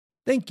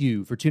Thank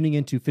you for tuning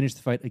in to Finish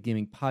the Fight, a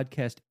gaming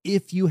podcast.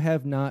 If you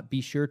have not,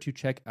 be sure to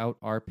check out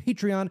our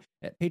Patreon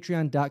at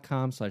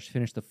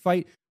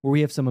patreon.com/finishthefight, where we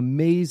have some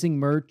amazing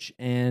merch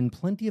and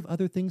plenty of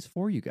other things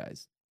for you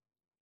guys.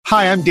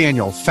 Hi, I'm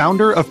Daniel,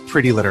 founder of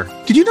Pretty Litter.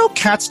 Did you know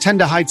cats tend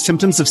to hide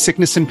symptoms of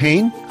sickness and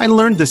pain? I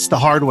learned this the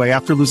hard way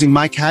after losing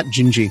my cat,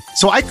 Gingy.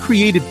 So I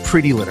created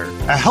Pretty Litter,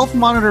 a health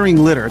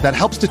monitoring litter that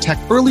helps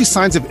detect early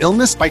signs of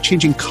illness by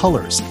changing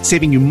colors,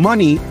 saving you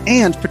money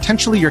and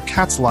potentially your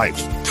cat's life.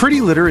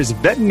 Pretty Litter is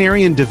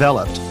veterinarian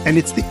developed, and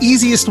it's the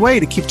easiest way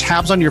to keep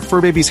tabs on your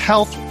fur baby's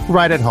health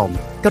right at home.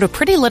 Go to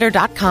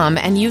prettylitter.com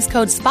and use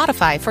code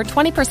SPOTIFY for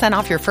 20%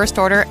 off your first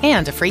order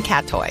and a free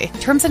cat toy.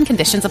 Terms and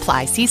conditions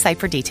apply. See site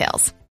for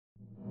details.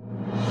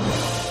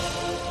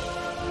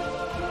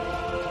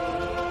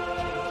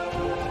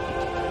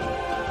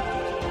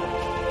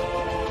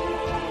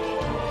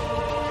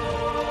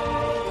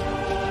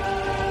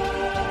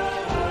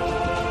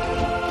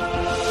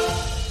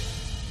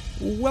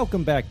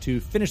 Welcome back to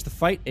Finish the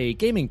Fight, a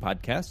gaming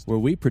podcast, where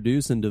we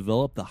produce and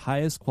develop the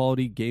highest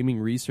quality gaming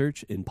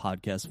research in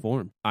podcast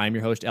form. I'm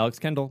your host, Alex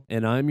Kendall.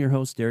 And I'm your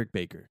host, Derek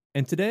Baker.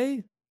 And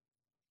today,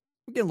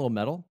 we're getting a little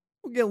metal.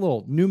 We're getting a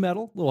little new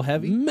metal, a little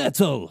heavy.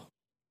 Metal!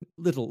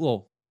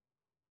 Little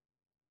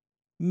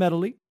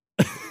metally,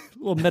 a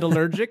little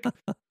metallurgic,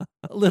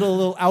 a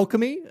little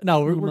alchemy.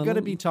 No, we're going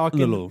to be talking...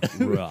 Little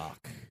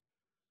rock.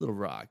 Little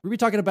rock. We're going to be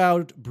talking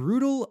about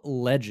Brutal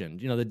Legend,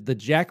 the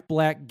Jack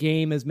Black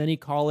game, as many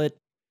call it,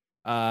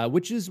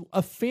 which is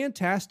a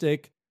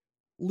fantastic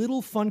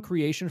little fun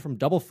creation from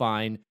Double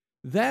Fine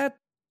that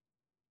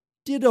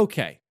did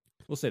okay.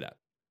 We'll say that.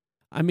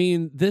 I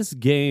mean, this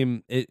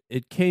game,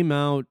 it came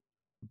out,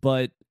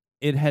 but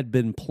it had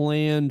been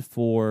planned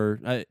for...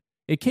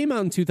 it came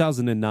out in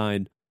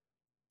 2009,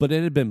 but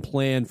it had been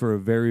planned for a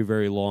very,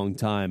 very long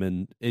time,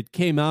 and it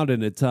came out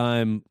in a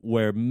time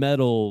where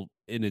metal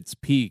in its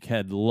peak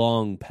had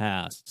long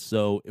passed,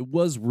 so it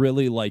was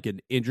really like an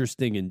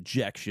interesting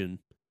injection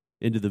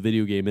into the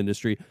video game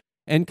industry,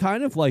 and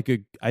kind of like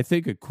I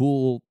think a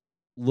cool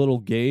little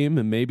game,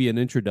 and maybe an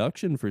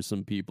introduction for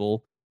some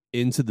people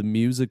into the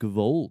music of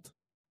old.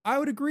 I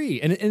would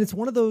agree, and it's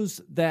one of those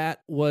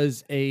that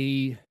was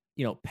a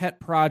pet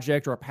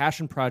project or a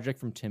passion project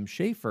from Tim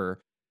Schafer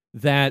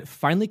that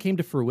finally came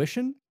to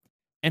fruition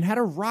and had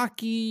a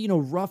rocky,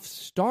 rough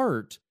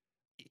start,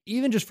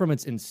 even just from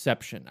its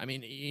inception. I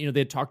mean, they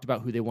had talked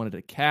about who they wanted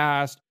to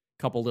cast, a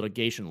couple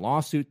litigation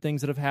lawsuit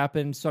things that have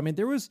happened. So, I mean,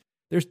 there's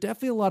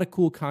definitely a lot of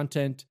cool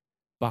content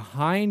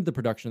behind the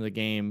production of the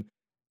game,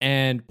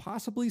 and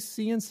possibly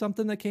seeing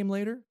something that came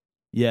later.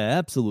 Yeah,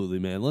 absolutely,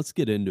 man. Let's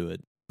get into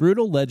it.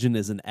 Brutal Legend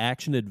is an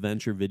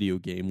action-adventure video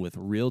game with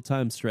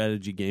real-time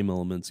strategy game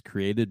elements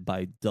created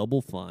by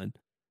Double Fine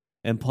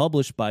and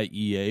published by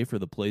EA for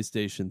the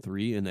PlayStation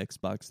 3 and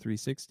Xbox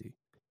 360.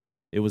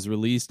 It was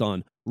released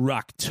on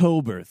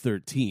Rocktober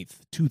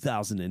 13th,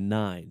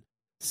 2009.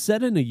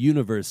 Set in a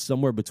universe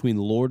somewhere between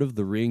Lord of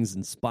the Rings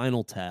and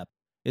Spinal Tap,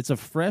 it's a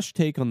fresh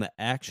take on the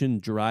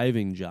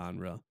action-driving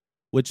genre,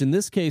 which in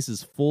this case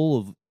is full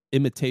of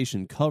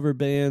imitation cover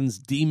bands,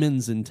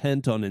 demons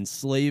intent on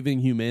enslaving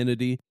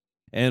humanity,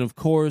 and of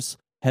course,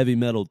 heavy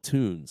metal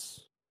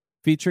tunes.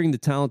 Featuring the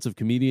talents of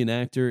comedian,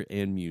 actor,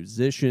 and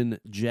musician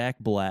Jack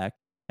Black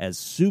as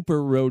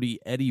super roadie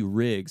Eddie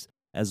Riggs,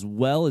 as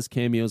well as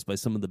cameos by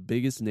some of the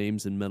biggest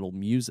names in metal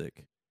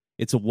music.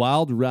 It's a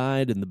wild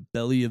ride in the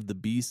belly of the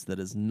beast that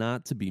is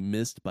not to be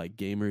missed by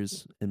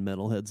gamers and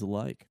metalheads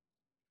alike.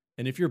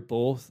 And if you're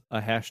both a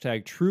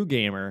hashtag true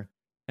gamer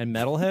and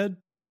metalhead,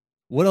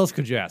 what else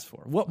could you ask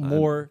for? What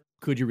more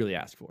could you really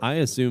ask for? I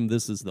assume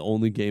this is the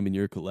only game in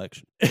your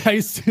collection. I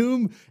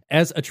assume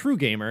as a true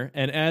gamer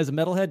and as a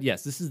metalhead,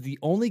 yes, this is the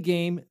only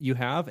game you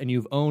have, and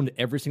you've owned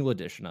every single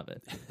edition of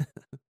it.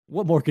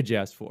 What more could you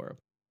ask for?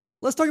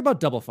 Let's talk about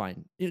Double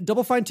Fine.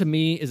 Double Fine, to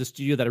me, is a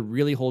studio that I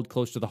really hold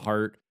close to the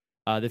heart.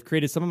 They've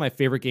created some of my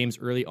favorite games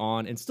early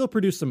on and still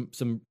produce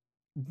some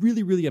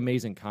really, really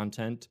amazing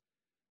content.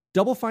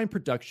 Double Fine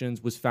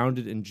Productions was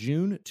founded in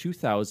June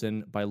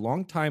 2000 by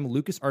longtime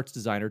LucasArts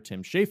designer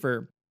Tim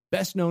Schafer,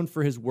 best known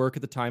for his work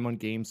at the time on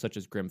games such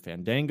as Grim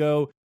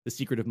Fandango, The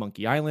Secret of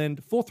Monkey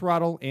Island, Full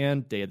Throttle,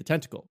 and Day of the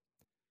Tentacle.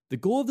 The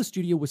goal of the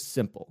studio was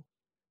simple: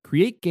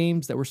 create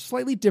games that were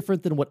slightly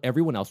different than what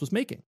everyone else was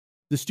making.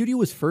 The studio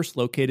was first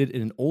located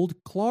in an old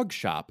clog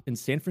shop in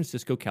San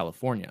Francisco,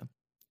 California.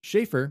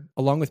 Schafer,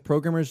 along with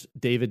programmers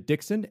David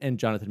Dixon and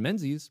Jonathan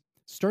Menzies,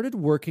 started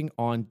working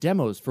on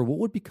demos for what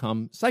would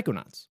become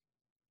Psychonauts.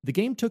 The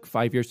game took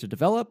 5 years to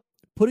develop,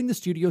 putting the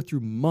studio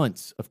through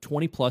months of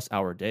 20-plus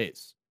hour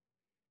days.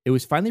 It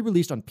was finally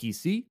released on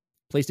PC,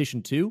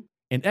 PlayStation 2,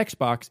 and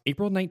Xbox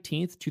April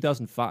 19th,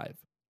 2005.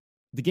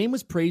 The game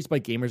was praised by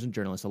gamers and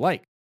journalists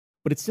alike,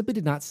 but it simply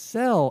did not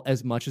sell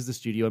as much as the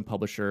studio and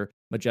publisher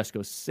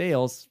Majesco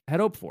Sales had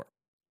hoped for.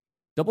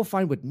 Double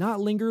Fine would not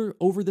linger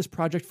over this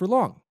project for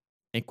long,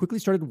 and quickly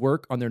started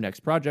work on their next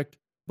project,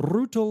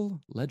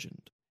 Brutal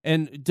Legend.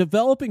 And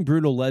developing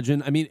Brutal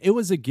Legend, I mean, it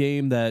was a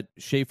game that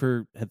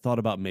Schafer had thought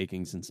about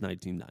making since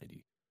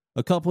 1990.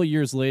 A couple of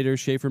years later,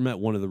 Schaefer met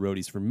one of the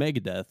roadies for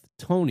Megadeth,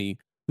 Tony,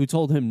 who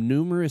told him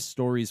numerous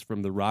stories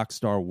from the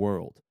Rockstar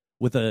world,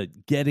 with a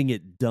getting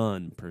it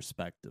done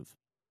perspective.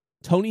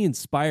 Tony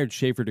inspired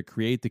Schaefer to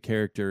create the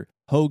character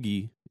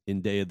Hoagie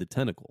in Day of the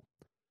Tentacle.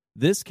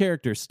 This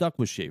character stuck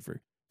with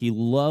Schaefer. He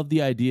loved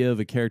the idea of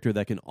a character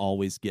that can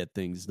always get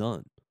things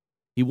done.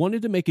 He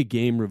wanted to make a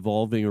game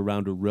revolving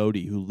around a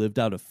roadie who lived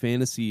out a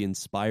fantasy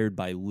inspired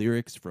by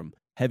lyrics from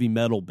heavy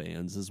metal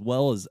bands as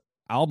well as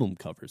album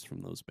covers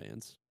from those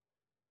bands.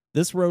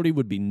 This roadie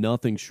would be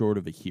nothing short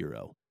of a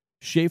hero.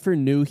 Schaefer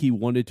knew he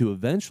wanted to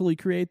eventually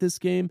create this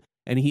game,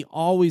 and he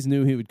always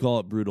knew he would call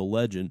it Brutal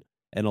Legend,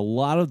 and a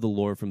lot of the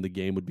lore from the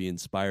game would be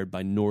inspired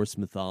by Norse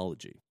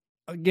mythology.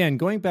 Again,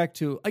 going back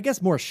to, I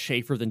guess, more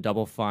Schaefer than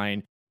Double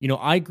Fine. You know,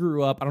 I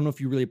grew up, I don't know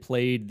if you really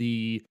played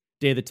the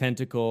Day of the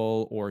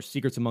Tentacle or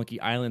Secrets of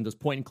Monkey Island, those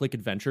point-and-click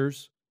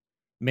adventures.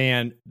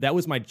 Man, that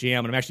was my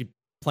jam, and I'm actually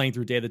playing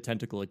through Day of the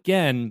Tentacle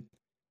again,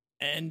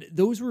 and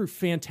those were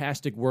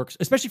fantastic works,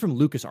 especially from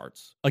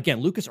LucasArts.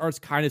 Again,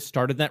 LucasArts kind of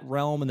started that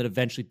realm and then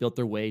eventually built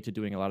their way to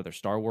doing a lot of their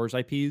Star Wars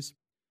IPs.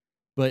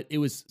 But it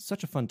was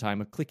such a fun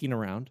time of clicking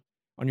around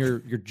on your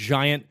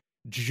giant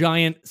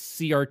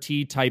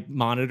CRT type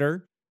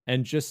monitor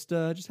and just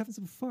having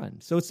some fun.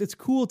 So it's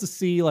cool to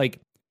see, like,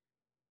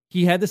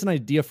 he had this an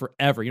idea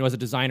forever. You know, as a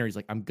designer, he's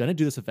like, I'm gonna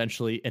do this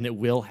eventually, and it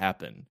will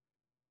happen.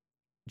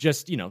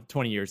 Just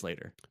 20 years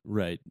later.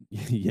 Right.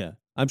 Yeah.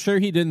 I'm sure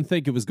he didn't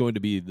think it was going to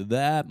be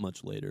that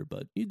much later,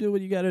 but you do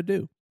what you got to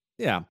do.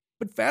 Yeah.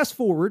 But fast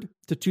forward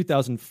to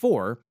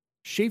 2004,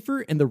 Schaefer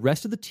and the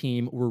rest of the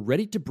team were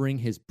ready to bring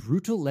his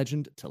Brutal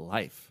Legend to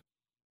life.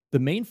 The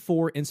main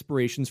four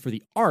inspirations for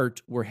the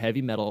art were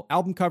heavy metal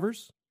album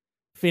covers,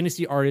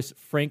 fantasy artist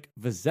Frank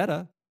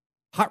Vazetta,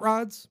 Hot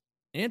Rods,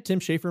 and Tim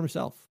Schaefer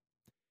himself.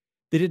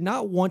 They did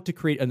not want to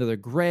create another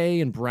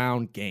gray and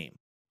brown game.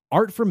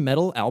 Art for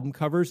metal album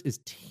covers is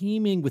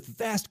teeming with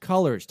vast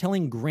colors,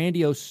 telling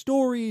grandiose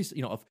stories,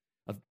 of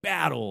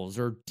battles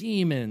or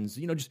demons,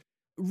 just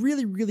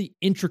really, really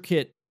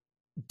intricate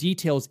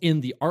details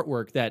in the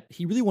artwork that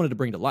he really wanted to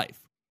bring to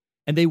life.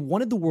 And they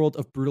wanted the world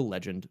of Brutal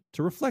Legend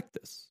to reflect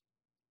this.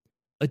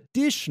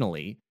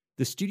 Additionally,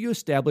 the studio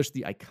established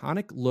the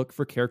iconic look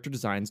for character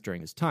designs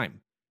during this time.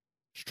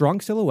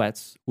 Strong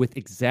silhouettes with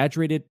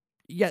exaggerated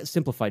yet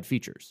simplified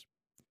features.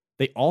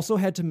 They also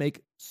had to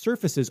make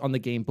surfaces on the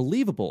game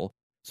believable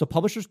so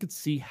publishers could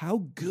see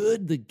how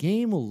good the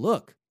game will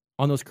look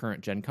on those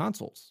current-gen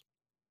consoles.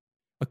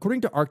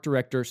 According to art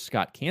director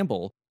Scott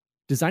Campbell,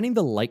 designing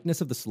the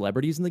likeness of the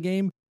celebrities in the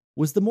game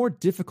was the more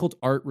difficult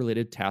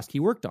art-related task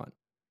he worked on,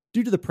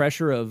 due to the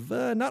pressure of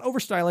not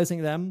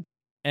over-stylizing them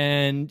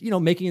and,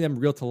 making them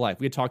real to life.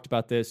 We had talked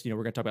about this. We're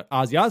going to talk about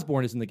Ozzy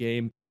Osbourne is in the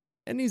game,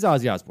 and he's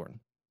Ozzy Osbourne.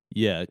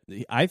 Yeah,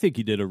 I think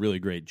he did a really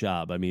great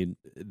job. I mean,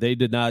 they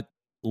did not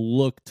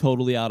look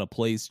totally out of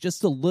place.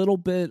 Just a little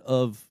bit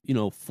of,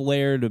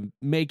 flair to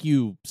make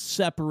you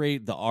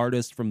separate the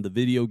artist from the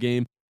video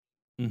game.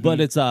 Mm-hmm.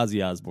 But it's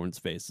Ozzy Osbourne's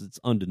face. It's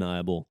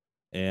undeniable.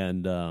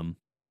 And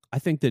I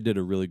think they did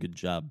a really good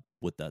job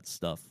with that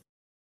stuff.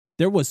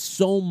 There was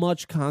so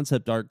much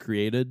concept art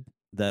created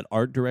that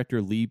art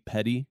director Lee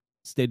Petty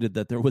stated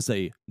that there was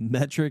a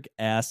metric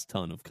ass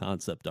ton of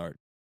concept art.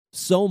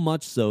 So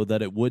much so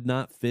that it would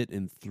not fit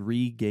in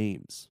 3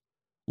 games.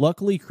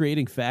 Luckily,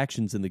 creating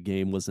factions in the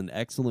game was an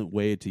excellent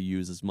way to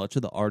use as much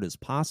of the art as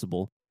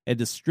possible and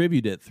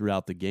distribute it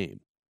throughout the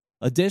game.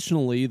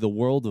 Additionally, the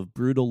world of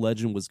Brutal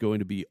Legend was going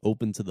to be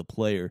open to the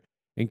player,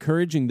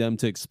 encouraging them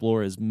to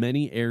explore as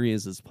many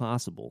areas as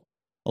possible,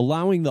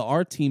 allowing the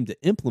art team to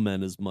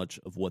implement as much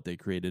of what they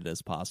created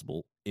as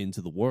possible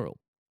into the world.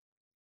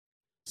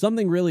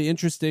 Something really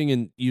interesting,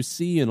 and you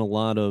see in a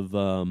lot of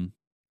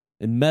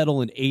in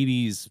metal and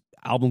 80s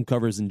album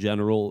covers in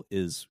general,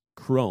 is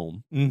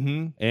chrome.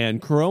 Mm-hmm.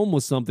 And chrome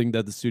was something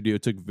that the studio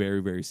took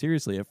very, very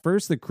seriously. At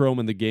first, the chrome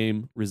in the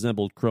game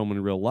resembled chrome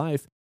in real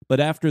life, but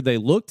after they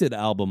looked at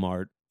album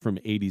art from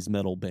 80s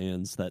metal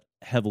bands that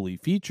heavily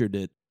featured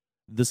it,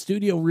 the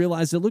studio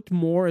realized it looked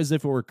more as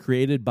if it were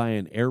created by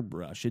an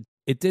airbrush.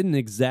 It didn't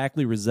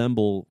exactly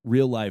resemble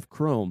real-life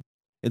chrome,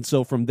 and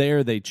so from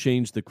there, they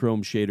changed the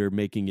chrome shader,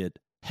 making it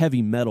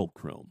heavy metal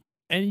chrome.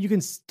 And you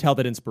can tell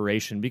that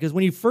inspiration, because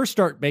when you first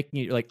start making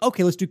it, you're like,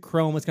 okay, let's do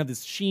chrome. It's got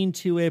this sheen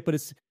to it, but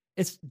it's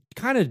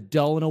kind of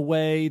dull in a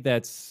way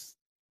that's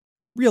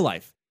real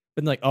life.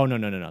 But like, oh,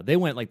 no. They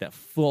went like that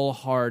full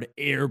hard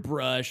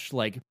airbrush,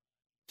 like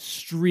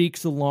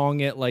streaks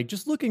along it, like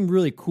just looking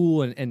really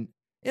cool and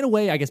in a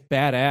way, I guess,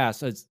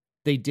 badass, as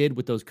they did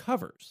with those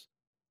covers.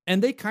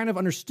 And they kind of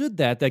understood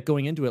that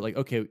going into it, like,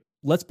 okay,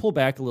 let's pull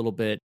back a little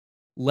bit.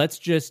 Let's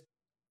just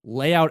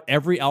lay out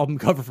every album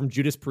cover from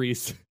Judas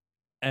Priest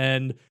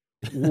and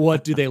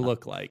what do they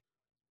look like?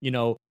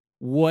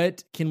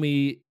 What can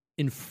we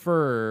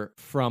infer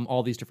from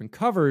all these different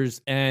covers?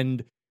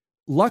 And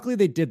luckily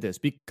they did this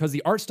because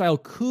the art style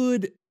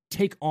could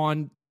take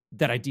on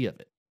that idea of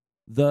it.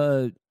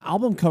 The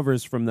album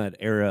covers from that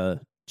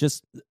era,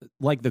 just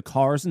like the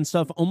cars and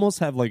stuff, almost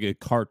have like a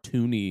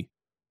cartoony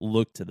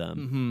look to them.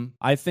 Mm-hmm.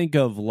 I think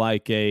of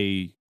like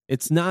a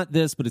It's not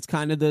this, but it's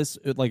kind of this,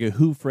 like a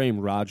Who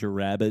Framed Roger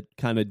Rabbit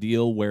kind of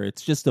deal, where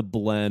it's just a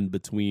blend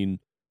between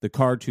the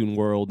cartoon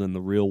world and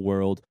the real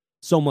world.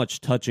 So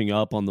much touching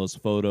up on those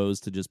photos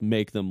to just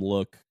make them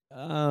look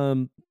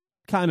kind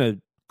of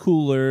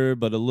cooler,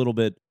 but a little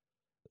bit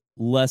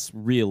less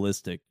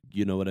realistic.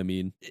 You know what I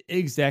mean?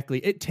 Exactly.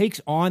 It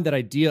takes on that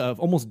idea of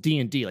almost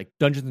D&D, like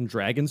Dungeons and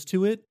Dragons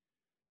to it,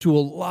 to a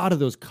lot of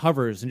those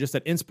covers and just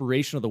that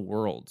inspiration of the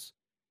worlds.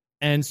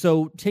 And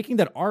so taking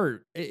that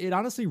art, it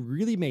honestly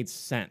really made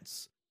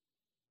sense.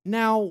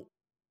 Now,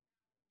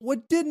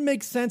 what didn't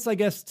make sense, I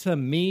guess, to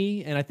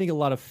me, and I think a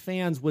lot of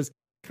fans, was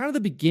kind of the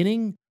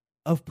beginning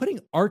of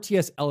putting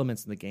RTS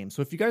elements in the game.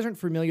 So if you guys aren't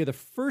familiar, the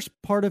first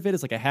part of it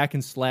is like a hack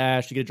and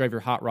slash. You get to drive your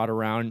hot rod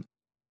around.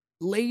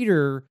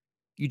 Later,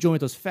 you join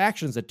with those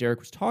factions that Derek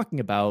was talking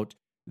about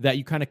that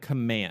you kind of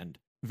command.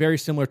 Very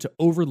similar to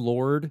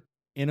Overlord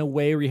in a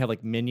way, where you have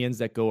like minions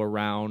that go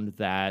around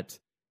that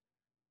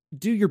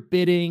do your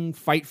bidding,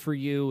 fight for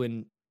you,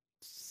 and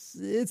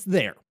it's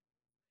there.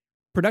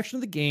 Production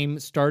of the game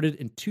started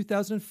in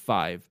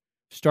 2005,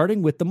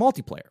 starting with the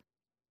multiplayer.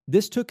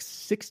 This took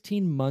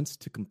 16 months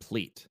to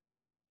complete.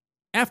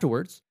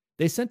 Afterwards,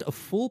 they sent a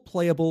full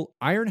playable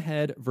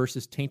Ironhead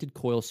versus Tainted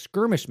Coil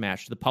skirmish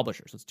match to the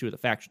publishers. That's two of the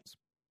factions.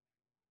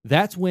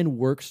 That's when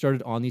work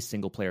started on the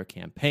single-player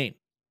campaign.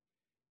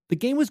 The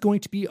game was going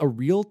to be a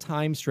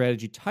real-time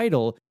strategy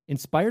title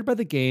inspired by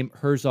the game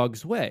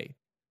Herzog's Way,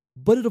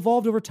 but it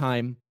evolved over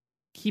time,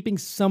 keeping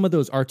some of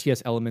those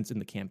RTS elements in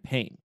the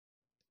campaign.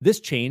 This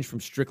change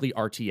from strictly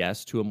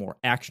RTS to a more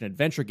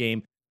action-adventure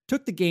game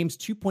took the game's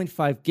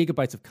 2.5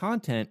 gigabytes of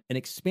content and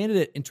expanded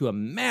it into a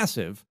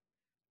massive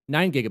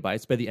 9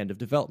 gigabytes by the end of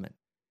development.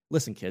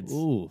 Listen, kids.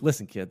 Ooh.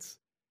 Listen, kids.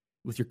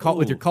 With your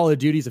Call of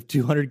Duties of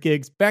 200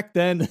 gigs, back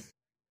then,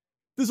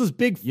 this was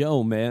big.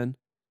 Yo, man.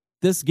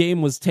 This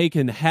game was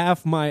taking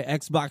half my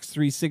Xbox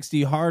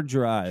 360 hard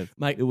drive.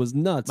 It was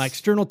nuts. My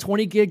external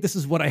 20 gig, this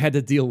is what I had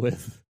to deal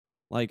with.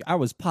 Like, I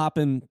was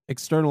popping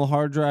external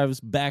hard drives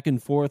back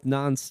and forth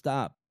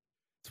nonstop.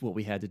 It's what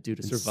we had to do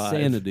to survive.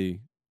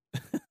 Insanity.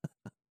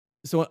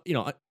 So,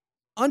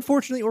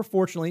 unfortunately or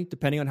fortunately,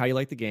 depending on how you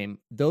like the game,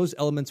 those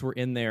elements were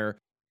in there.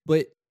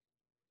 But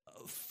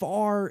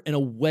far and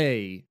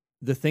away,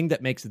 the thing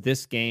that makes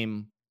this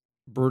game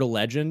Brutal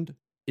Legend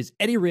is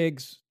Eddie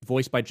Riggs,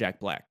 voiced by Jack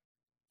Black.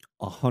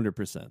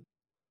 100%.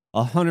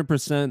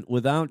 100%.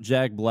 Without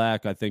Jack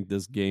Black, I think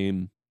this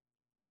game,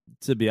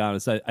 to be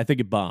honest, I think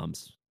it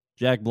bombs.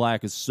 Jack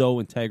Black is so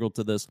integral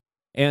to this.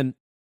 And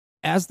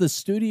as the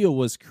studio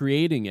was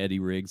creating Eddie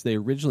Riggs, they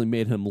originally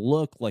made him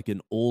look like an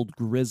old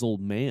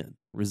grizzled man,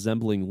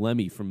 resembling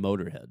Lemmy from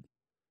Motorhead.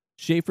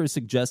 Schafer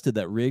suggested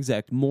that Riggs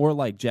act more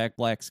like Jack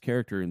Black's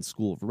character in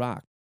School of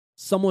Rock,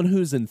 someone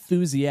who's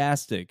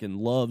enthusiastic and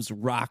loves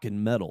rock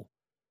and metal.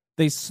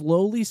 They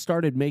slowly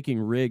started making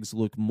Riggs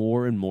look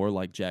more and more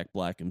like Jack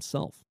Black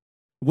himself.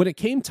 When it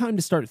came time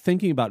to start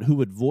thinking about who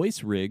would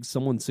voice Riggs,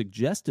 someone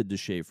suggested to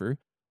Schafer,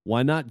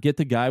 why not get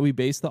the guy we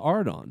based the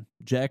art on,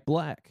 Jack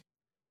Black?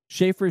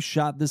 Schafer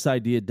shot this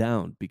idea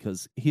down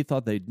because he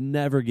thought they'd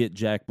never get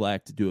Jack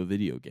Black to do a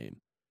video game.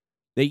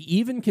 They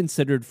even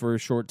considered for a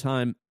short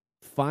time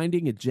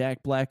finding a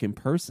Jack Black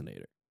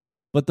impersonator.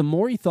 But the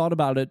more he thought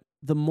about it,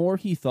 the more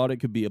he thought it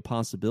could be a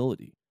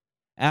possibility.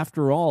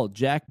 After all,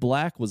 Jack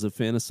Black was a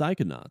fan of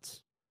Psychonauts.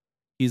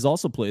 He's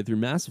also played through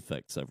Mass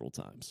Effect several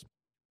times.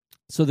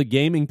 So the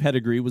gaming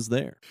pedigree was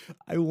there.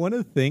 I want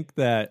to think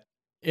that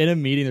in a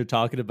meeting they're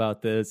talking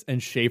about this and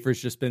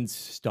Schafer's just been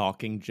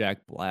stalking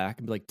Jack Black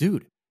and be like,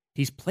 dude,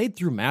 he's played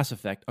through Mass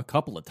Effect a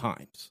couple of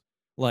times.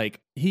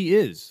 Like, he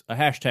is a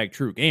hashtag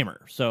true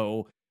gamer.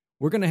 So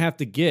we're going to have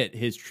to get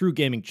his true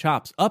gaming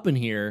chops up in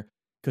here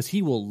because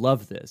he will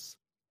love this.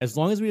 As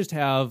long as we just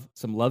have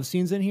some love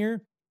scenes in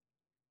here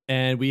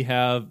and we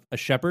have a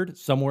shepherd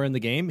somewhere in the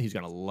game, he's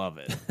going to love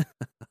it.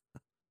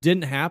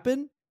 Didn't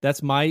happen.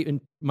 That's my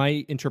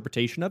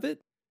interpretation of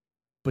it.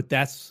 But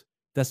that's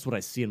what I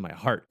see in my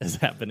heart as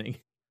happening.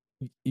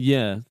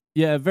 Yeah,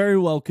 very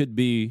well could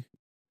be.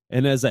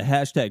 And as a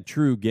hashtag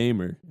true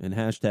gamer and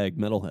hashtag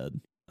metalhead,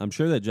 I'm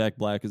sure that Jack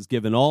Black has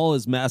given all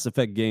his Mass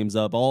Effect games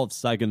up, all of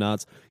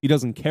Psychonauts. He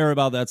doesn't care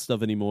about that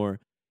stuff anymore.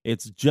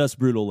 It's just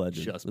Brutal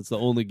Legend. It's the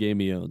only game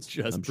he owns.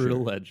 Just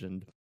Brutal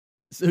Legend.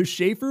 So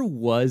Schafer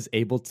was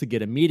able to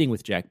get a meeting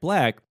with Jack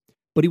Black,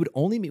 but he would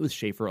only meet with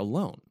Schafer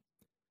alone.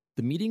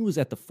 The meeting was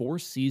at the Four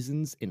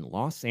Seasons in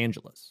Los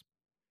Angeles.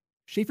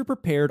 Schafer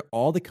prepared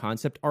all the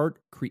concept art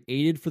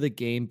created for the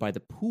game by the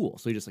pool.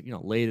 So he just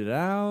laid it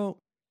out.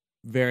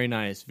 Very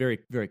nice. Very,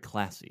 very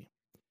classy.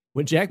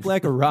 When Jack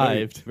Black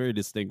arrived... very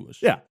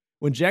distinguished. Yeah.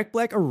 When Jack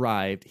Black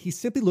arrived, he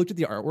simply looked at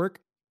the artwork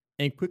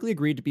and quickly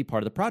agreed to be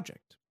part of the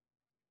project.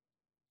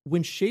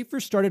 When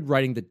Schafer started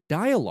writing the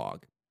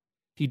dialogue,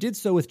 he did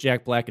so with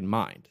Jack Black in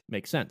mind.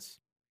 Makes sense.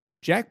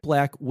 Jack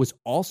Black was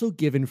also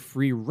given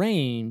free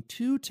rein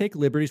to take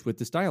liberties with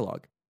this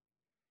dialogue.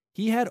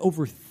 He had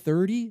over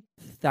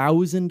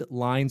 30,000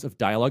 lines of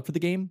dialogue for the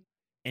game,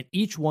 and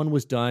each one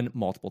was done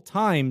multiple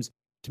times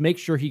to make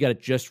sure he got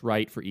it just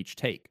right for each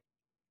take.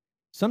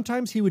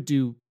 Sometimes he would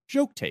do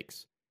joke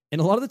takes, And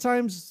a lot of the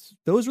times,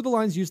 those are the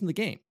lines used in the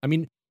game. I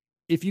mean,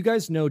 if you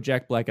guys know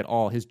Jack Black at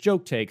all, his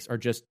joke takes are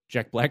just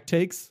Jack Black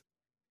takes.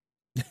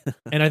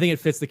 And I think it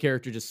fits the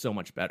character just so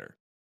much better.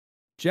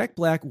 Jack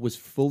Black was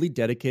fully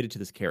dedicated to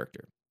this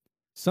character.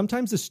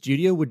 Sometimes the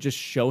studio would just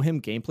show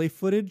him gameplay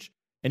footage,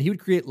 and he would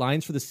create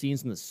lines for the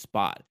scenes on the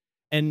spot.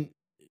 And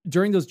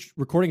during those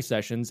recording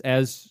sessions,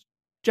 as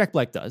Jack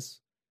Black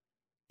does,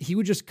 he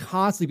would just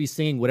constantly be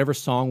singing whatever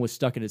song was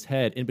stuck in his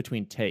head in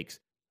between takes.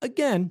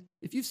 Again,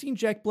 if you've seen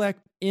Jack Black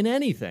in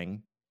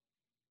anything,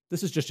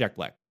 this is just Jack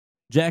Black.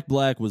 Jack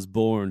Black was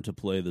born to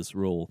play this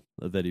role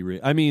of Eddie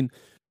Riggs. I mean,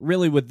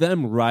 really, with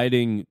them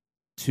writing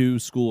to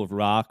School of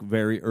Rock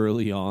very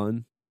early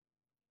on,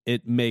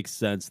 it makes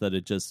sense that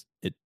it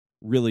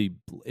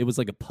was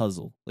like a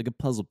puzzle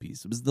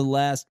piece. It was the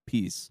last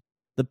piece,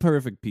 the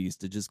perfect piece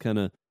to just kind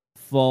of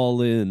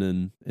fall in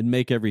and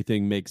make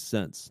everything make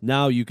sense.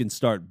 Now you can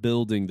start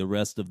building the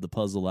rest of the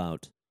puzzle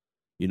out.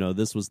 You know,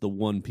 this was the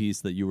one piece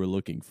that you were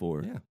looking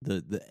for. Yeah.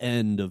 The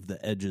end of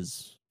the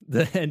edges.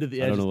 The end of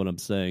the edges. I don't know what I'm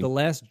saying. The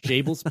last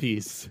Jables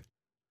piece.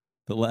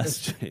 The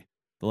last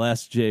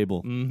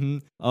Jable. Mm-hmm.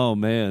 Oh,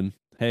 man.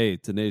 Hey,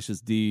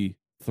 Tenacious D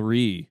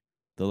 3,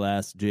 the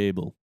last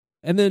Jable.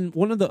 And then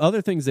one of the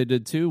other things they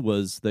did, too,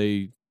 was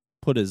they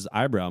put his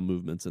eyebrow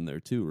movements in there,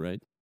 too,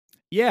 right?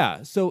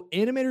 Yeah, so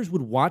animators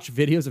would watch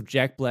videos of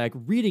Jack Black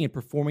reading and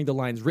performing the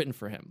lines written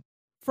for him.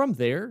 From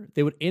there,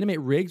 they would animate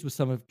Riggs with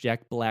some of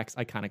Jack Black's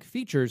iconic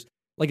features,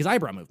 like his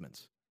eyebrow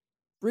movements.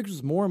 Riggs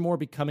was more and more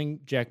becoming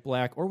Jack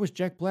Black, or was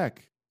Jack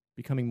Black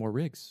becoming more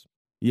Riggs?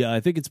 Yeah,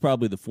 I think it's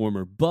probably the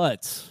former,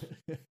 but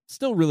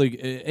still really,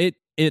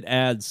 it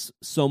adds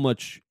so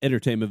much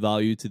entertainment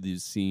value to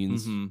these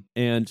scenes. Mm-hmm.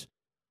 And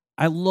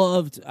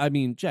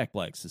Jack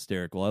Black's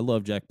hysterical. I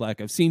love Jack Black.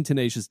 I've seen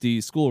Tenacious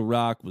D. School of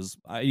Rock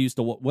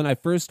when I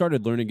first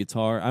started learning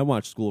guitar, I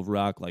watched School of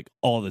Rock like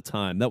all the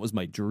time. That was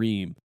my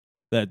dream.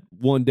 That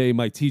one day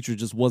my teacher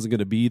just wasn't going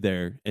to be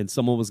there and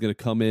someone was going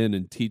to come in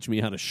and teach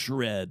me how to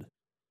shred.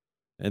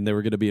 And they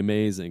were going to be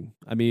amazing.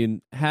 I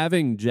mean,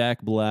 having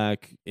Jack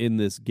Black in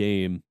this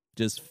game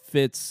just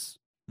fits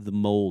the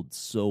mold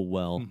so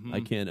well. Mm-hmm.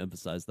 I can't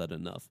emphasize that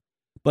enough.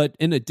 But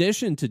in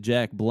addition to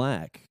Jack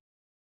Black,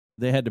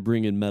 they had to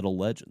bring in metal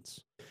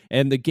legends.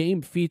 And the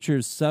game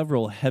features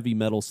several heavy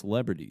metal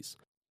celebrities.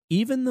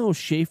 Even though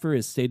Schafer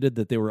has stated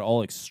that they were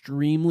all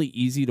extremely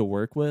easy to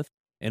work with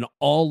and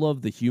all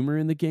loved the humor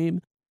in the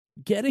game,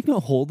 getting a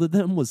hold of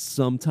them was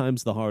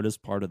sometimes the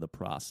hardest part of the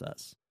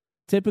process.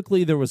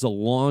 Typically, there was a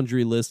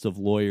laundry list of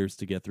lawyers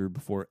to get through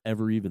before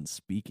ever even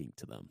speaking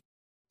to them.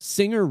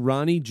 Singer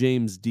Ronnie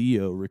James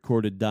Dio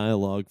recorded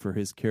dialogue for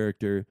his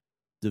character,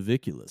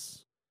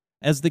 Diviculus.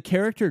 As the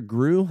character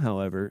grew,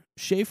 however,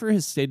 Schafer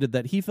has stated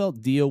that he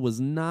felt Dio was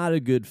not a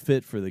good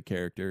fit for the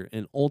character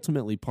and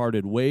ultimately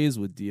parted ways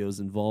with Dio's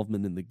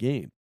involvement in the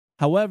game.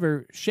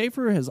 However,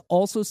 Schafer has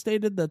also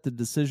stated that the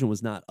decision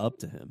was not up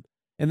to him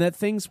and that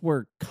things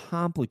were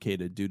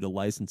complicated due to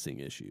licensing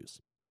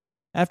issues.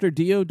 After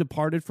Dio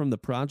departed from the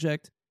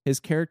project, his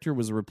character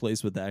was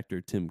replaced with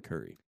actor Tim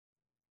Curry.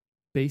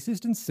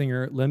 Bassist and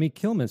singer Lemmy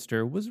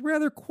Kilmister was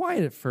rather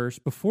quiet at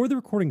first before the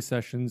recording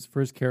sessions for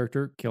his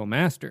character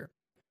Killmaster.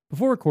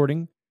 Before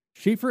recording,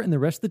 Schafer and the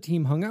rest of the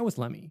team hung out with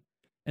Lemmy,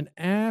 and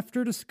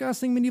after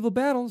discussing medieval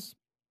battles,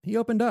 he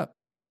opened up,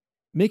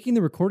 making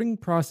the recording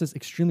process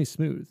extremely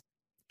smooth.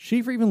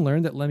 Schafer even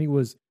learned that Lemmy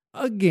was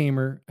a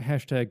gamer,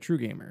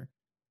 #TrueGamer,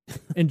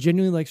 and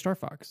genuinely liked Star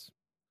Fox.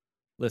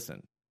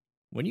 Listen,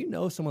 when you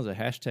know someone's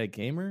a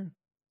 #gamer,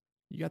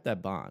 you got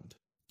that bond.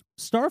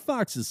 Star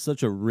Fox is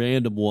such a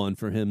random one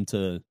for him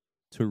to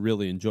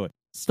really enjoy.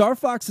 Star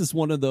Fox is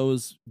one of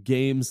those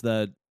games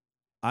that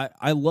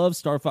I love.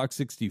 Star Fox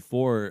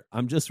 64.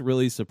 I'm just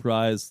really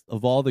surprised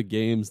of all the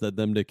games that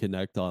them to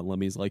connect on.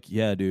 Lemmy's like,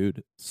 yeah,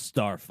 dude,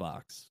 Star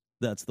Fox.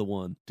 That's the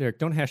one. Derek,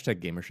 don't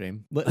 #gamer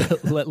shame.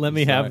 Let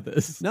me have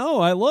this.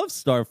 No, I love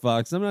Star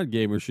Fox. I'm not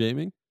gamer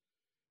shaming.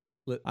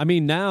 I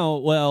mean, now,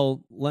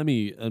 well,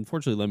 Lemmy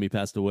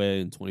passed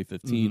away in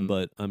 2015,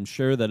 but I'm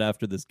sure that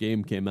after this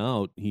game came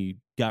out, he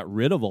got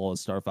rid of all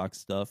his Star Fox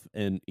stuff,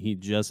 and he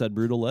just had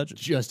Brutal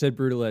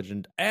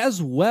Legend.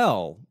 As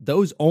well,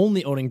 those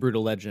only owning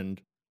Brutal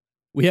Legend,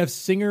 we have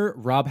singer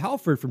Rob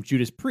Halford from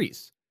Judas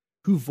Priest,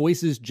 who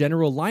voices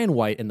General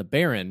Lionwhite in The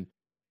Baron,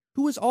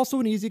 who was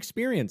also an easy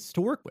experience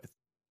to work with.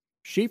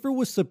 Schafer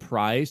was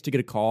surprised to get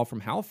a call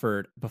from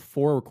Halford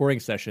before a recording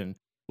session,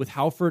 with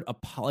Halford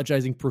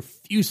apologizing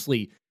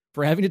profusely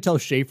for having to tell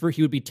Schafer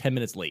he would be 10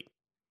 minutes late.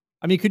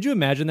 I mean, could you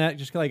imagine that?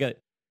 Just like at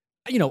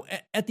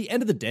the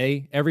end of the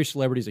day, every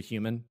celebrity is a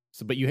human,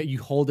 but you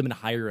hold them in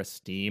higher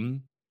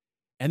esteem.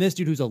 And this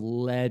dude who's a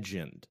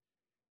legend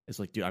is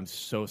like, dude, I'm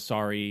so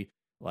sorry.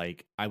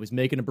 Like, I was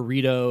making a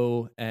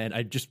burrito and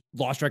I just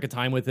lost track of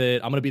time with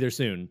it. I'm going to be there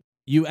soon.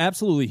 You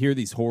absolutely hear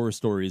these horror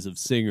stories of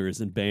singers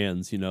and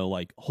bands,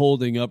 like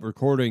holding up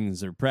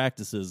recordings or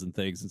practices and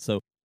things. And so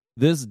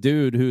this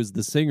dude who's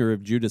the singer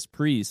of Judas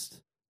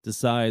Priest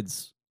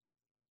decides,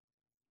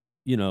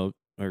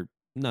 or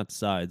not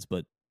decides,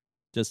 but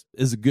just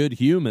is a good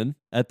human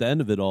at the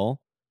end of it all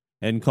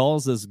and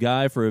calls this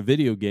guy for a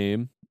video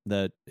game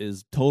that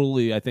is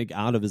totally, I think,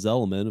 out of his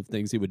element of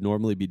things he would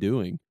normally be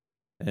doing,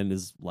 and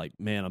is like,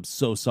 man, I'm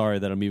so sorry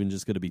that I'm even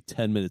just going to be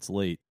 10 minutes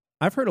late.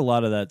 I've heard a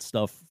lot of that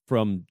stuff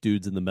from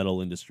dudes in the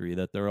metal industry,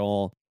 that they're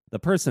all, the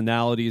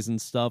personalities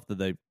and stuff that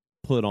they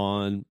put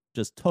on,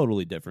 just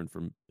totally different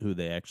from who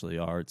they actually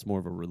are. It's more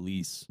of a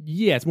release.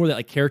 Yeah, it's more that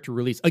like character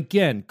release.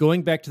 Again,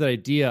 going back to that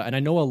idea, and I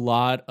know a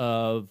lot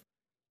of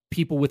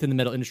people within the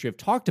metal industry have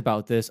talked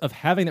about this, of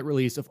having that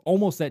release of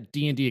almost that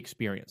D&D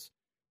experience.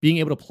 Being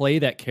able to play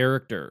that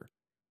character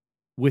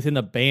within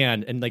the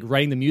band and like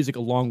writing the music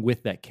along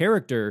with that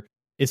character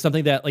is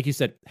something that, like you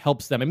said,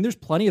 helps them. I mean, there's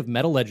plenty of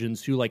metal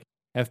legends who like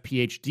have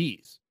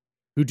PhDs,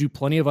 who do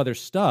plenty of other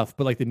stuff,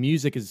 but like the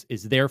music is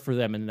there for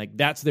them, and like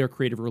that's their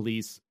creative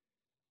release.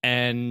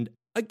 And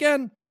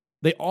again,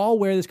 they all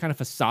wear this kind of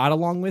facade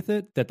along with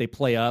it that they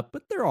play up,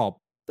 but they're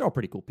all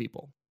pretty cool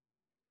people.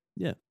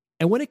 Yeah.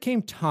 And when it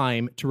came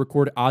time to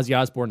record Ozzy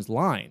Osbourne's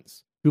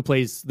lines, who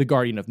plays the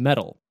Guardian of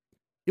Metal,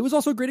 it was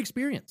also a great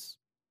experience.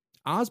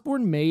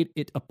 Osbourne made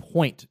it a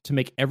point to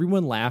make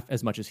everyone laugh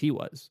as much as he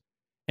was.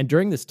 And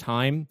during this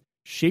time,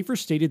 Schaefer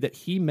stated that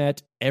he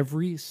met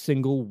every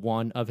single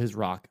one of his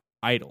rock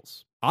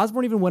idols.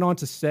 Osbourne even went on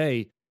to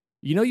say,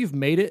 you know, you've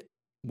made it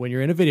when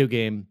you're in a video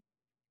game.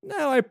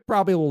 Now I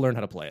probably will learn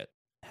how to play it.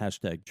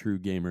 Hashtag true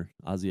gamer,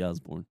 Ozzy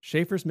Osbourne.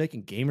 Schaefer's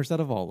making gamers out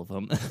of all of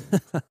them.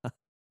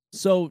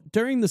 So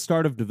during the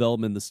start of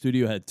development, the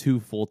studio had 2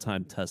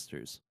 full-time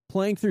testers,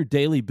 playing through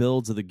daily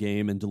builds of the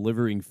game and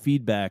delivering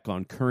feedback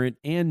on current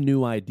and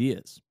new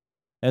ideas.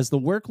 As the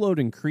workload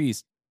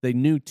increased, they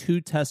knew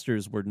 2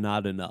 testers were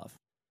not enough.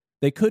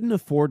 They couldn't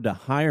afford to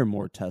hire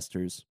more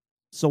testers,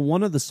 so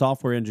one of the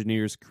software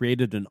engineers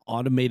created an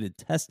automated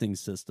testing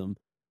system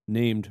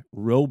named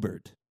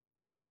Robert.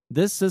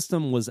 This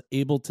system was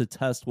able to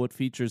test what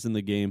features in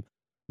the game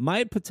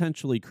might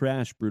potentially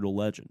crash Brutal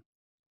Legend.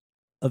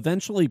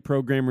 Eventually,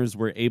 programmers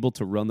were able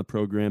to run the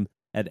program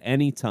at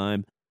any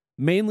time,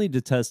 mainly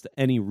to test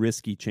any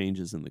risky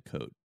changes in the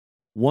code.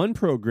 One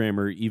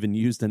programmer even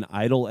used an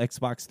idle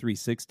Xbox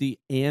 360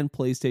 and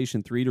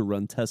PlayStation 3 to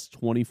run tests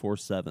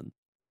 24/7.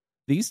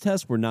 These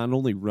tests were not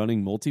only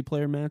running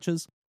multiplayer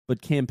matches,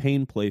 but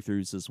campaign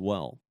playthroughs as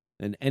well.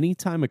 And any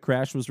time a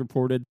crash was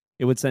reported,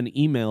 it would send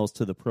emails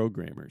to the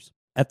programmers.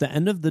 At the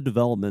end of the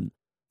development,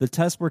 the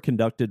tests were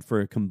conducted for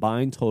a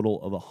combined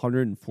total of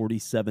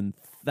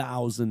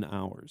 147,000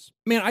 hours.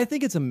 Man, I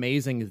think it's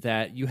amazing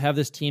that you have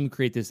this team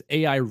create this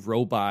AI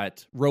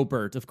robot,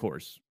 Robert, of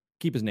course,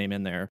 keep his name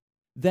in there,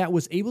 that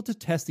was able to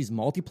test these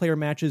multiplayer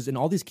matches and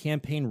all these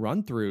campaign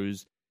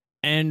run-throughs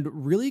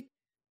and really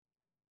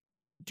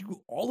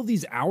do all of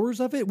these hours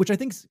of it, which I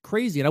think is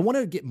crazy, and I want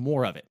to get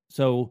more of it.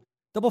 So,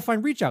 Double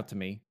Fine, reach out to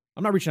me.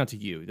 I'm not reaching out to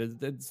you.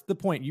 That's the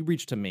point. You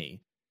reach to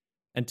me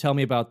and tell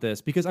me about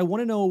this, because I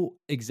want to know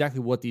exactly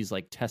what these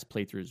like test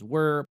playthroughs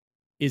were.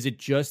 Is it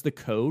just the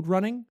code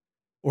running,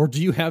 or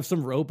do you have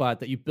some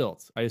robot that you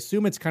built? I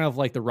assume it's kind of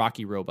like the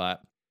Rocky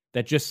robot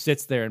that just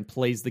sits there and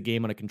plays the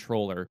game on a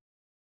controller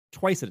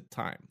twice at a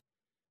time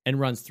and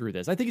runs through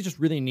this. I think it's just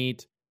really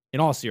neat, in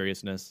all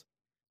seriousness,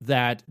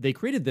 that they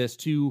created this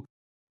to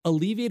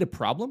alleviate a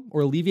problem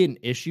or alleviate an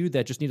issue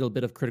that just needed a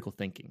bit of critical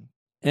thinking.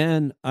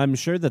 And I'm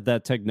sure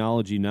that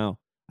technology now,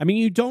 I mean,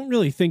 you don't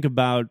really think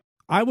about,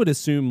 I would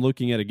assume,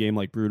 looking at a game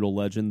like Brutal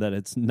Legend, that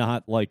it's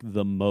not like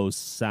the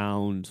most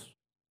sound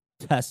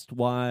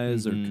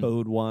test-wise or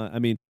code-wise. I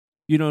mean,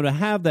 you know, to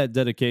have that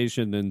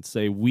dedication and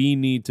say, we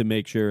need to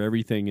make sure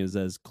everything is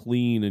as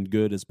clean and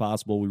good as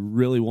possible. We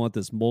really want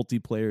this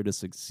multiplayer to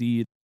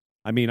succeed.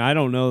 I mean, I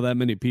don't know that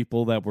many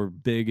people that were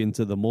big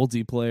into the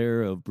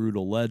multiplayer of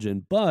Brutal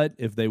Legend, but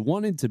if they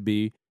wanted to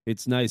be,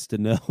 it's nice to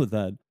know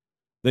that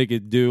they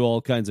could do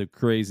all kinds of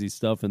crazy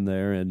stuff in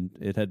there, and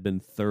it had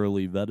been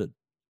thoroughly vetted.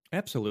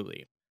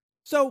 Absolutely.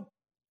 So,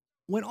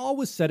 when all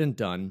was said and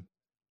done,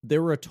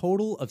 there were a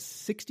total of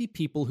 60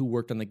 people who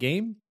worked on the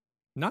game,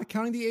 not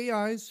counting the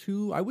AIs,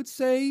 who I would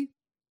say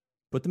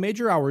put the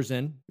major hours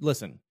in.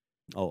 Listen.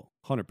 Oh,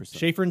 100%.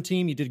 Schaefer and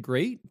team, you did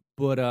great,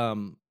 but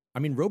I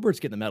mean, Robert's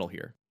getting the medal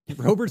here.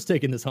 Robert's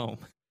taking this home.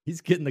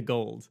 He's getting the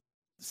gold.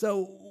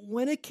 So,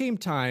 when it came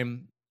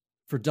time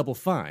for Double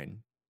Fine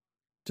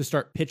to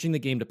start pitching the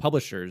game to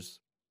publishers,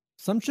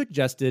 some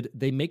suggested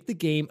they make the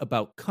game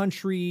about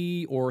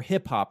country or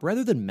hip-hop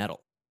rather than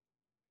metal.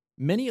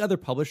 Many other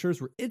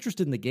publishers were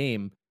interested in the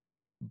game,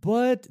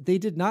 but they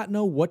did not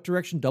know what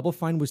direction Double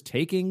Fine was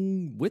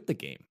taking with the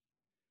game.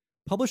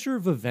 Publisher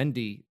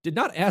Vivendi did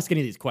not ask any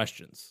of these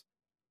questions.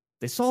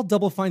 They saw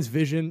Double Fine's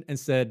vision and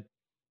said,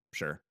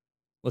 sure,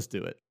 let's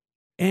do it.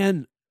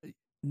 And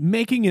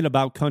making it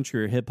about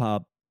country or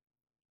hip-hop,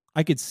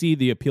 I could see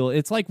the appeal.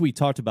 It's like we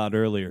talked about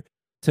earlier.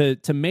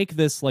 To make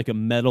this like a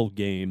metal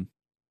game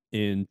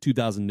in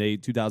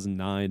 2008,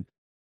 2009,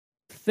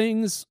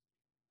 things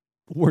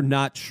were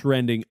not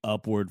trending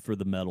upward for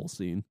the metal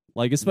scene,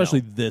 like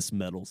especially this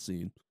metal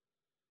scene.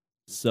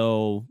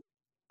 So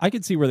I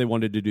could see where they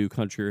wanted to do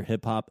country or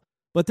hip hop,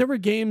 but there were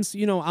games,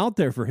 you know, out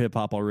there for hip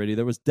hop already.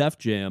 There was Def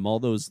Jam, all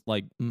those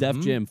like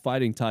Def Jam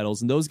fighting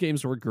titles, and those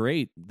games were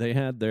great. They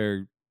had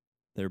their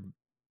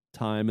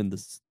time in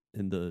the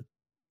in the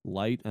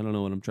light. I don't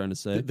know what I'm trying to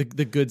say. The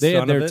good they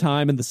son had their of it.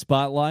 time in the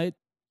spotlight.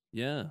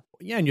 Yeah.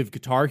 Yeah, and you have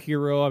Guitar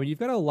Hero. I mean, you've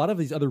got a lot of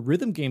these other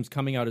rhythm games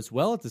coming out as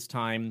well at this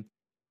time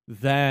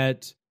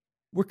that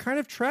were kind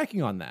of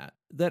tracking on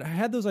that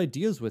had those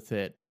ideas with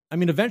it. I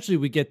mean, eventually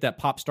we get that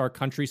pop star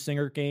country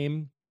singer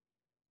game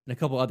and a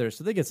couple others,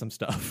 so they get some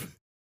stuff.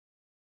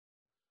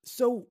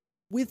 So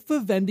with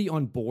Vivendi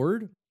on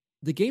board,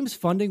 the game's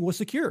funding was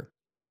secure.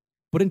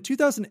 But in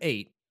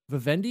 2008,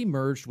 Vivendi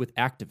merged with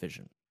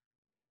Activision.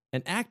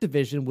 And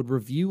Activision would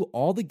review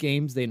all the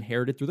games they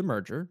inherited through the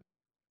merger,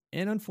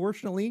 and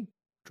unfortunately,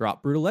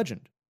 drop Brutal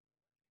Legend.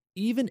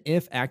 Even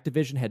if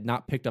Activision had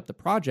not picked up the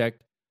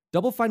project,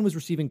 Double Fine was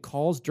receiving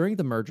calls during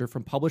the merger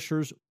from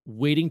publishers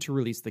waiting to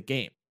release the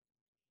game.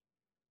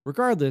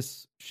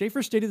 Regardless,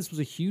 Schafer stated this was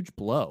a huge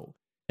blow,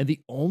 and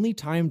the only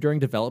time during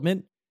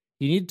development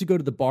he needed to go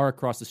to the bar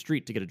across the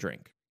street to get a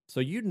drink. So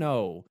you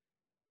know,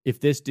 if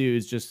this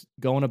dude's just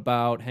going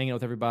about, hanging out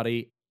with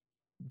everybody,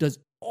 does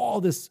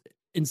all this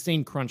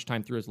insane crunch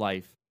time through his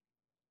life,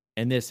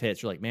 and this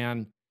hits, you're like,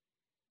 man,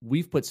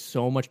 we've put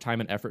so much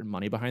time and effort and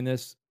money behind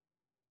this.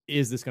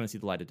 Is this going to see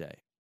the light of day?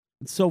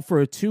 So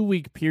for a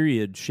 2-week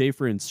period,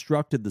 Schafer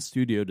instructed the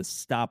studio to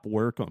stop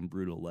work on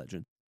Brutal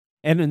Legend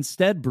and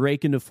instead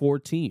break into 4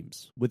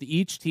 teams, with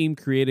each team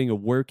creating a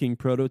working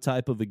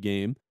prototype of a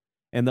game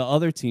and the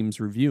other teams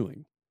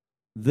reviewing.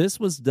 This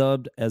was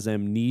dubbed as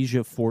Amnesia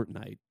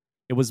Fortnite.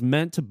 It was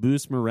meant to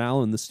boost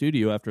morale in the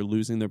studio after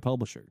losing their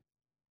publisher.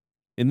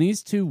 In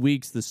these 2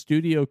 weeks, the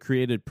studio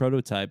created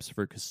prototypes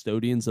for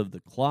Custodians of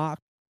the Clock,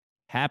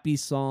 Happy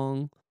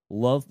Song,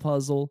 Love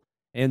Puzzle,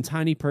 and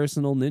Tiny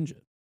Personal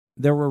Ninja.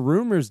 There were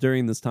rumors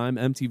during this time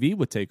MTV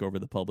would take over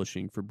the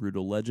publishing for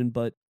Brutal Legend,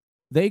 but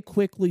they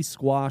quickly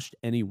squashed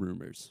any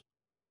rumors.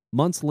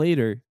 Months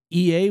later,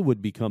 EA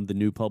would become the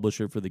new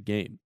publisher for the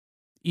game.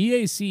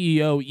 EA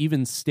CEO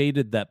even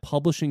stated that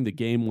publishing the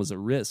game was a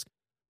risk,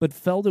 but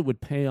felt it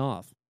would pay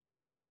off.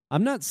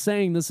 I'm not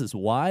saying this is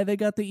why they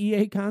got the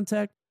EA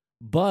contact,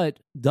 but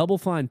Double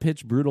Fine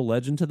pitched Brutal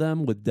Legend to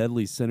them with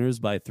Deadly Sinners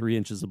by 3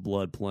 Inches of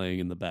Blood playing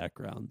in the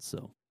background,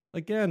 so...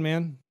 Again,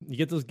 man, you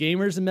get those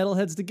gamers and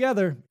metalheads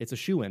together, it's a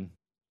shoe-in.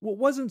 What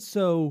wasn't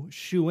so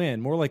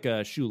shoe-in, more like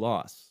a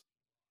shoe-loss.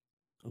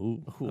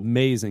 Ooh,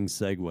 amazing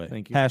segue.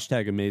 Thank you.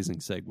 Hashtag amazing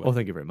segue. Oh,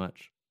 thank you very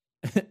much.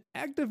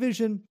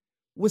 Activision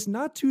was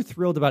not too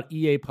thrilled about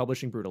EA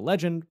publishing Brutal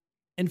Legend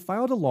and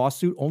filed a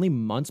lawsuit only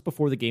months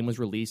before the game was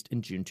released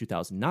in June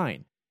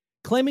 2009,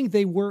 claiming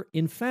they were,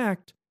 in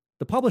fact,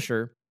 the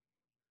publisher,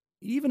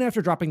 even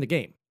after dropping the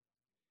game.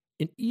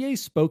 An EA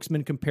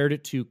spokesman compared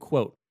it to,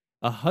 quote,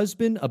 a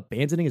husband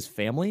abandoning his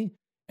family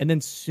and then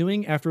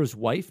suing after his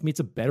wife meets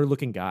a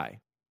better-looking guy.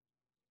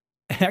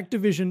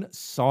 Activision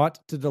sought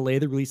to delay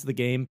the release of the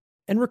game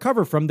and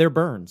recover from their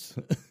burns.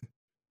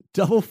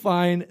 Double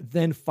Fine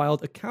then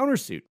filed a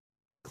countersuit,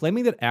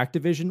 claiming that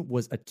Activision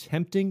was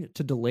attempting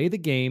to delay the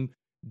game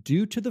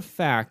due to the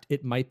fact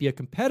it might be a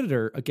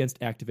competitor against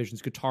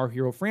Activision's Guitar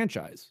Hero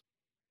franchise.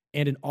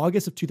 And in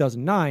August of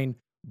 2009,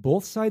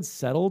 both sides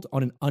settled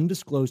on an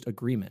undisclosed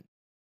agreement.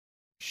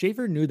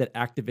 Schafer knew that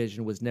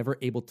Activision was never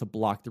able to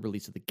block the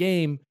release of the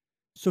game,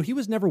 so he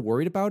was never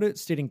worried about it,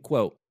 stating,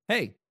 quote,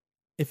 hey,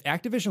 if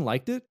Activision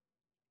liked it,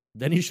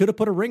 then he should have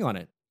put a ring on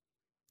it.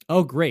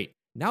 Oh, great.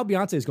 Now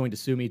Beyonce is going to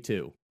sue me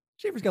too.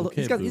 Schafer's got,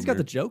 Okay, he's got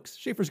the jokes.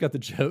 Schafer's got the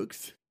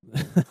jokes.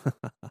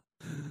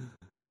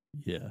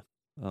 Yeah.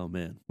 Oh,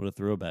 man. What a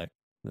throwback.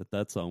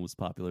 That song was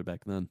popular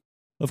back then.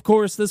 Of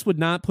course, this would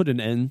not put an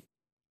end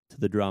to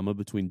the drama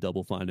between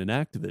Double Fine and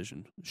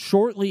Activision.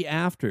 Shortly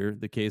after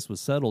the case was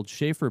settled,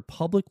 Schafer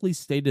publicly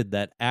stated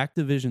that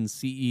Activision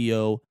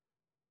CEO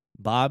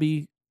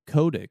Bobby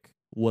Kotick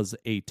was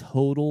a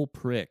total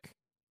prick.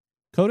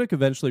 Kotick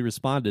eventually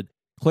responded,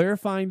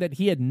 clarifying that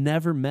he had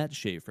never met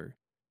Schafer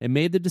and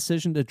made the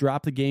decision to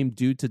drop the game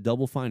due to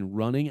Double Fine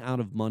running out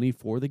of money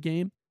for the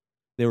game.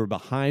 They were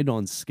behind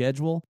on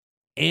schedule,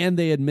 and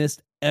they had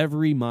missed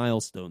every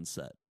milestone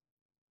set.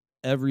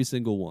 Every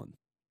single one.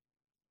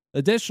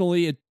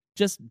 Additionally, it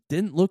just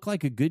didn't look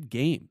like a good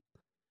game.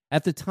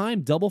 At the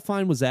time, Double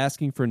Fine was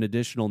asking for an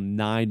additional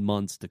 9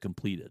 months to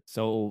complete it.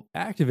 So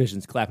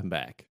Activision's clapping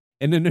back.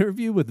 In an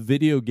interview with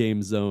Video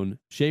Game Zone,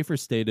 Schafer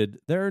stated,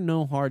 there are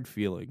no hard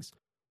feelings.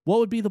 What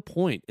would be the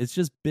point? It's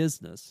just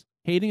business.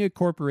 Hating a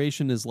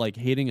corporation is like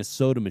hating a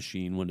soda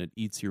machine when it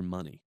eats your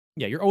money.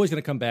 Yeah, you're always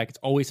going to come back. It's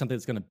always something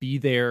that's going to be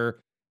there.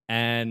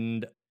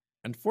 And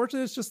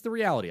unfortunately, it's just the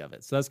reality of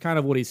it. So that's kind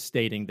of what he's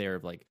stating there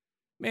of like,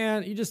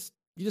 man, you just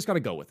got to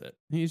go with it.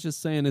 He's just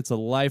saying it's a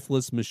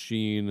lifeless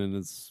machine and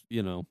it's,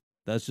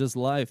 that's just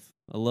life.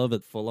 I love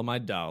it. Full of my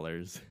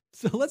dollars.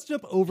 So let's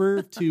jump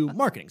over to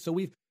marketing. So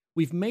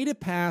we've made it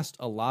past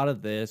a lot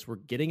of this. We're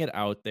getting it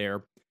out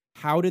there.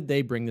 How did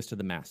they bring this to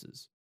the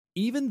masses?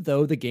 Even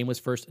though the game was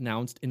first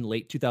announced in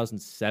late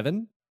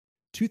 2007,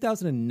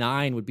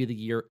 2009 would be the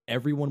year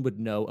everyone would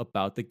know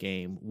about the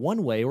game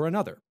one way or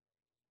another.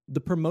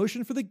 The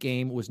promotion for the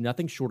game was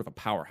nothing short of a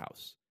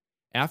powerhouse.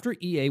 After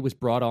EA was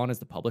brought on as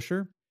the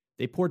publisher,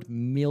 they poured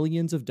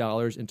millions of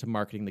dollars into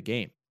marketing the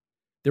game.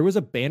 there was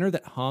a banner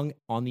that hung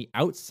on the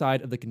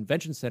outside of the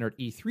convention center at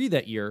E3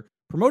 that year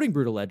promoting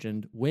Brutal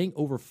Legend, weighing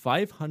over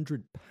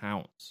 500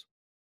 pounds.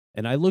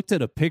 And I looked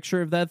at a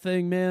picture of that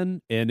thing,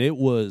 man, and it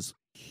was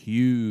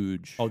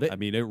huge. I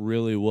mean, it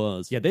really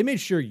was. Yeah, they made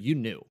sure you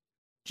knew.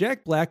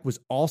 Jack Black was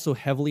also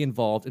heavily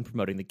involved in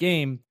promoting the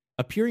game,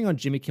 appearing on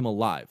Jimmy Kimmel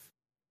Live,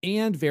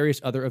 and various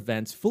other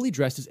events fully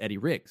dressed as Eddie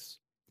Riggs.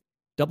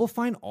 Double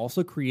Fine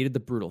also created the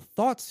Brutal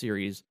Thoughts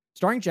series,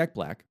 starring Jack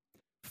Black,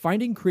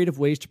 finding creative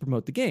ways to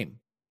promote the game,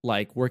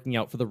 like working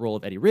out for the role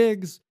of Eddie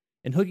Riggs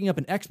and hooking up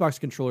an Xbox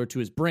controller to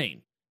his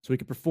brain so he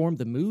could perform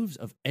the moves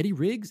of Eddie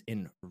Riggs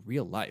in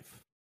real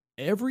life.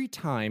 Every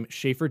time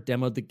Schafer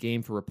demoed the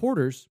game for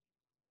reporters,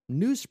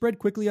 news spread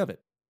quickly of it.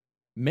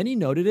 Many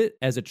noted it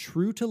as a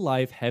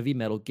true-to-life heavy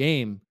metal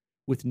game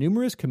with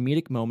numerous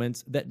comedic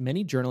moments that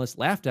many journalists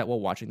laughed at while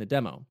watching the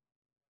demo.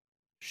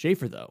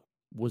 Schafer, though,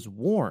 was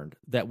warned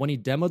that when he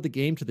demoed the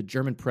game to the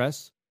German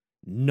press,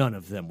 none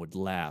of them would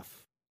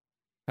laugh.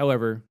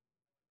 However,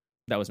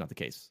 that was not the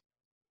case.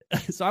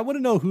 So I want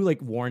to know who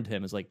warned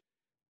him. Is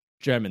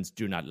Germans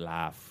do not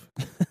laugh.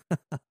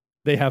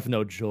 They have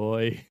no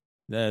joy.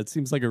 Yeah, it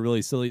seems like a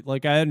really silly.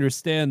 I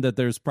understand that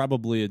there's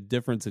probably a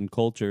difference in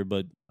culture,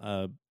 but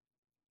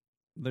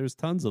there's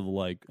tons of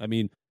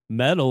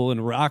metal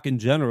and rock in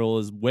general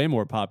is way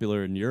more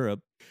popular in Europe.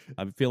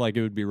 I feel like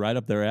it would be right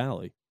up their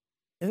alley.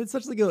 And it's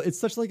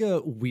such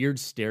a weird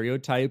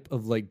stereotype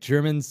of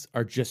Germans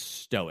are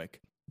just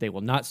stoic. They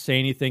will not say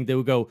anything. They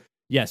will go,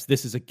 "Yes,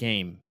 this is a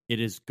game.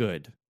 It is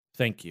good.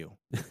 Thank you."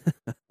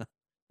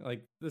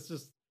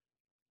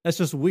 That's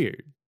just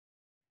weird.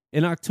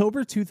 In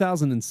October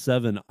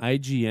 2007,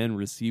 IGN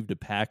received a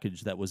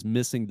package that was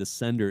missing the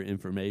sender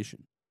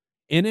information.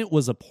 In it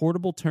was a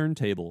portable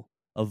turntable,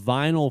 a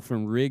vinyl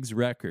from Riggs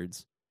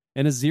Records,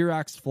 and a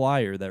Xerox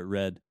flyer that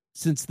read,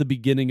 "Since the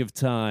beginning of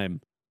time,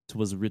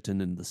 'twas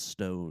written in the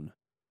stone,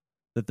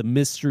 that the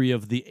mystery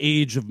of the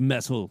age of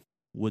metal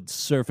would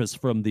surface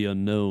from the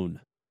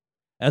unknown.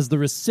 As the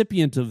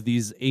recipient of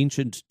these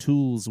ancient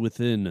tools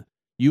within,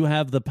 you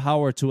have the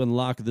power to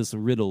unlock this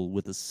riddle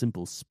with a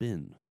simple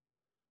spin.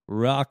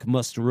 Rock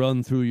must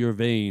run through your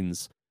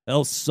veins,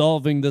 else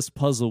solving this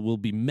puzzle will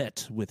be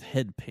met with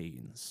head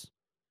pains.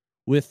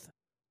 With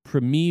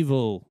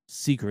primeval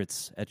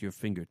secrets at your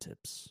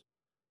fingertips.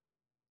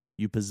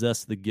 You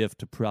possess the gift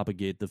to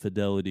propagate the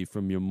fidelity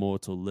from your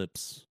mortal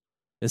lips.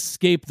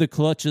 Escape the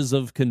clutches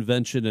of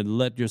convention and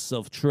let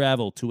yourself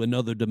travel to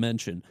another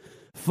dimension.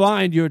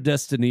 Find your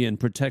destiny and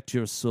protect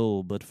your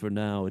soul, but for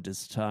now it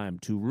is time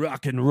to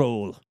rock and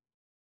roll."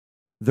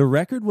 The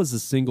record was a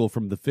single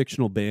from the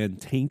fictional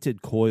band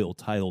Tainted Coil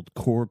titled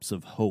Corpse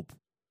of Hope,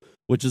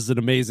 which is an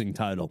amazing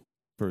title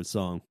for a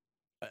song.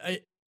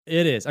 It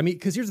is. I mean,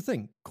 because here's the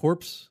thing.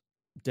 Corpse,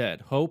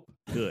 dead. Hope,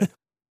 good.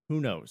 Who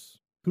knows?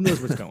 Who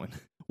knows what's going?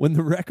 When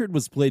the record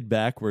was played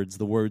backwards,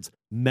 the words,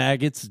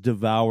 "Maggots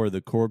devour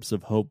the corpse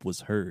of hope"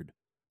 was heard,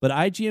 but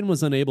IGN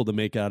was unable to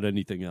make out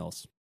anything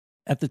else.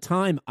 At the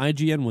time,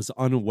 IGN was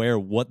unaware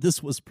what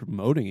this was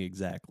promoting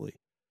exactly.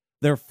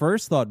 Their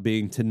first thought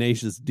being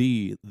Tenacious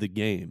D, the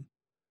game.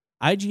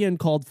 IGN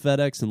called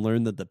FedEx and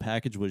learned that the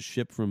package was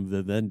shipped from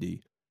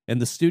Vivendi,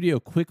 and the studio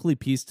quickly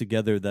pieced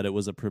together that it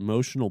was a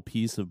promotional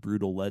piece of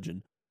Brutal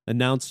Legend,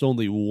 announced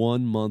only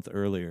 1 month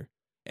earlier.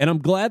 And I'm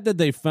glad that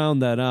they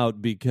found that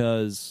out,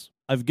 because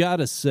I've got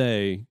to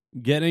say,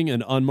 getting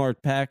an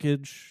unmarked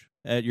package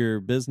at your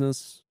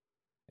business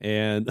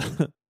and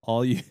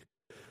all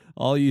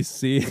you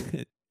see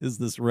is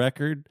this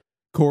record,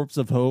 Corpse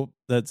of Hope,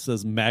 that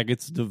says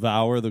 "Maggots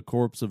devour the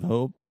corpse of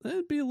hope,"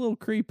 that'd be a little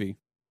creepy.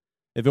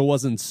 If it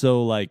wasn't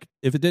so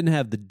if it didn't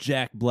have the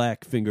Jack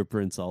Black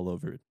fingerprints all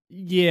over it.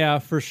 Yeah,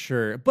 for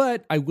sure.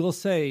 But I will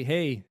say,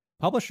 hey,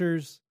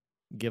 publishers,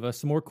 give us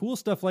some more cool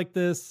stuff like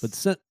this.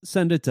 But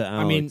send it to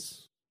Alex. I mean,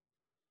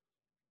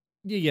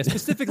 yeah,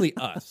 specifically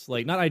us,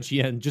 not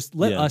IGN. Just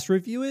let us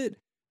review it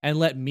and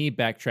let me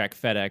backtrack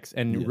FedEx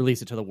and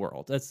release it to the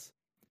world. That's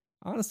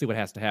honestly what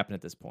has to happen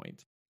at this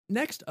point.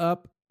 Next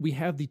up, we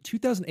have the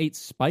 2008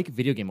 Spike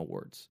Video Game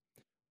Awards.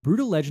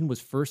 Brutal Legend was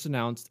first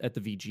announced at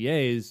the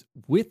VGAs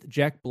with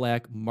Jack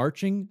Black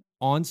marching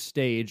on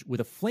stage with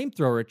a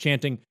flamethrower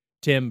chanting,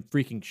 "Tim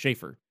freaking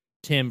Schafer,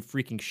 Tim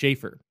freaking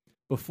Schafer,"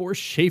 before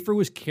Schafer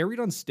was carried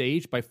on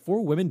stage by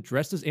 4 women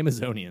dressed as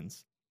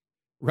Amazonians.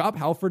 Rob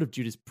Halford of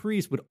Judas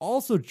Priest would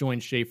also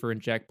join Schafer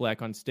and Jack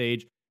Black on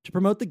stage to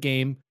promote the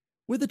game,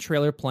 with the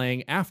trailer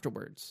playing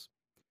afterwards.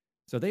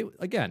 So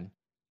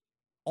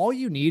all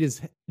you need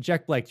is,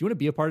 Jack Black, do you want to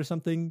be a part of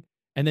something?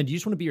 And then do you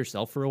just want to be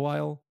yourself for a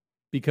while?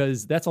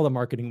 Because that's all the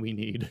marketing we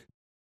need.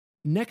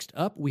 Next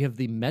up, we have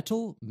the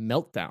Metal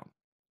Meltdown.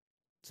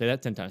 Say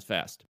that 10 times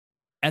fast.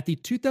 At the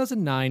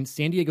 2009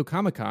 San Diego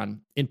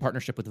Comic-Con, in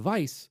partnership with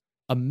Vice,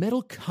 a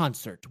metal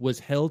concert was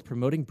held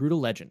promoting Brutal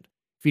Legend,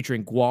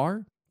 featuring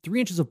Gwar,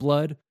 3 Inches of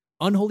Blood,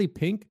 Unholy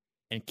Pink,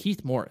 and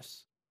Keith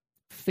Morris.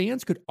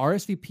 Fans could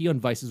RSVP on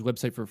Vice's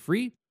website for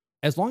free,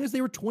 as long as they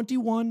were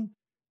 21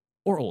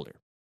 or older.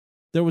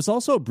 There was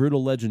also a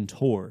Brutal Legend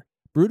tour.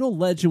 Brutal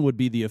Legend would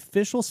be the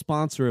official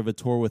sponsor of a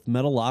tour with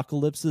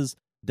Metalocalypse's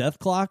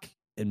Deathclock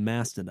and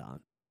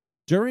Mastodon.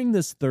 During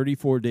this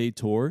 34-day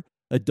tour,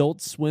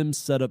 Adult Swim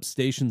set up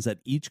stations at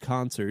each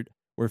concert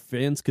where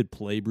fans could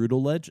play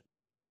Brutal Legend.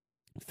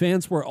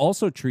 Fans were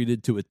also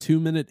treated to a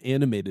 2-minute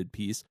animated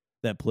piece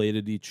that played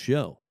at each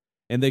show,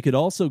 and they could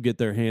also get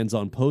their hands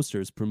on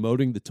posters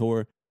promoting the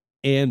tour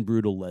and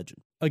Brutal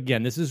Legend.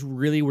 Again, this is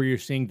really where you're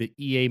seeing the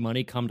EA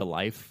money come to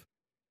life,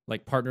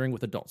 like partnering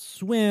with Adult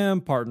Swim,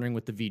 partnering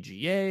with the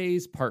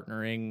VGAs,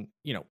 partnering,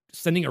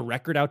 sending a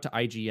record out to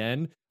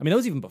IGN. I mean, that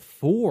was even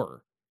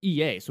before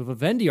EA. So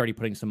Vivendi already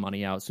putting some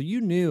money out. So you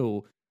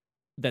knew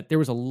that there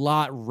was a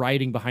lot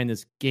riding behind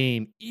this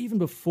game even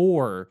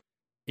before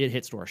it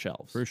hit store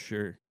shelves. For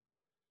sure.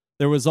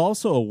 There was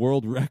also a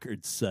world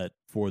record set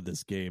for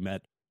this game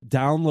at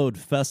Download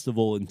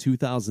Festival in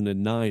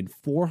 2009.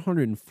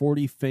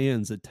 440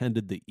 fans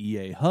attended the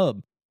EA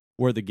Hub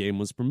where the game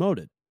was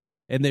promoted.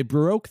 And they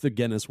broke the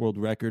Guinness World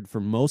Record for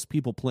most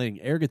people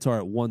playing air guitar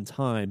at one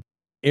time,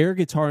 air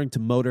guitaring to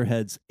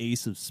Motorhead's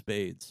Ace of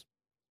Spades.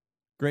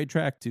 Great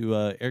track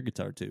to air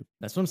guitar to.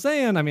 That's what I'm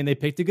saying. I mean, they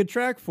picked a good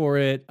track for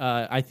it.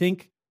 I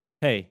think,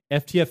 hey,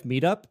 FTF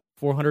Meetup,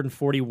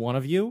 441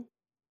 of you.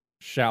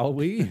 Shall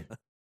we?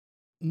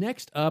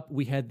 Next up,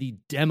 we had the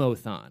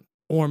Demothon.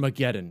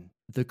 Ormageddon,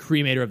 the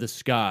cremator of the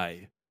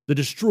sky, the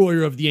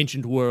destroyer of the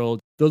ancient world,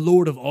 the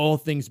lord of all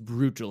things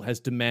brutal, has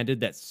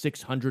demanded that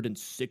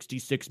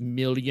 666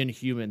 million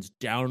humans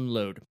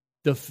download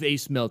the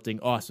face-melting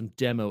awesome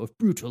demo of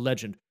Brutal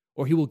Legend,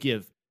 or he will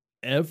give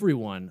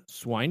everyone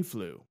swine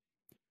flu.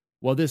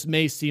 While this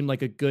may seem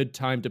like a good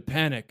time to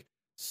panic,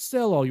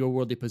 sell all your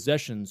worldly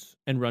possessions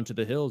and run to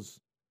the hills.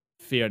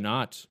 Fear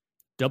not.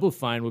 Double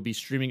Fine will be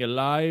streaming a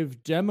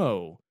live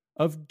demo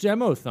of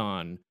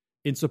Demothon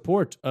in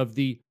support of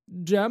the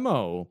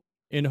demo,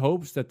 in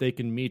hopes that they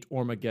can meet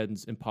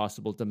Ormageddon's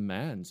impossible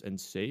demands and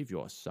save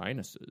your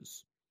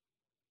sinuses.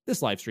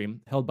 This livestream,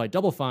 held by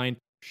Double Fine,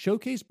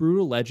 showcased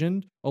Brutal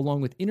Legend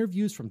along with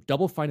interviews from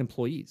Double Fine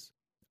employees.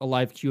 A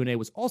live Q&A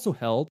was also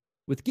held,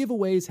 with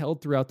giveaways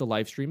held throughout the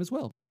livestream as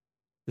well.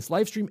 This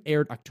livestream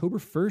aired October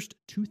 1st,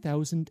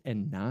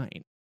 2009.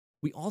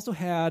 We also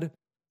had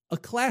a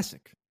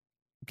classic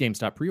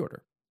GameStop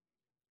pre-order.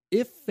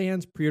 If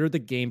fans pre-ordered the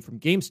game from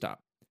GameStop,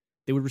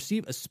 they would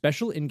receive a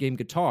special in-game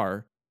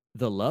guitar,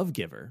 the Love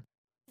Giver,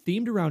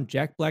 themed around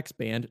Jack Black's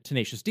band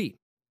Tenacious D.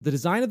 The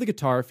design of the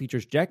guitar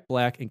features Jack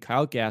Black and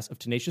Kyle Gass of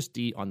Tenacious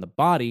D on the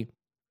body,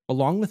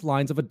 along with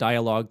lines of a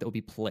dialogue that will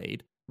be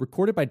played,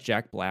 recorded by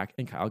Jack Black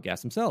and Kyle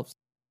Gass themselves.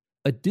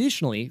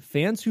 Additionally,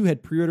 fans who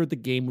had pre-ordered the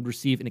game would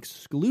receive an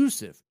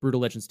exclusive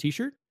Brutal Legends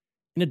t-shirt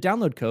and a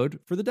download code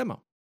for the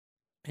demo.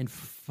 And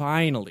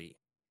finally,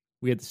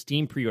 we had the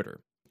Steam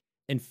pre-order.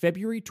 In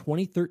February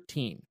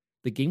 2013,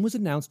 the game was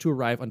announced to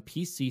arrive on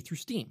PC through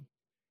Steam.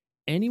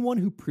 Anyone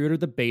who pre-ordered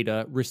the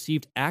beta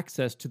received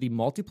access to the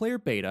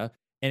multiplayer beta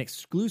and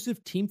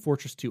exclusive Team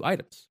Fortress 2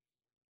 items.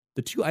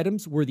 The two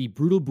items were the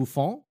Brutal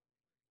Bouffon,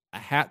 a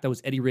hat that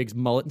was Eddie Riggs'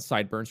 mullet and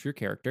sideburns for your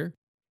character,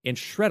 and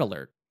Shred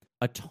Alert,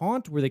 a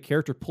taunt where the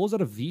character pulls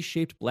out a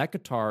V-shaped black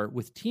guitar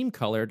with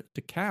team-colored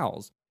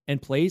decals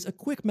and plays a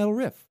quick metal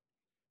riff.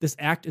 This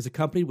act is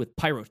accompanied with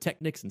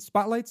pyrotechnics and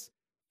spotlights,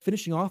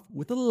 finishing off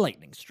with a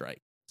lightning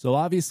strike. So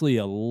obviously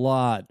a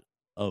lot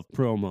of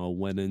promo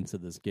went into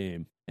this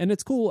game. And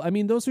it's cool. I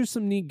mean, those are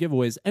some neat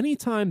giveaways.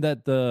 Anytime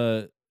that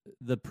the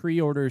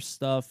pre-order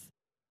stuff,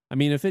 I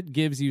mean, if it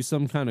gives you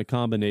some kind of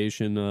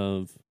combination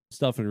of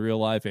stuff in real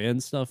life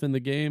and stuff in the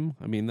game,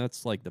 I mean,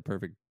 that's like the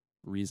perfect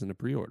reason to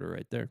pre-order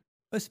right there.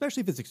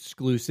 Especially if it's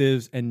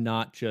exclusives and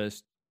not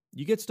just,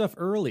 you get stuff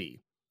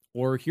early,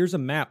 or here's a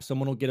map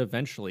someone will get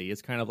eventually.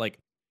 It's kind of like,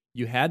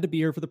 you had to be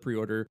here for the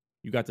pre-order.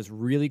 You got this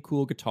really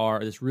cool guitar,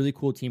 this really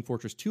cool Team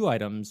Fortress 2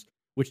 items,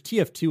 which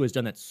TF2 has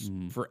done that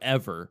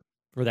forever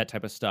for that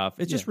type of stuff.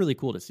 It's just really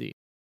cool to see.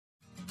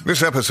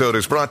 This episode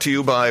is brought to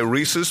you by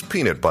Reese's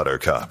Peanut Butter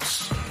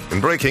Cups. In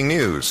breaking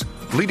news,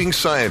 leading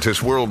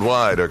scientists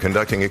worldwide are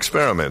conducting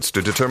experiments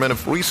to determine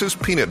if Reese's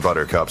Peanut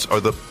Butter Cups are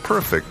the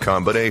perfect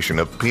combination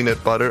of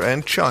peanut butter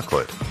and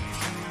chocolate.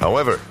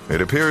 However,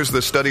 it appears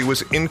the study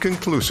was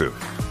inconclusive,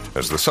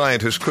 as the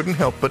scientists couldn't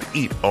help but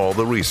eat all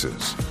the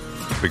Reese's.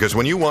 Because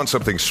when you want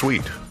something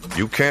sweet,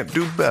 you can't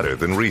do better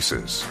than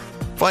Reese's.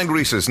 Find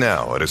Reese's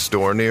now at a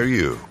store near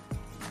you.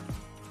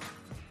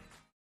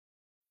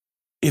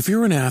 If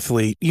you're an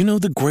athlete, you know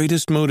the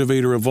greatest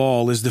motivator of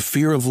all is the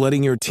fear of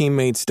letting your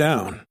teammates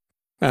down.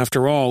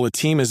 After all, a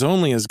team is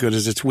only as good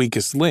as its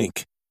weakest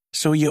link.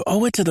 So you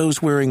owe it to those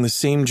wearing the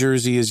same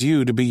jersey as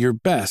you to be your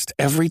best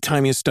every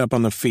time you step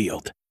on the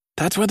field.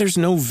 That's why there's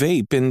no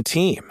vape in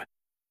team.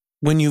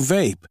 When you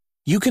vape,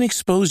 you can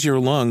expose your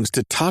lungs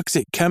to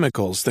toxic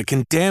chemicals that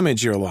can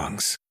damage your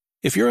lungs.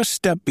 If you're a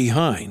step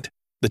behind,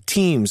 the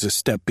team's a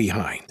step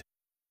behind.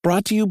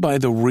 Brought to you by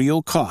The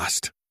Real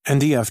Cost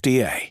and the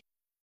FDA.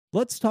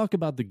 Let's talk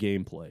about the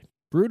gameplay.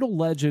 Brutal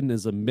Legend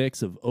is a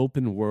mix of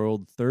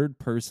open-world,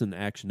 third-person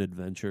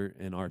action-adventure,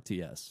 and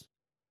RTS.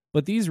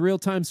 But these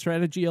real-time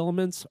strategy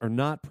elements are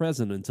not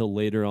present until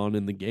later on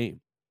in the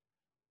game.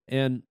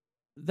 And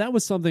that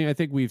was something I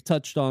think we've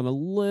touched on a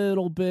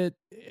little bit.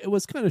 It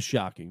was kind of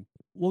shocking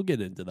we'll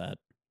get into that.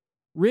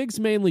 Riggs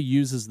mainly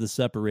uses the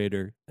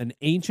Separator, an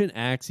ancient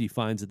axe he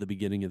finds at the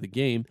beginning of the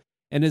game,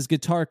 and his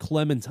guitar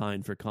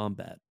Clementine for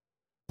combat.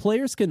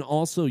 Players can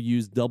also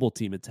use double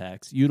team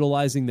attacks,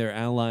 utilizing their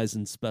allies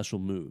in special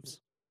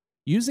moves.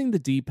 Using the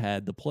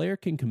D-pad, the player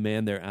can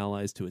command their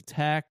allies to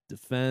attack,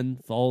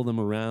 defend, follow them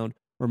around,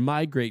 or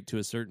migrate to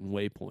a certain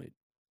waypoint.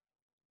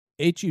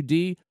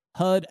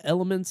 HUD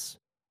elements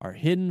are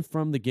hidden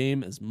from the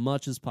game as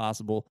much as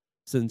possible,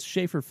 since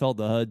Schafer felt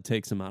the HUD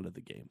takes him out of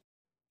the game.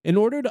 In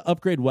order to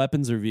upgrade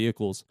weapons or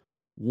vehicles,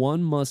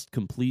 one must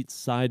complete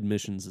side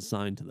missions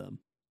assigned to them.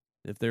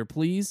 If they're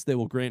pleased, they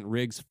will grant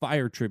Riggs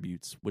fire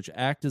tributes, which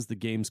act as the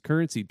game's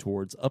currency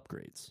towards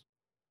upgrades.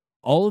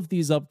 All of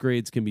these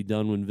upgrades can be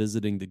done when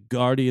visiting the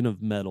Guardian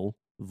of Metal,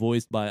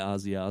 voiced by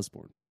Ozzy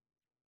Osbourne.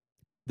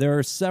 There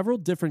are several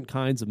different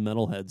kinds of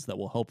metalheads that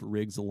will help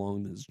Riggs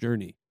along this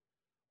journey,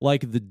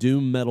 like the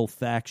Doom Metal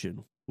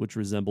faction, which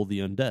resemble the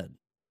undead.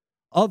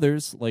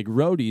 Others, like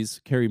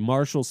roadies, carry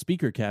Marshall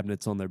speaker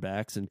cabinets on their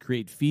backs and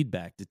create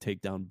feedback to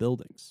take down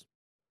buildings.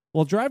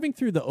 While driving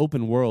through the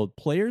open world,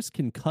 players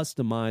can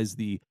customize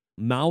the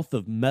Mouth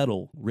of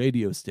Metal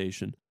radio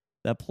station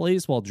that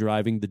plays while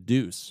driving the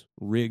Deuce,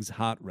 Riggs'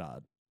 hot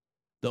rod.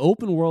 The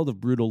open world of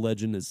Brutal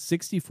Legend is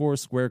 64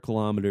 square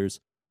kilometers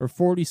or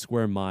 40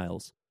 square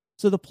miles,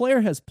 so the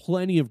player has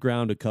plenty of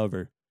ground to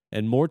cover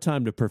and more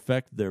time to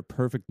perfect their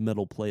perfect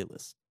metal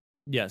playlist.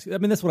 Yes, I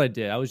mean, that's what I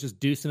did. I was just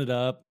deucing it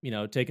up,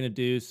 taking a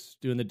deuce,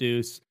 doing the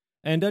deuce,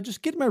 and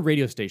just getting my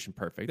radio station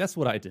perfect. That's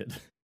what I did.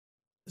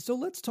 So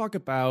let's talk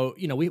about,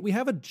 we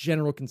have a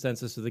general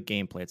consensus of the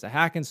gameplay. It's a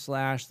hack and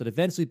slash that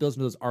eventually builds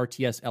into those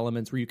RTS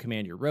elements where you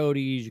command your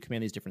roadies, you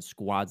command these different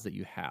squads that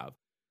you have.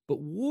 But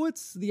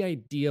what's the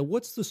idea?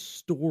 What's the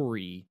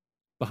story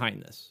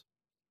behind this?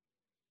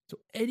 So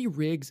Eddie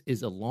Riggs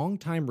is a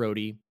longtime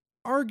roadie,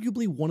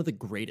 arguably one of the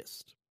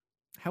greatest.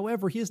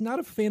 However, he is not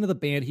a fan of the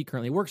band he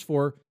currently works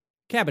for,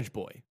 Cabbage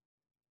Boy.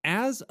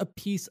 As a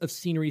piece of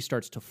scenery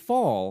starts to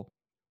fall,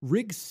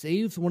 Riggs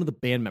saves one of the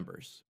band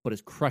members, but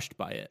is crushed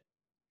by it.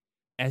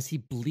 As he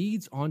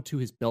bleeds onto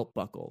his belt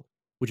buckle,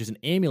 which is an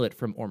amulet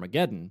from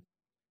Armageddon,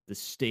 the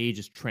stage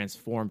is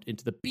transformed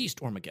into the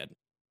Beast Armageddon.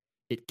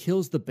 It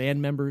kills the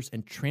band members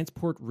and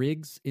transport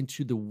Riggs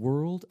into the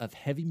world of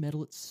heavy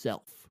metal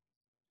itself.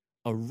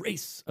 A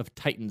race of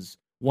titans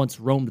once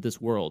roamed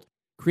this world,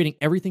 creating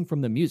everything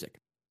from the music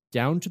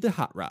down to the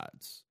hot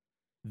rods.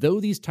 Though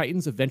these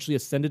titans eventually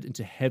ascended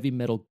into heavy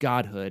metal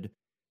godhood,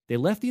 they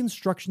left the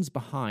instructions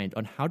behind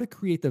on how to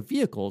create the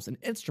vehicles and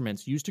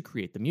instruments used to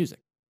create the music.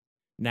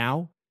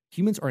 Now,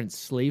 humans are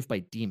enslaved by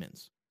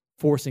demons,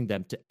 forcing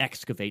them to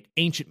excavate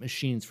ancient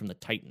machines from the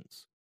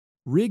titans.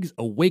 Riggs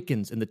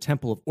awakens in the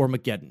Temple of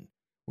Armageddon,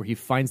 where he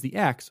finds the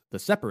axe, the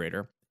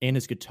Separator, and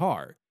his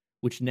guitar,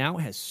 which now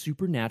has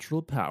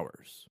supernatural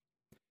powers.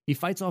 He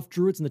fights off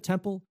druids in the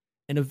temple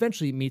and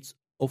eventually meets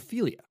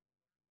Ophelia.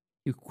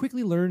 He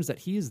quickly learns that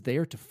he is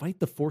there to fight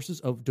the forces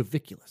of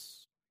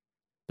Doviculus.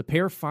 The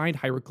pair find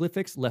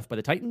hieroglyphics left by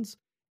the Titans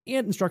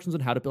and instructions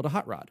on how to build a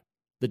hot rod,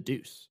 the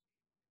Deuce.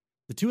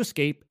 The two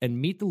escape and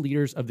meet the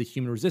leaders of the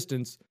human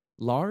resistance,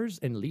 Lars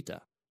and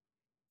Lita.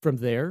 From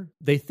there,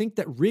 they think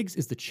that Riggs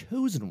is the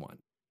chosen one,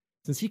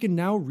 since he can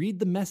now read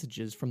the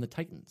messages from the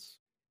Titans.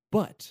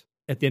 But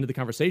at the end of the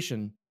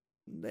conversation,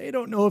 they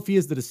don't know if he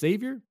is the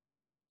savior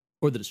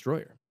or the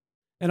destroyer.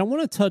 And I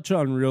want to touch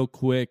on real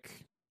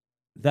quick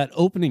that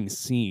opening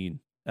scene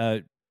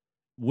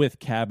with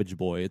Cabbage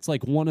Boy. It's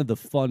like one of the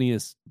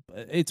funniest.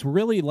 It's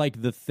really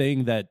like the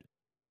thing that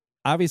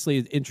obviously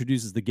it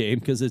introduces the game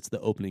because it's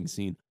the opening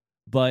scene,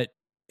 but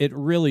it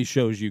really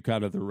shows you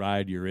kind of the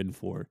ride you're in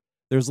for.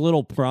 There's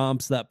little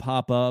prompts that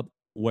pop up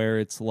where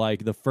it's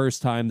like the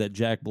first time that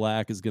Jack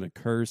Black is going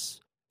to curse.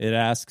 It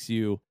asks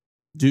you,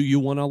 do you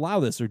want to allow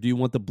this or do you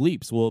want the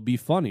bleeps? Will it be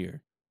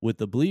funnier with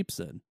the bleeps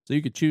in? So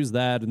you could choose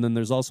that. And then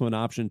there's also an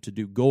option to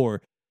do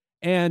gore.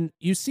 And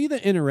you see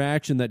the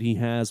interaction that he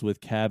has with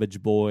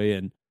Cabbage Boy.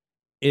 And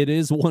it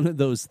is one of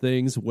those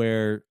things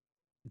where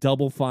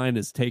Double Fine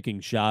is taking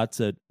shots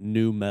at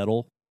new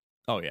metal.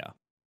 Oh, yeah.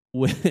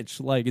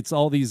 Which, like, it's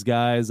all these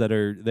guys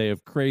they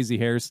have crazy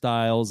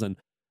hairstyles and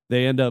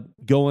they end up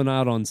going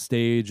out on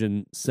stage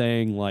and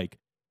saying, like,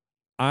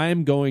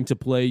 I'm going to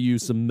play you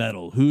some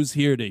metal. Who's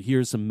here to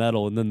hear some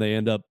metal? And then they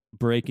end up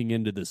breaking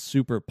into this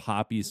super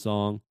poppy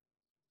song.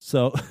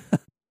 So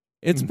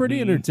it's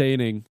pretty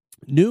entertaining.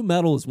 New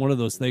metal is one of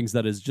those things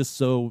that is just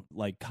so,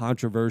 like,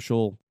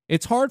 controversial.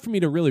 It's hard for me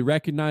to really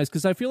recognize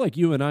because I feel like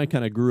you and I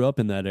kind of grew up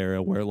in that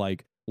era where,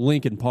 like,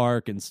 Linkin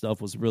Park and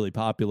stuff was really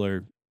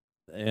popular.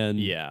 And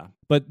yeah,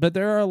 but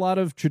there are a lot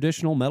of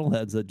traditional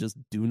metalheads that just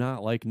do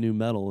not like new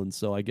metal, and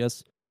so I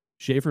guess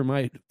Schafer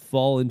might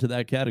fall into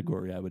that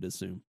category, I would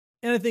assume.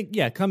 And I think,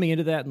 yeah, coming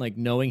into that and like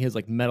knowing his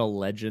like metal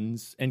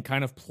legends and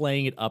kind of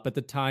playing it up at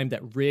the time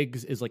that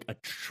Riggs is like a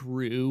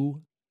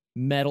true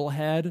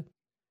metalhead,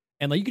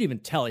 and like you can even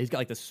tell he's got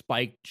like the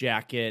spiked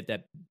jacket,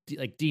 that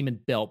like demon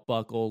belt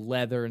buckle,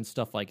 leather, and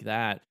stuff like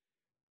that.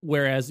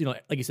 Whereas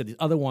like you said, these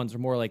other ones are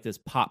more like this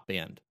pop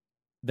band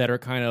that are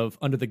kind of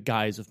under the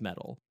guise of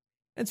metal.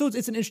 And so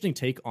it's an interesting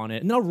take on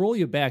it. And then I'll roll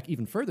you back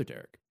even further,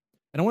 Derek.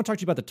 And I want to talk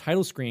to you about the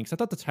title screen, because I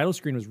thought the title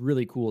screen was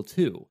really cool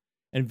too,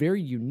 and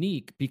very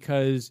unique,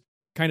 because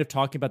kind of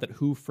talking about that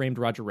Who Framed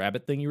Roger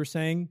Rabbit thing you were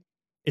saying,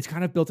 it's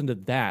kind of built into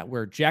that,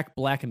 where Jack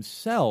Black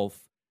himself,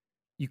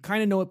 you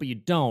kind of know it, but you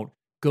don't,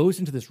 goes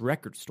into this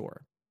record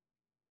store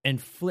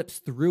and flips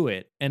through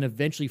it and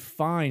eventually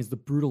finds the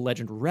Brutal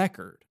Legend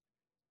record.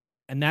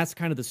 And that's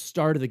kind of the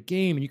start of the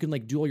game. And you can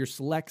like do all your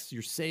selects,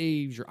 your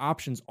saves, your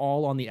options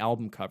all on the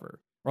album cover,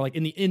 or like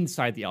in the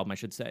inside the album, I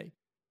should say.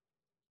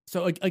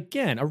 So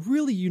again, a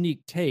really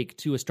unique take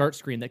to a start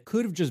screen that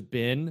could have just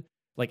been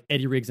like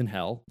Eddie Riggs in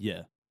Hell.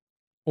 Yeah.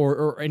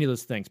 Or any of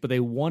those things. But they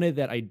wanted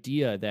that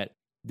idea that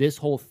this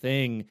whole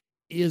thing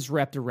is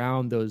wrapped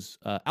around those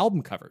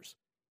album covers,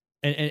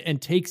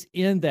 and takes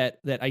in that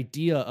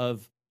idea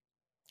of,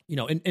 you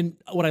know, and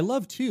what I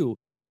love too,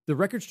 the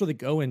record store they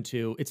go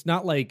into, it's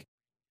not like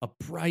a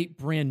bright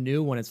brand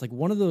new one. It's like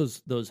one of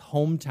those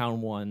hometown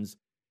ones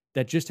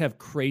that just have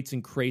crates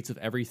and crates of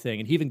everything.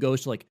 And he even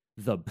goes to like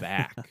the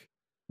back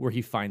where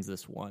he finds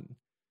this one.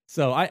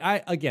 So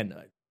I again,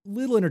 a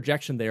little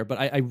interjection there, but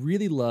I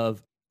really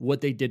love what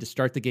they did to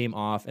start the game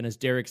off. And as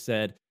Derek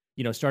said,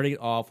 you know, starting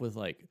it off with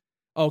like,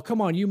 oh,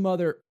 come on, you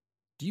mother,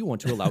 do you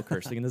want to allow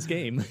cursing in this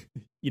game?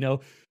 You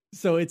know,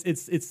 so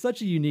it's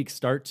such a unique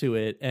start to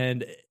it.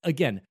 And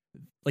again,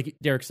 like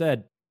Derek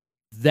said,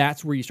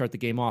 that's where you start the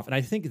game off. And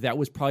I think that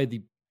was probably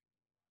the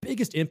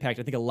biggest impact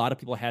I think a lot of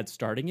people had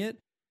starting it,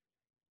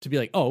 to be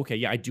like, oh, okay,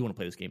 yeah, I do want to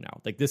play this game now.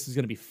 Like, this is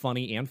going to be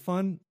funny and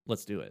fun.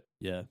 Let's do it.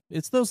 Yeah.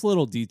 It's those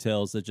little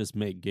details that just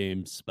make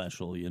games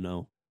special, you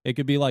know? It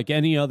could be like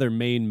any other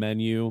main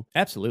menu.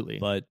 Absolutely.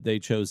 But they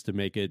chose to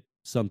make it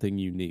something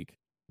unique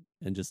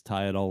and just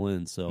tie it all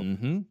in. So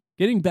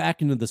getting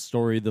back into the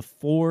story, the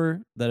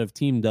four that have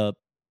teamed up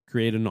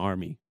create an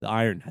army, the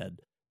Ironhead,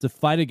 to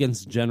fight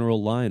against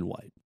General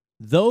Lionwhite.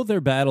 Though their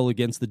battle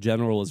against the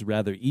general is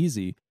rather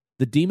easy,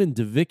 the demon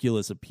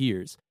Diviculus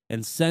appears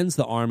and sends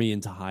the army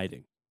into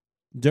hiding.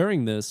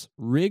 During this,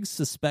 Riggs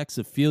suspects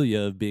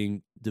Ophelia of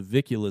being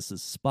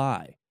Diviculus's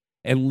spy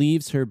and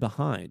leaves her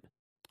behind.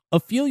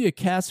 Ophelia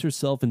casts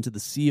herself into the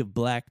sea of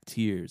black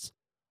tears,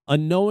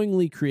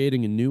 unknowingly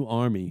creating a new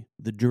army,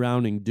 the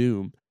Drowning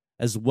Doom,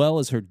 as well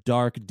as her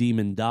dark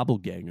demon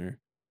doppelganger,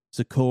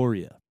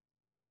 Sikoria.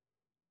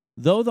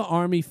 Though the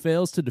army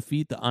fails to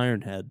defeat the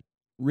Ironhead,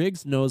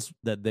 Riggs knows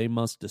that they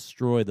must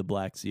destroy the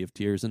Black Sea of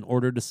Tears in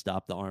order to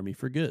stop the army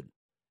for good.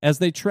 As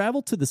they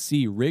travel to the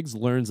sea, Riggs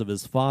learns of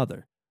his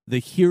father, the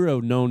hero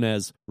known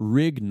as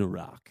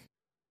Ragnarok,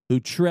 who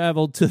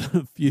traveled to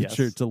the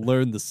future to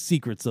learn the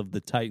secrets of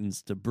the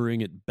Titans to bring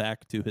it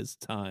back to his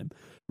time.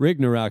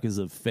 Ragnarok is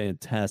a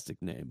fantastic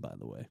name, by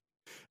the way.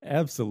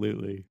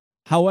 Absolutely.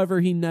 However,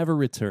 he never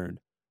returned.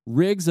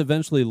 Riggs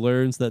eventually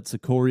learns that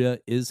Sikoria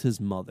is his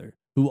mother,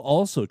 who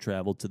also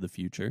traveled to the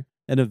future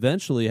and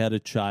eventually had a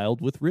child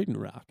with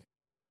Ragnarok.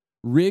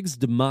 Riggs'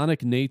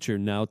 demonic nature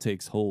now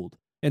takes hold,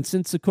 and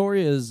since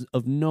Sikoria is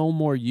of no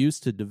more use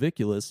to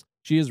Diviculus,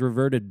 she is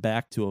reverted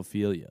back to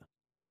Ophelia.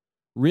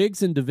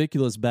 Riggs and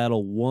Diviculus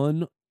battle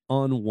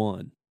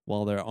one-on-one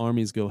while their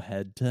armies go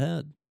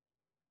head-to-head.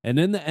 And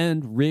in the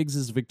end, Riggs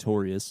is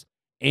victorious,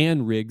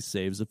 and Riggs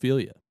saves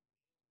Ophelia.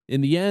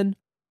 In the end,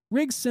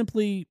 Riggs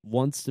simply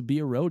wants to be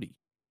a roadie,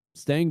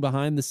 staying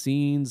behind the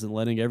scenes and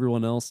letting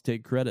everyone else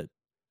take credit.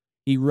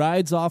 He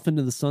rides off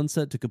into the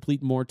sunset to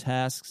complete more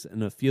tasks,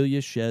 and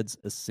Ophelia sheds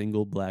a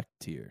single black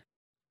tear.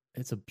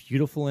 It's a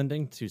beautiful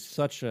ending to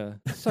such a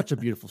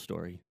beautiful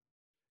story.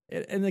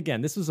 And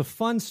again, this was a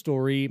fun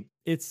story.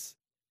 It's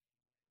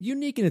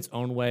unique in its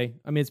own way.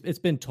 I mean, it's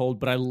been told,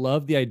 but I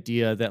love the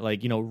idea that,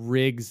 like, you know,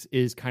 Riggs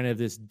is kind of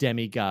this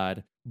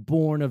demigod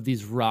born of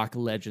these rock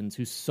legends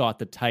who sought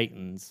the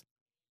Titans.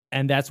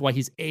 And that's why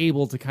he's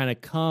able to kind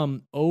of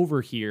come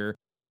over here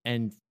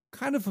and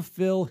kind of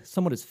fulfill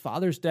somewhat his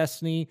father's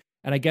destiny,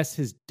 and I guess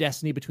his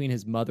destiny between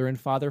his mother and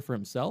father for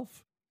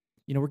himself.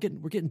 You know, we're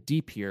getting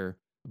deep here,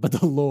 but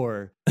the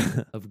lore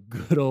of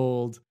good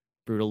old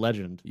Brutal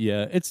Legend.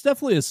 Yeah, it's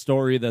definitely a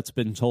story that's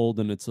been told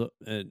in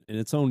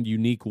its own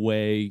unique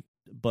way,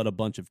 but a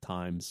bunch of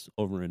times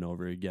over and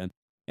over again.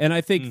 And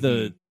I think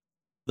the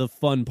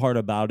fun part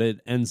about it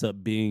ends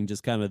up being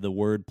just kind of the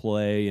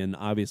wordplay, and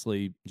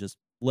obviously just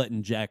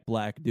letting Jack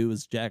Black do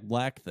his Jack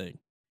Black thing.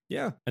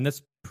 Yeah, and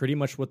that's pretty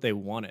much what they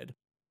wanted.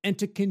 And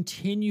to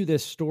continue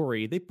this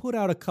story, they put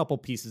out a couple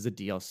pieces of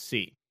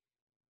DLC.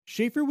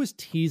 Schafer was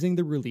teasing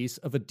the release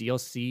of a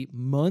DLC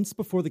months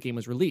before the game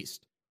was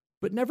released,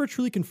 but never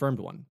truly confirmed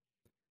one.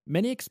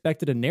 Many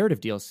expected a narrative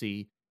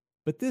DLC,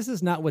 but this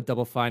is not what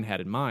Double Fine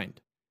had in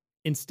mind.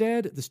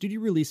 Instead, the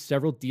studio released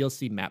several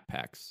DLC map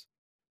packs.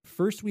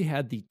 First, we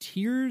had the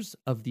Tears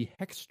of the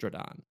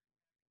Hextradon.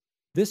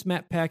 This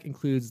map pack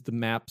includes the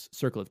maps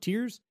Circle of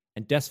Tears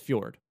and Death's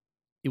Fjord.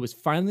 It was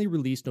finally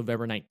released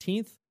November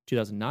 19th,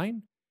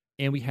 2009,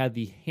 and we had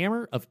the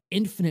Hammer of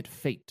Infinite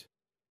Fate.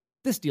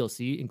 This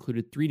DLC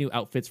included 3 new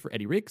outfits for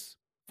Eddie Riggs,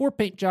 4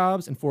 paint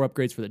jobs, and 4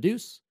 upgrades for the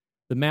Deuce.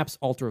 The maps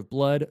Altar of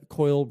Blood,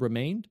 Coil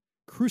Remained,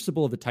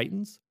 Crucible of the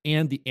Titans,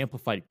 and the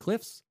Amplified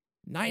Cliffs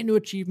 9 new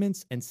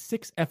achievements, and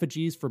 6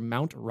 effigies for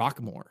Mount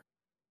Rockmore.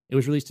 It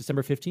was released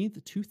December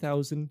 15th,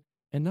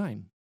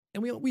 2009.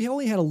 And we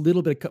only had a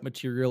little bit of cut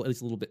material, at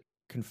least a little bit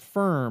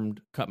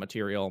confirmed cut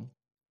material,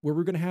 where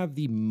we're going to have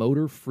the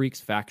Motor Freaks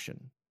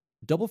faction.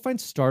 Double Fine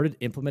started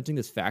implementing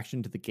this faction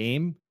into the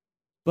game,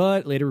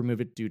 but later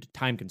removed it due to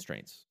time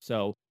constraints.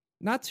 So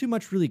not too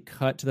much really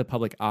cut to the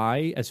public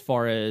eye as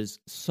far as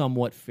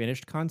somewhat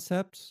finished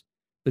concepts,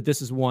 but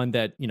this is one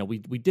that, we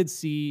did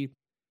see.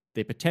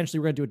 They potentially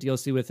were going to do a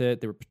DLC with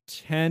it. They were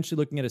potentially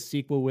looking at a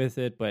sequel with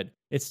it, but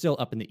it's still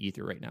up in the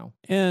ether right now.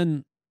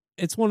 And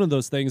it's one of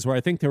those things where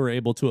I think they were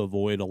able to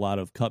avoid a lot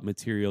of cut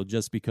material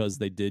just because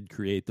they did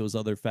create those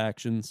other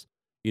factions.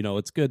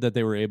 It's good that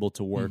they were able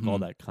to work all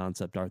that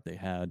concept art they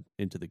had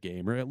into the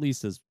game, or at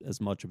least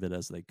as much of it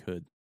as they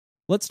could.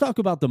 Let's talk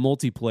about the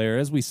multiplayer.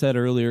 As we said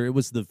earlier, it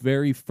was the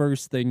very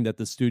first thing that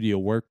the studio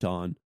worked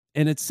on,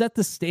 and it set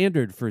the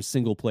standard for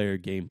single-player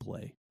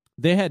gameplay.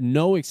 They had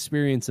no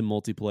experience in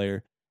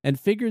multiplayer and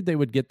figured they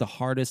would get the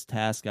hardest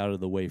task out of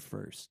the way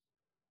first.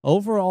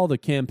 Overall, the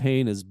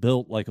campaign is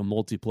built like a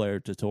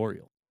multiplayer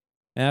tutorial.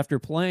 After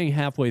playing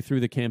halfway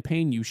through the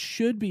campaign, you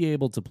should be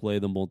able to play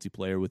the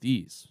multiplayer with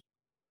ease.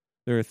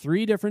 There are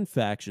 3 different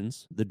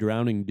factions: the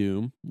Drowning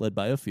Doom, led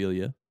by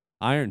Ophelia,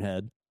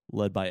 Ironhead,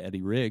 led by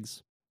Eddie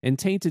Riggs, and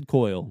Tainted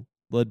Coil,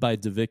 led by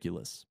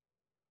Diviculus.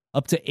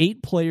 Up to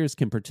 8 players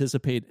can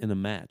participate in a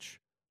match,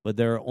 but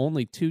there are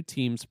only 2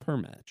 teams per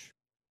match.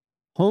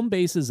 Home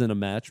bases in a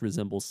match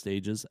resemble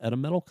stages at a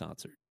metal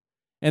concert,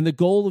 and the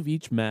goal of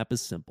each map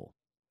is simple: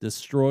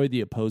 destroy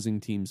the opposing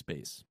team's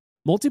base.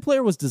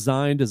 Multiplayer was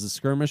designed as a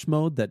skirmish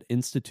mode that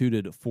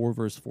instituted 4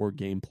 vs 4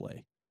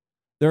 gameplay.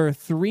 There are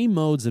 3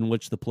 modes in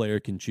which the player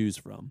can choose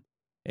from.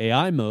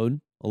 AI mode,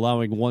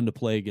 allowing one to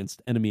play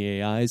against enemy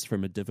AIs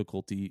from a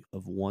difficulty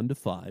of 1 to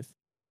 5.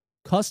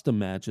 Custom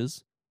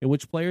matches, in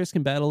which players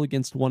can battle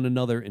against one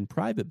another in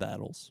private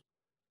battles.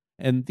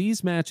 And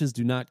these matches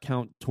do not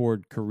count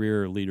toward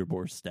career or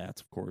leaderboard stats,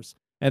 of course.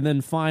 And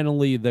then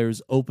finally,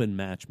 there's open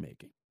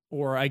matchmaking.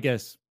 Or I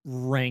guess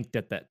ranked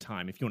at that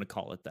time, if you want to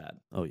call it that.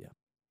 Oh, yeah.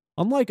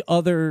 Unlike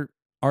other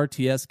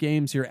RTS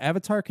games, your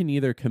avatar can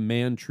either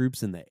command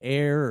troops in the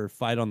air or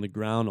fight on the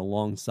ground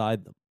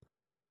alongside them.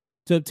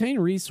 To obtain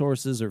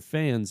resources or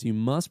fans, you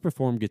must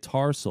perform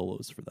guitar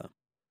solos for them.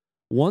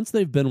 Once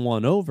they've been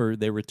won over,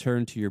 they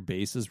return to your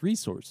base as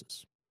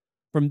resources.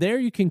 From there,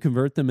 you can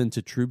convert them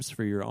into troops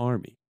for your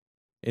army.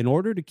 In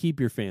order to keep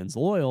your fans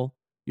loyal,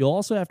 you'll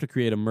also have to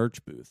create a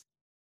merch booth.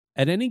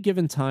 At any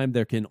given time,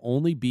 there can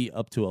only be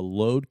up to a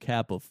load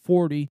cap of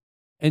 40,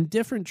 and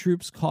different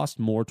troops cost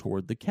more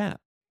toward the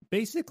cap.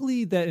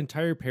 Basically, that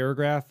entire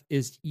paragraph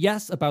is,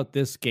 yes, about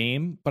this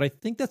game, but I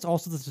think that's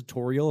also the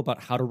tutorial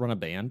about how to run a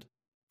band.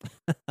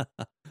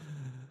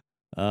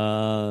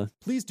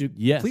 Please do.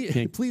 Yeah,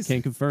 please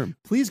can't confirm.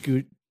 Please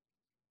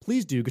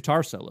do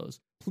guitar solos.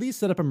 Please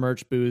set up a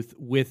merch booth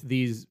with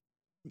these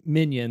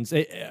minions,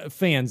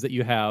 fans that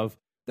you have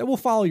that will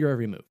follow your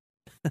every move.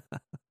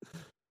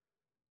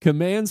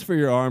 Commands for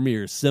your army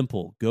are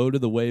simple. Go to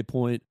the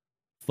waypoint,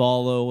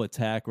 follow,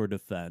 attack, or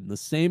defend. The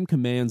same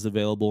commands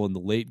available in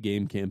the late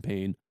game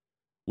campaign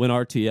when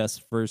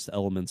RTS first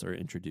elements are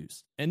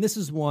introduced. And this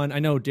is one, I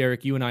know,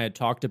 Derek, you and I had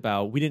talked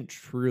about. We didn't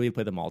truly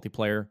play the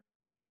multiplayer.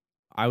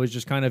 I was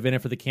just kind of in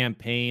it for the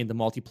campaign. The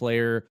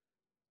multiplayer,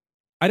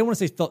 I don't want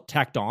to say felt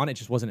tacked on. It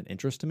just wasn't an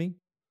interest to me.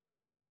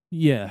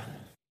 Yeah.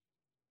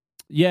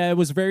 Yeah, it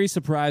was very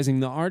surprising.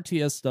 The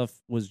RTS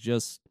stuff was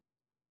just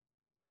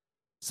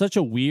such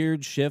a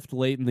weird shift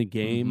late in the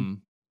game. Mm-hmm.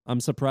 I'm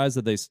surprised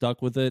that they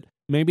stuck with it.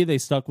 Maybe they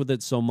stuck with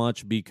it so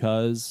much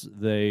because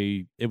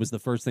it was the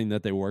first thing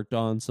that they worked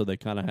on, so they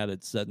kind of had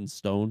it set in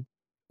stone.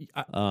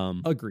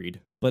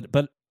 Agreed.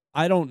 But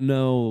I don't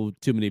know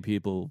too many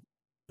people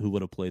who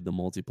would have played the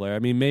multiplayer. I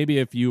mean, maybe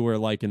if you were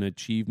like an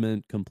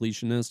achievement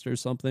completionist or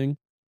something,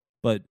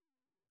 but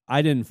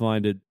I didn't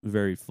find it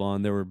very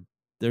fun.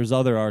 There's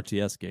other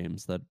RTS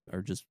games that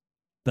are just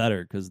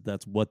better because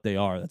that's what they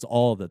are. That's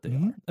all that they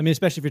are. I mean,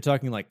 especially if you're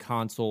talking like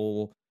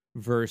console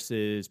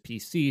versus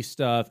PC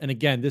stuff. And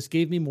again, this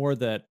gave me more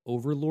that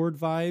Overlord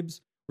vibes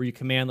where you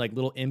command like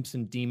little imps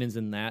and demons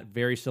in that,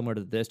 very similar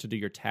to this to do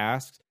your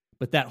tasks.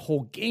 But that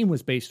whole game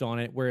was based on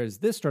it, whereas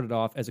this started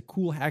off as a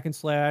cool hack and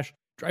slash,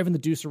 driving the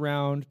deuce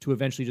around to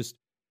eventually just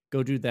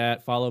go do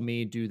that, follow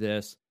me, do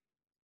this.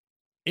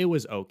 It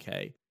was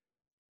okay.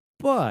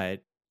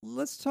 But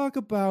let's talk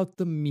about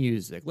the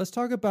music. Let's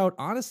talk about,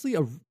 honestly,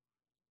 a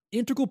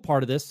integral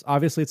part of this.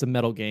 Obviously, it's a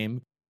metal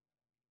game,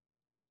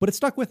 but it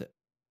stuck with it.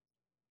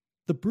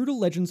 The Brutal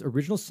Legends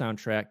original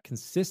soundtrack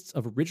consists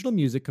of original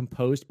music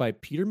composed by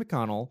Peter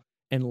McConnell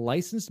and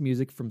licensed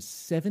music from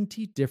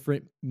 70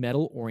 different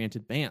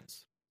metal-oriented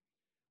bands.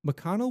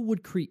 McConnell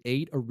would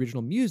create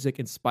original music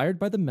inspired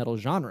by the metal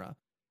genre,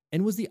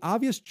 and was the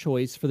obvious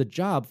choice for the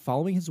job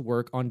following his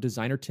work on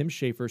designer Tim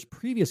Schafer's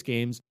previous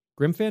games,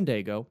 Grim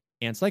Fandango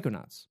and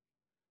Psychonauts.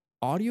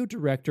 Audio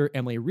director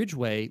Emily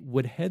Ridgway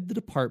would head the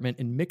department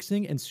in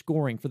mixing and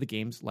scoring for the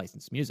game's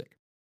licensed music.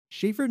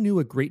 Schafer knew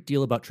a great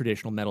deal about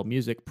traditional metal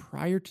music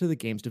prior to the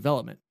game's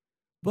development,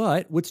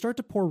 but would start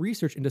to pour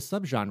research into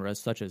subgenres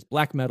such as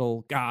black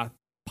metal, goth,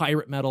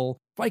 pirate metal,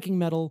 Viking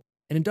metal,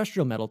 and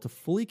industrial metal to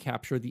fully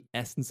capture the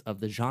essence of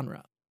the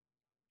genre.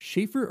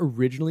 Schafer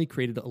originally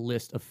created a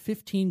list of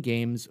 15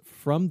 games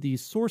from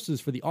these sources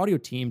for the audio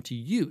team to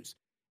use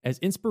as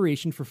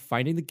inspiration for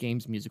finding the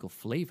game's musical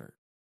flavor.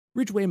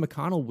 Ridgway and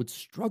McConnell would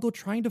struggle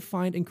trying to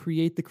find and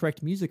create the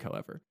correct music,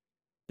 however.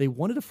 They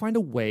wanted to find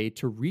a way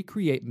to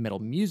recreate metal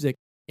music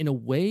in a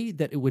way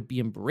that it would be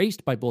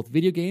embraced by both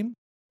video game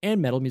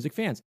and metal music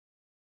fans.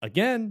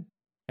 Again,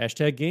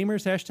 hashtag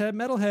gamers, hashtag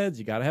metalheads,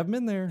 you gotta have them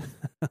in there.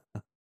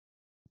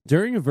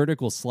 During a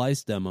vertical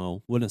slice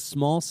demo, when a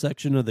small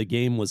section of the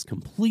game was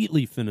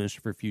completely finished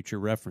for future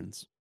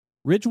reference,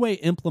 Ridgway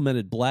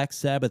implemented Black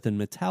Sabbath and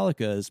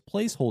Metallica as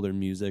placeholder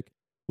music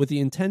with the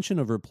intention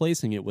of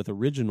replacing it with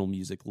original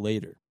music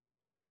later.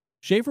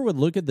 Schafer would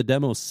look at the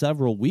demo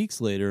several weeks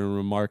later and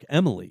remark,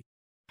 "Emily,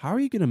 how are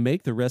you going to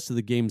make the rest of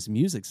the game's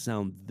music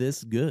sound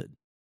this good?"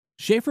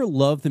 Schafer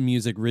loved the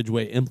music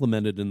Ridgway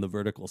implemented in the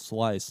vertical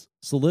slice,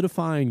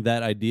 solidifying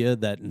that idea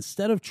that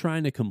instead of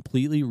trying to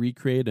completely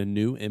recreate a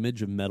new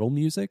image of metal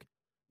music,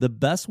 the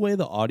best way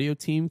the audio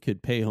team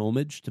could pay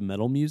homage to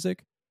metal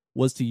music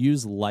was to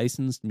use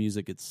licensed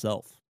music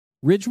itself.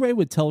 Ridgway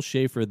would tell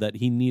Schafer that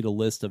he'd need a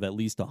list of at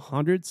least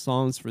 100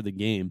 songs for the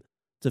game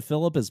to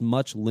fill up as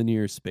much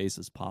linear space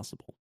as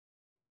possible.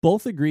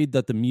 Both agreed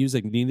that the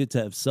music needed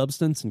to have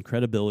substance and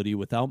credibility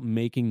without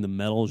making the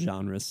metal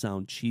genre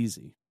sound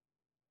cheesy.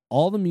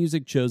 All the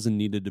music chosen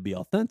needed to be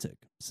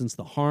authentic, since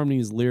the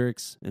harmonies,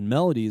 lyrics, and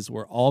melodies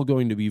were all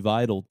going to be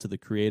vital to the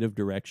creative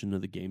direction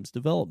of the game's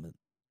development.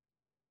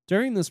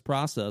 During this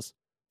process,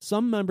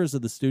 some members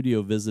of the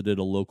studio visited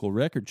a local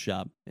record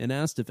shop and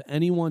asked if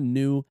anyone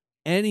knew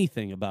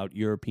anything about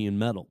European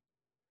metal.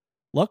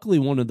 Luckily,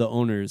 one of the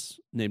owners,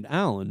 named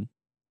Alan,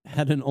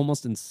 had an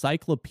almost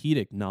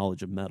encyclopedic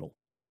knowledge of metal.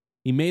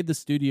 He made the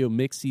studio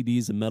mix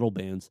CDs of metal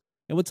bands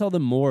and would tell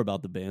them more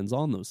about the bands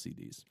on those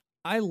CDs.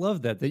 I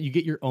love that you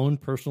get your own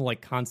personal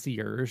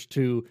concierge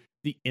to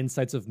the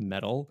insights of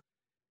metal.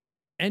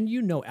 And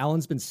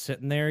Alan's been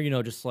sitting there,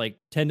 just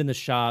tending the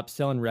shop,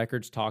 selling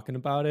records, talking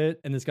about it.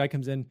 And this guy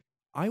comes in,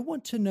 "I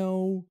want to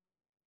know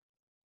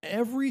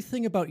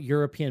everything about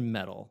European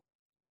metal."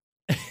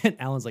 And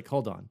Alan's like,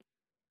 "Hold on.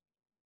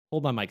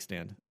 Hold my mic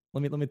stand.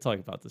 Let me talk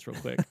about this real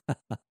quick."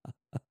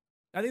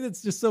 I think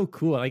that's just so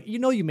cool.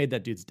 You made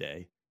that dude's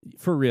day.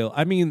 For real.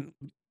 I mean,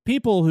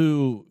 people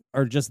who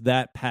are just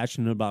that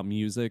passionate about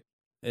music,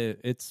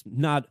 it's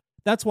not...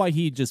 That's why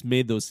he just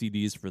made those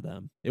CDs for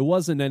them. It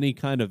wasn't any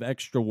kind of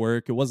extra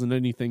work. It wasn't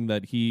anything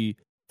that he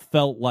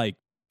felt like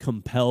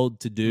compelled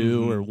to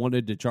do or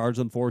wanted to charge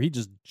them for. He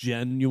just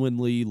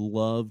genuinely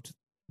loved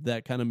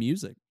that kind of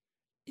music.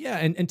 Yeah,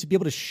 and to be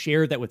able to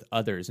share that with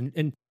others.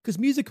 And because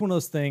music is one of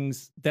those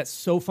things that's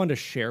so fun to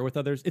share with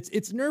others.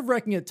 It's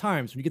nerve-wracking at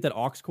times when you get that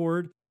aux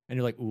cord and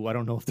you're like, "Ooh, I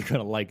don't know if they're going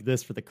to like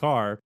this for the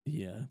car."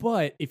 Yeah.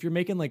 But if you're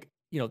making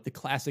the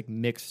classic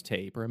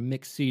mixtape or a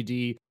mix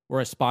CD or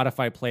a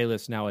Spotify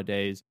playlist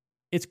nowadays,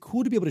 it's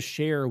cool to be able to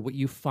share what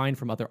you find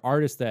from other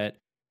artists that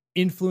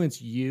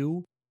influence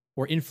you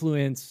or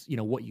influence,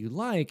 what you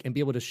like, and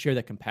be able to share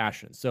that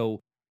compassion. So,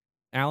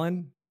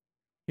 Alan,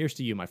 here's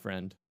to you, my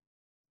friend.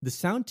 The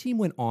sound team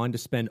went on to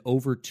spend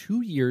over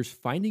 2 years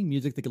finding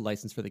music they could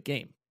license for the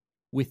game,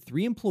 with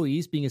 3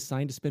 employees being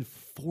assigned to spend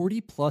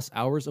 40 plus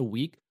hours a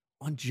week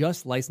on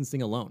just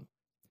licensing alone.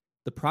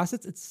 The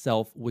process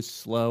itself was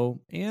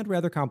slow and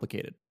rather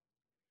complicated.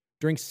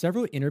 During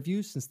several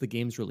interviews since the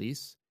game's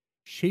release,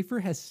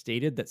 Schafer has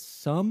stated that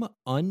some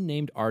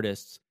unnamed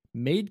artists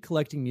made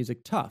collecting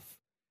music tough,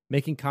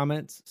 making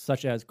comments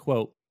such as,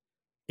 quote,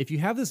 "If you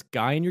have this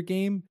guy in your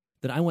game,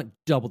 then I want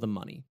double the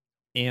money."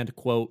 And,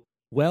 quote,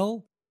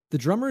 "Well, the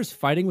drummer is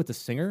fighting with the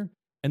singer,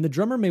 and the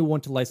drummer may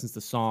want to license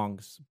the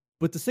songs,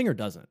 but the singer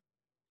doesn't.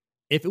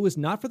 If it was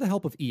not for the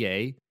help of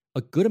EA,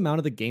 a good amount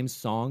of the game's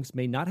songs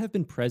may not have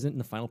been present in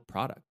the final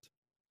product."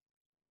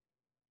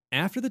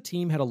 After the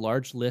team had a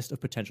large list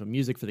of potential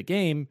music for the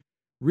game,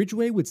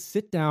 Ridgway would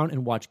sit down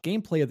and watch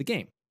gameplay of the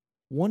game,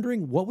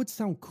 wondering what would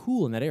sound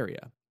cool in that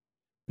area.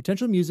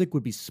 Potential music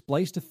would be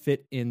spliced to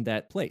fit in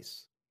that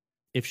place.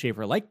 If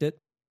Schafer liked it,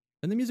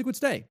 then the music would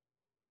stay.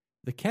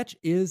 The catch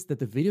is that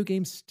the video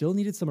game still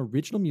needed some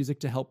original music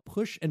to help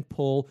push and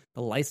pull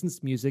the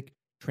licensed music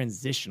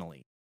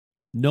transitionally.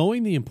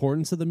 Knowing the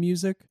importance of the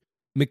music,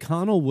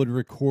 McConnell would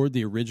record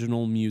the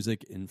original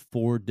music in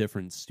 4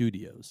 different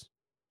studios.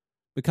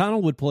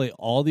 McConnell would play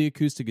all the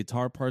acoustic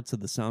guitar parts of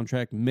the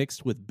soundtrack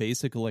mixed with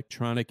basic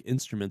electronic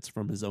instruments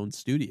from his own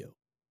studio.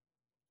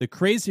 The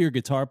crazier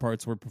guitar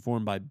parts were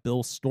performed by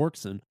Bill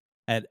Storkson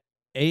at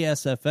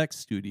ASFX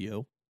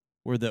Studio,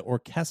 where the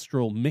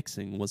orchestral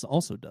mixing was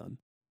also done.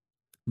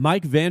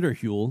 Mike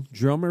Vanderhule,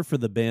 drummer for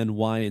the band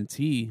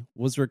Y&T,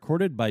 was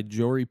recorded by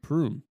Jory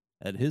Prum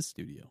at his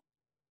studio.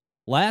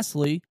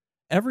 Lastly,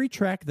 every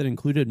track that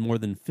included more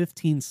than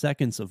 15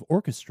 seconds of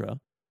orchestra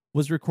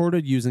was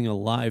recorded using a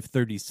live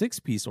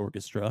 36-piece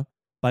orchestra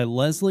by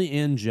Leslie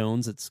Ann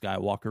Jones at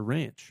Skywalker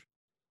Ranch.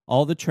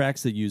 All the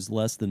tracks that used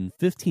less than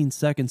 15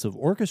 seconds of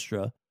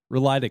orchestra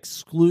relied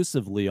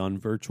exclusively on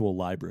virtual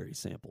library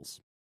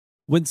samples.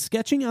 When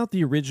sketching out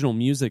the original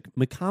music,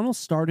 McConnell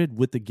started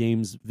with the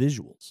game's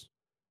visuals,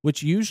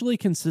 which usually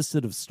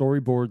consisted of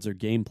storyboards or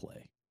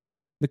gameplay.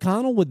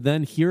 McConnell would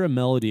then hear a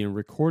melody and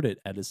record it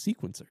at a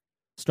sequencer,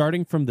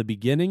 starting from the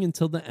beginning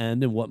until the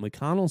end in what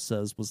McConnell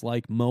says was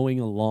like mowing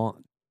a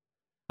lawn.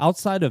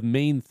 Outside of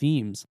main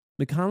themes,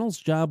 McConnell's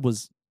job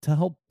was to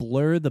help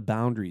blur the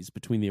boundaries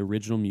between the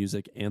original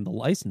music and the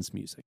licensed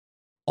music.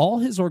 All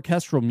his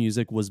orchestral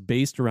music was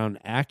based around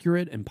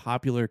accurate and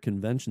popular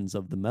conventions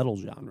of the metal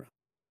genre.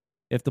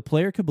 If the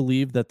player could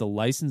believe that the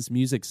licensed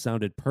music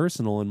sounded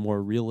personal and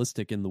more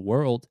realistic in the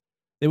world,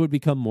 they would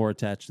become more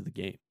attached to the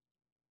game.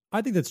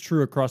 I think that's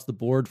true across the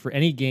board for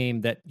any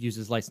game that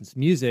uses licensed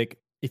music.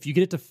 If you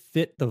get it to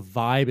fit the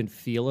vibe and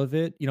feel of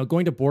it,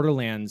 going to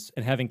Borderlands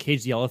and having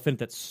Cage the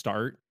Elephant at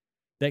start,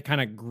 that kind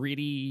of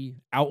gritty,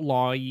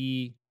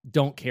 outlaw-y,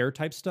 don't care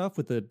type stuff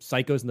with the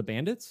psychos and the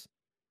bandits,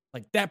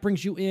 like that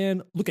brings you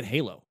in. Look at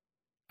Halo.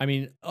 I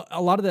mean,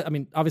 a lot of that,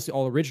 obviously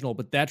all original,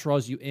 but that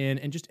draws you in.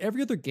 And just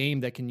every other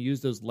game that can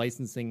use those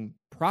licensing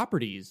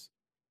properties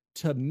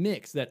to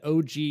mix that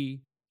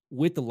OG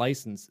with the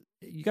license,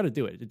 you got to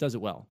do it. It does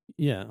it well.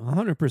 Yeah,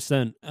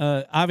 100%.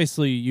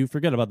 Obviously, you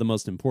forget about the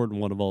most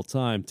important one of all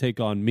time, Take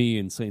On Me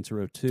in Saints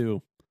Row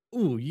 2.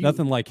 Ooh,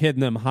 Nothing like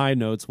hitting them high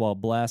notes while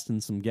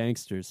blasting some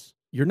gangsters.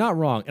 You're not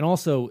wrong. And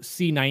also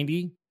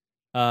C90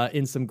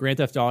 in some Grand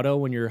Theft Auto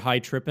when you're high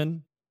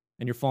tripping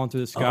and you're falling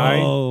through the sky.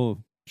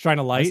 Oh, Shine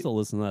a Light. I still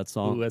listen to that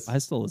song. I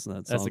still listen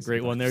to that song. That's a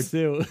great one there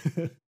too.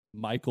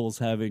 Michael's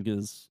having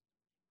his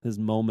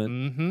moment.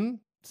 Mm-hmm.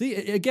 See,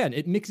 again,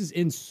 it mixes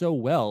in so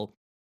well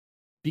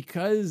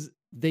because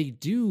they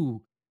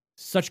do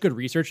such good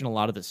research in a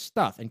lot of this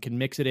stuff and can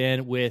mix it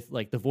in with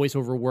like the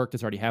voiceover work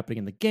that's already happening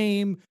in the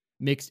game,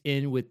 mixed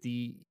in with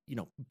the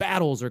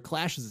battles or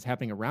clashes that's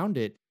happening around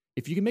it.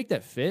 If you can make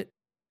that fit,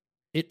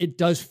 it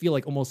does feel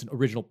like almost an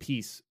original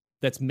piece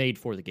that's made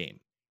for the game.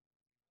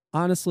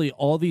 Honestly,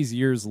 all these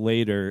years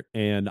later,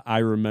 and I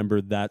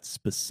remember that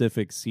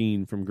specific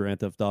scene from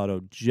Grand Theft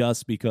Auto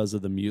just because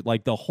of the music,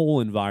 like the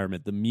whole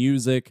environment, the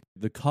music,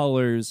 the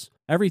colors,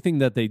 everything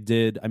that they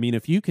did. I mean,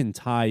 if you can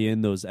tie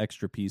in those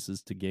extra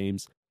pieces to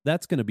games,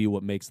 that's going to be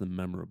what makes them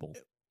memorable.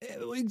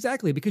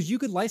 Exactly, because you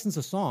could license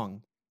a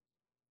song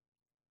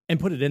and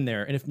put it in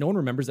there, and if no one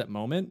remembers that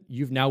moment,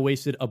 you've now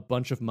wasted a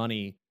bunch of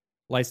money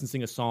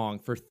licensing a song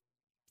for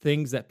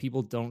things that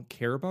people don't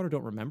care about or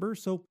don't remember,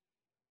 so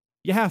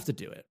you have to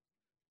do it.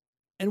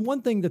 And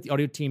one thing that the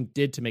audio team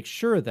did to make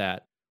sure of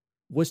that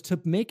was to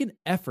make an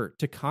effort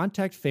to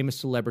contact famous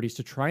celebrities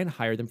to try and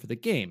hire them for the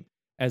game.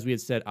 As we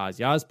had said,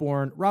 Ozzy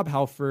Osbourne, Rob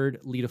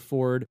Halford, Lita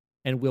Ford,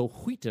 and Will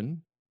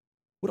Wheaton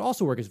would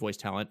also work as voice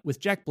talent, with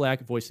Jack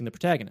Black voicing the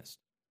protagonist.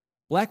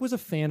 Black was a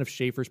fan of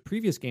Schafer's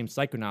previous game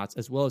Psychonauts,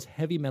 as well as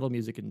heavy metal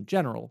music in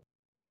general,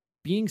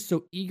 being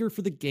so eager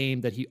for the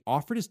game that he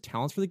offered his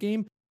talents for the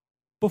game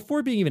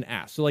before being even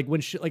asked. So like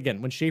when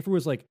Schafer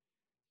was like,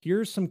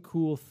 here's some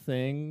cool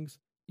things.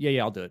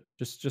 Yeah, I'll do it.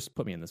 Just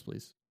put me in this,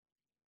 please.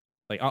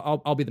 Like,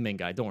 I'll be the main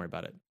guy. Don't worry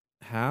about it.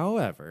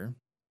 However,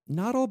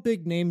 not all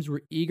big names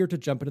were eager to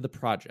jump into the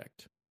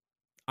project.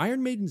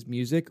 Iron Maiden's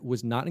music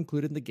was not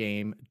included in the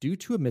game due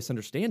to a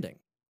misunderstanding.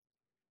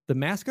 The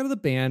mascot of the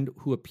band,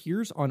 who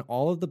appears on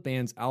all of the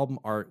band's album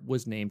art,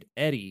 was named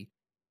Eddie,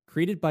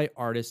 created by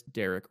artist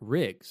Derek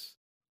Riggs.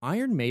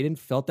 Iron Maiden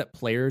felt that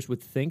players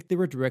would think they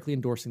were directly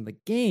endorsing the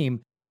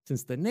game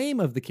since the name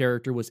of the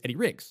character was Eddie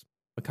Riggs,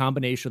 a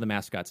combination of the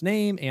mascot's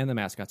name and the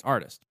mascot's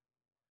artist.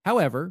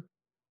 However,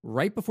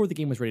 right before the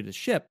game was ready to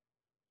ship,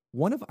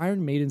 one of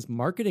Iron Maiden's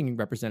marketing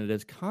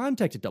representatives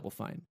contacted Double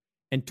Fine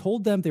and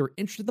told them they were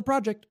interested in the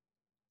project,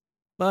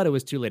 but it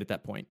was too late at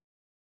that point.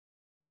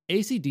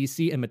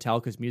 AC/DC and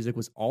Metallica's music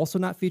was also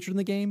not featured in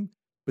the game,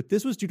 but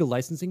this was due to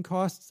licensing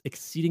costs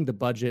exceeding the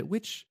budget,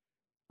 which,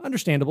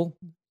 understandable.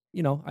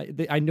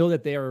 I know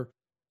that they are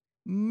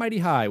mighty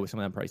high with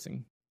some of that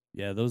pricing.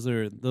 Yeah, those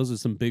are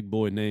some big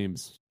boy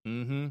names.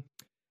 Mm-hmm.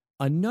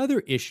 Another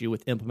issue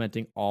with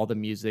implementing all the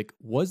music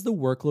was the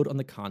workload on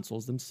the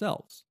consoles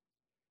themselves.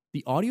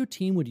 The audio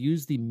team would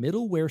use the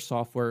middleware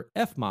software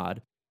Fmod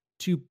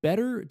to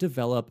better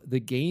develop the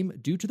game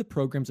due to the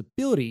program's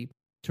ability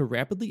to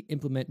rapidly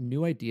implement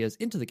new ideas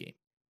into the game.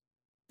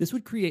 This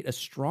would create a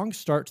strong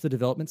start to the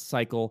development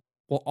cycle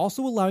while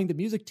also allowing the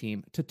music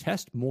team to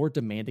test more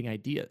demanding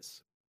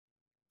ideas.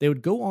 They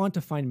would go on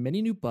to find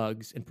many new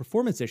bugs and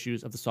performance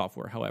issues of the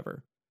software,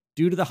 however,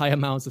 due to the high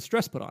amounts of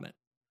stress put on it.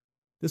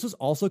 This was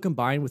also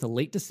combined with a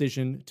late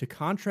decision to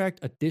contract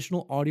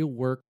additional audio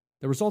work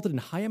that resulted in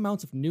high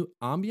amounts of new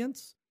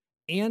ambience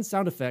and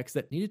sound effects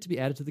that needed to be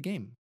added to the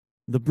game.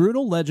 The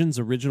Brutal Legends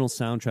original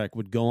soundtrack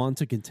would go on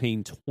to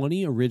contain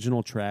 20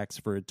 original tracks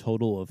for a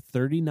total of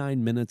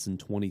 39 minutes and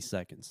 20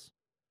 seconds.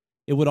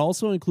 It would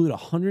also include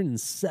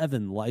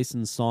 107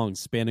 licensed songs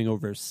spanning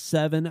over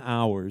 7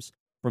 hours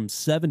from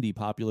 70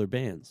 popular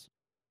bands,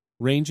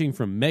 ranging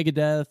from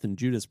Megadeth and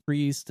Judas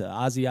Priest to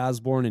Ozzy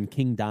Osbourne and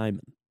King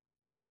Diamond.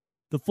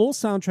 The full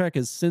soundtrack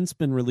has since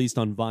been released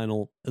on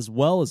vinyl as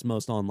well as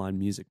most online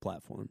music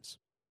platforms.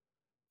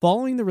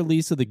 Following the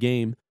release of the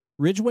game,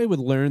 Ridgway would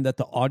learn that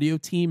the audio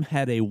team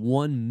had a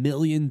 $1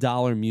 million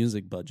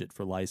music budget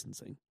for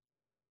licensing.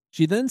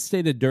 She then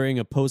stated during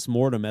a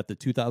post-mortem at the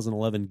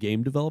 2011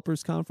 Game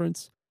Developers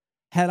Conference,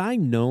 "Had I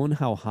known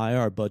how high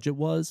our budget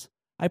was,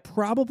 I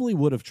probably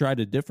would have tried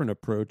a different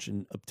approach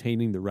in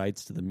obtaining the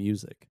rights to the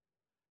music.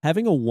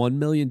 Having a $1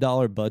 million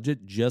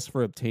budget just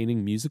for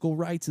obtaining musical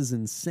rights is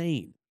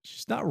insane."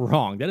 She's not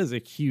wrong. That is a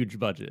huge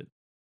budget.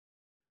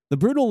 The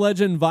Brutal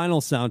Legend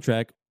vinyl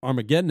soundtrack,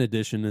 Armageddon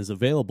Edition, is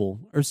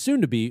available, or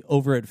soon to be,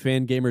 over at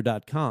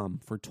fangamer.com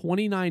for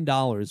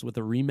 $29 with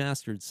a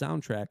remastered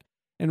soundtrack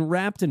and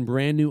wrapped in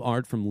brand new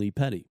art from Lee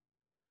Petty.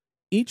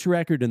 Each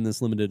record in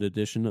this limited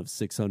edition of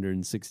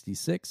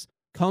 666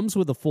 comes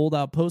with a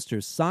fold-out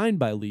poster signed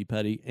by Lee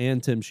Petty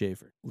and Tim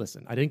Schafer.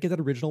 Listen, I didn't get that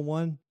original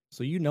one,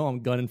 so you know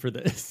I'm gunning for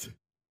this.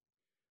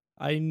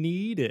 I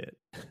need it.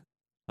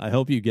 I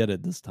hope you get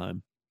it this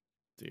time.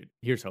 Dude,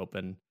 here's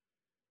hoping.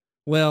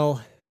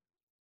 Well,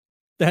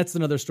 that's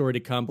another story to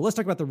come, but let's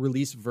talk about the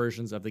release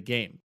versions of the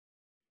game.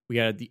 We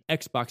had the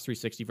Xbox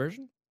 360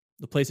 version,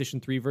 the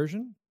PlayStation 3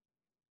 version,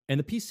 and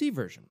the PC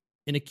version.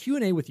 In a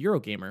Q&A with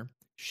Eurogamer,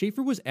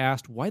 Schafer was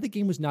asked why the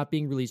game was not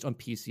being released on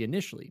PC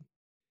initially.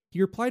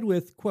 He replied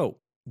with, quote,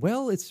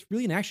 "Well, it's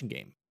really an action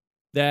game,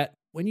 that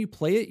when you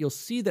play it, you'll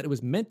see that it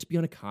was meant to be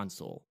on a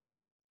console.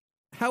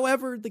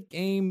 However, the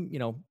game,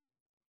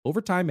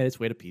 over time made its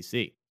way to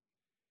PC.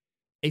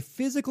 A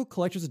physical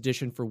collector's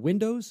edition for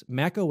Windows,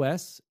 Mac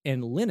OS,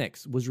 and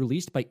Linux was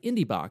released by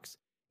IndieBox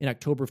in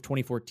October of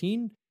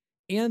 2014,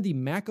 and the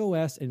Mac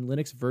OS and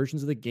Linux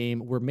versions of the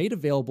game were made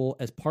available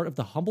as part of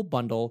the Humble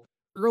Bundle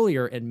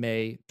earlier in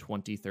May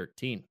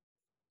 2013.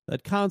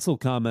 That console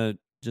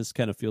comment just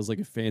kind of feels like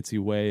a fancy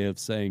way of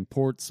saying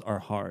ports are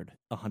hard.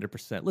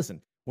 100%.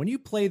 Listen, when you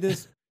play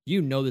this,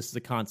 you know this is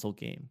a console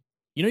game.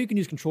 You know you can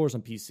use controllers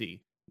on PC.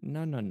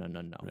 No.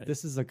 Right.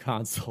 This is a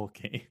console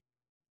game.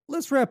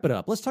 Let's wrap it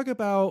up. Let's talk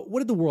about what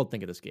did the world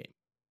think of this game.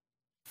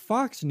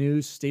 Fox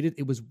News stated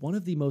it was one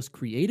of the most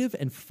creative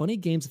and funny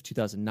games of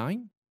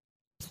 2009.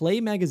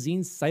 Play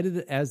magazine cited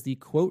it as the,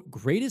 quote,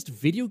 greatest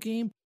video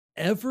game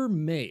ever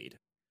made.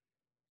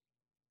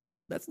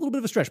 That's a little bit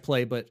of a stretch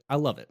play, but I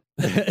love it.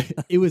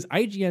 It was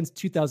IGN's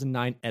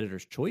 2009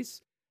 editor's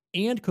choice,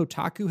 and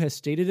Kotaku has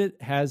stated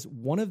it has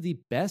one of the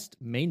best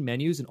main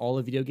menus in all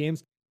of video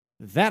games.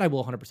 That I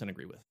will 100%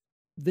 agree with.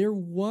 There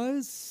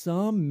was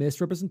some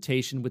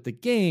misrepresentation with the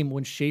game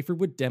when Schafer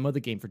would demo the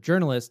game for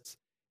journalists,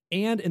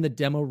 and in the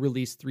demo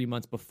released 3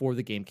 months before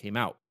the game came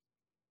out.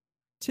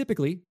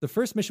 Typically, the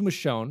first mission was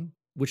shown,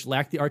 which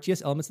lacked the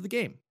RTS elements of the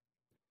game.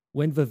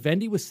 When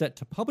Vivendi was set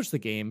to publish the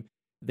game,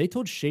 they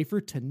told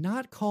Schafer to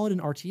not call it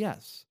an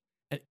RTS,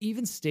 and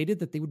even stated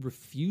that they would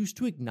refuse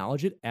to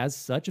acknowledge it as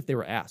such if they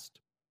were asked.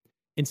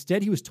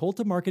 Instead, he was told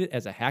to market it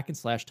as a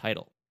hack-and-slash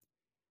title.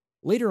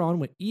 Later on,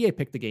 when EA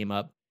picked the game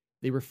up,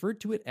 they referred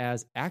to it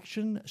as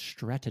action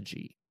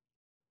strategy.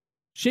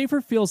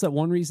 Schafer feels that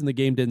one reason the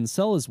game didn't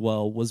sell as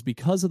well was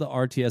because of the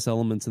RTS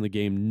elements in the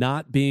game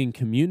not being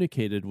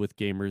communicated with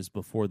gamers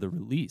before the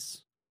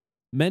release.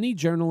 Many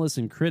journalists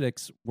and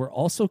critics were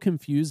also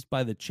confused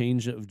by the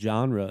change of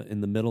genre in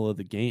the middle of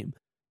the game,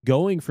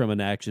 going from an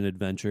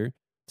action-adventure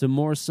to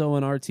more so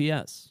an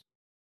RTS.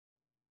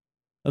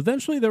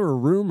 Eventually, there were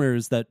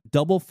rumors that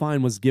Double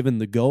Fine was given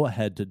the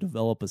go-ahead to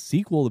develop a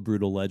sequel to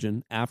Brutal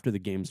Legend after the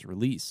game's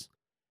release,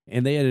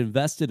 and they had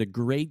invested a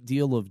great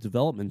deal of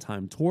development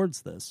time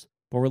towards this,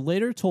 but were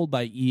later told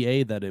by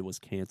EA that it was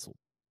canceled.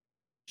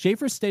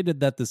 Schafer stated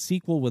that the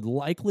sequel would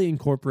likely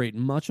incorporate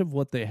much of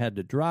what they had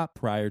to drop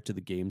prior to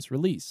the game's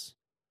release.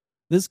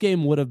 This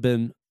game would have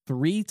been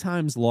 3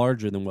 times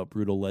larger than what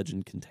Brutal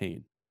Legend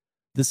contained.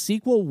 The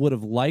sequel would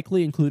have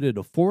likely included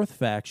a 4th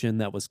faction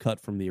that was cut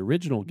from the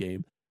original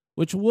game,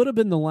 which would have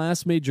been the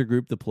last major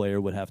group the player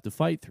would have to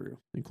fight through,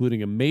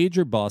 including a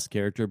major boss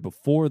character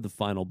before the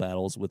final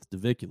battles with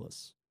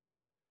Diviculus.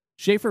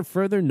 Schafer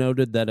further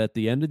noted that at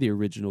the end of the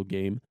original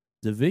game,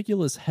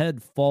 Diviculus'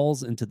 head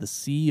falls into the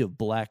sea of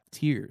black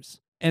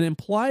tears, and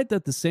implied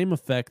that the same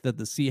effect that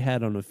the sea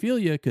had on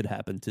Ophelia could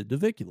happen to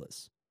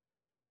Diviculus.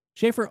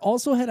 Schafer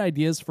also had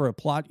ideas for a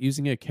plot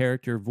using a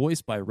character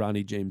voiced by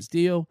Ronnie James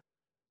Dio,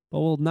 but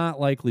will not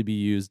likely be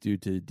used due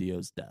to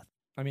Dio's death.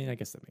 I mean, I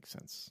guess that makes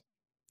sense.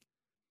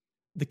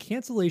 The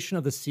cancellation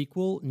of the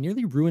sequel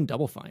nearly ruined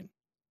Double Fine,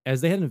 as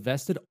they had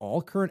invested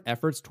all current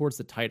efforts towards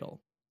the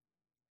title.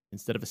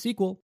 Instead of a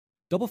sequel,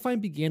 Double Fine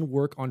began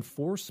work on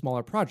 4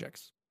 smaller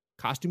projects: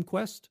 Costume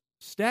Quest,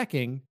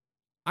 Stacking,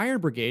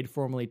 Iron Brigade,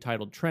 formerly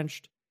titled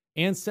Trenched,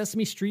 and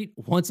Sesame Street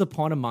Once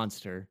Upon a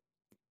Monster,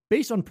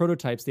 based on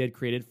prototypes they had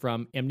created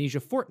from Amnesia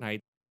Fortnite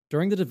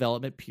during the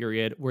development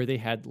period where they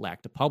had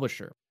lacked a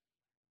publisher.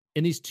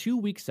 In these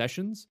 2-week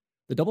sessions,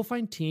 the Double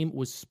Fine team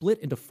was split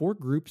into 4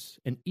 groups,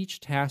 and each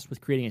tasked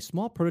with creating a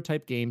small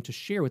prototype game to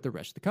share with the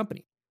rest of the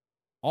company.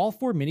 All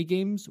 4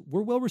 minigames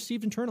were well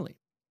received internally.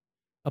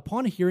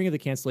 Upon hearing of the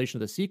cancellation of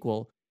the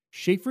sequel,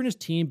 Schafer and his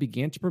team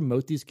began to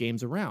promote these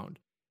games around,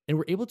 and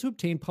were able to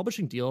obtain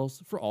publishing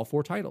deals for all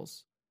 4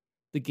 titles.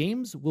 the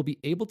games will be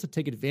able to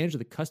take advantage of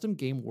the custom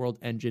game world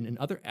engine and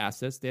other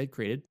assets they had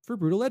created for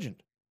Brutal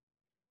Legend.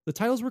 The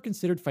titles were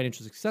considered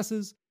financial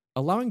successes,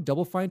 allowing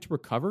Double Fine to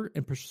recover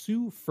and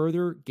pursue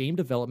further game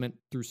development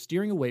through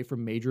steering away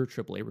from major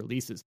AAA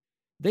releases.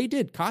 They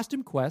did.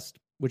 Costume Quest,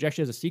 which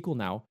actually has a sequel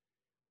now,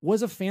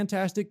 was a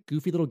fantastic,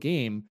 goofy little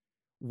game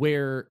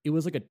where it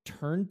was like a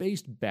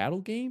turn-based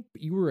battle game,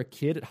 but you were a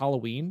kid at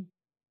Halloween,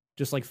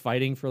 just like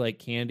fighting for like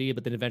candy,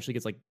 but then eventually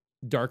gets like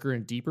darker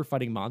and deeper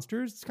fighting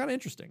monsters. It's kind of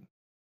interesting.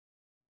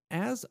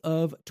 As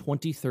of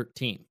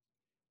 2013,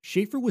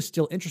 Schafer was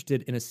still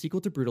interested in a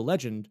sequel to Brutal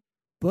Legend,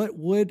 but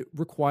would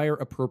require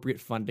appropriate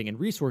funding and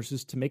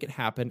resources to make it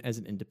happen as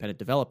an independent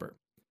developer.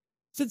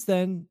 Since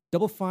then,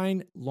 Double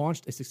Fine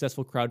launched a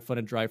successful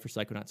crowdfunded drive for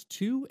Psychonauts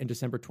 2 in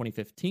December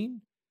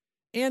 2015,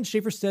 and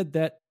Schafer said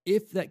that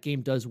if that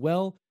game does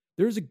well,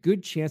 there is a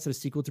good chance that a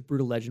sequel to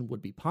Brutal Legend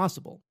would be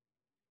possible.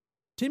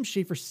 Tim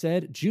Schafer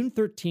said June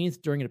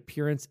 13th during an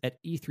appearance at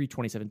E3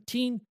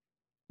 2017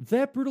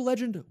 that Brutal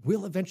Legend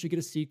will eventually get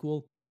a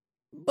sequel,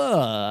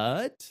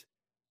 but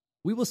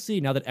we will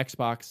see now that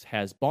Xbox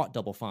has bought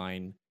Double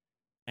Fine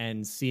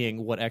and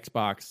seeing what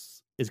Xbox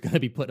is going to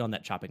be put on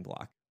that chopping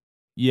block.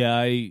 Yeah,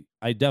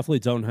 I definitely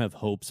don't have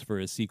hopes for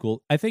a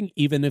sequel. I think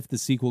even if the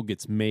sequel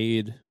gets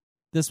made,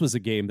 this was a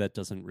game that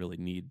doesn't really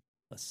need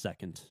a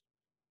second.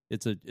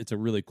 It's a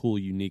really cool,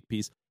 unique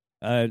piece.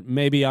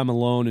 Maybe I'm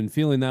alone in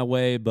feeling that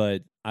way,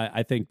 but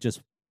I think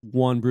just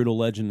one Brutal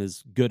Legend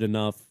is good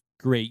enough.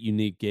 Great,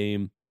 unique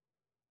game.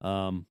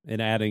 And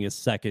adding a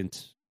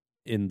second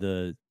in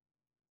the,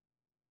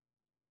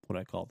 what do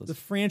I call this? The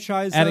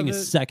franchise. Adding a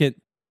second.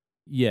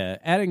 Yeah,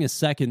 adding a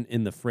second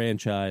in the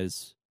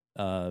franchise,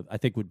 I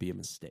think would be a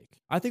mistake.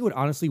 I think it would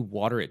honestly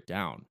water it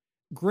down.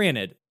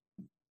 Granted,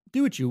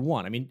 do what you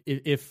want. I mean,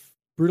 if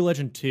Brutal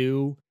Legend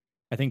 2,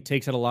 I think,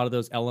 takes out a lot of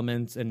those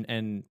elements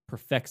and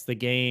perfects the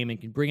game and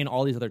can bring in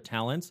all these other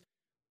talents,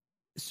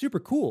 super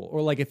cool.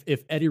 Or like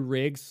if Eddie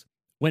Riggs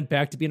went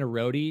back to being a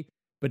roadie,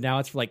 but now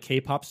it's for like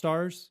K-pop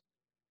stars.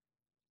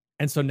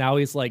 And so now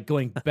he's like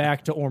going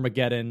back to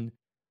Armageddon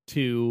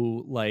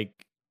to like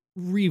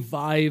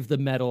revive the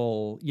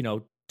metal,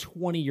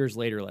 20 years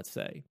later, let's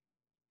say.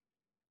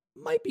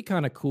 Might be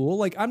kind of cool.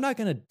 Like, I'm not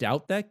going to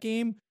doubt that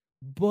game,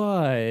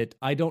 but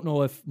I don't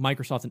know if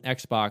Microsoft and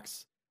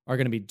Xbox are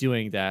going to be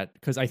doing that,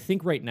 because I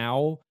think right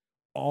now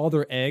all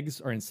their eggs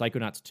are in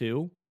Psychonauts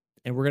 2,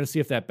 and we're going to see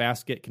if that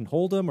basket can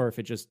hold them or if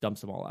it just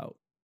dumps them all out.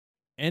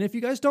 And if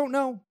you guys don't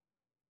know,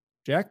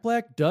 Jack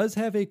Black does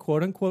have a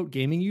quote-unquote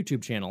gaming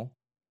YouTube channel,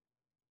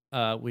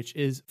 which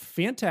is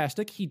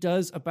fantastic. He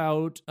does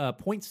about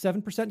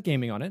 0.7%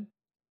 gaming on it.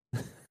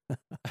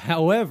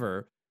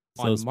 However,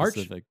 So on March...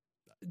 specific.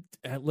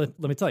 Let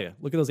me tell you,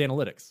 look at those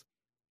analytics.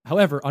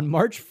 However, on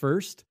March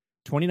 1st,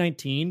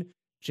 2019,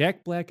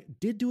 Jack Black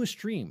did do a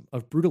stream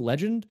of Brutal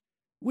Legend,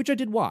 which I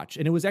did watch,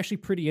 and it was actually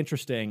pretty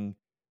interesting.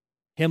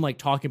 Him like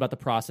talking about the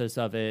process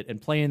of it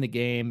and playing the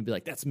game and be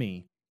like, that's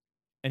me.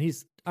 And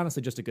he's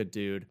honestly just a good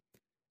dude.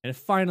 And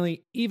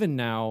finally, even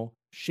now,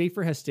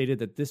 Schafer has stated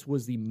that this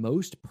was the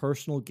most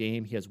personal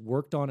game he has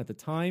worked on at the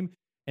time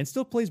and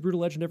still plays Brutal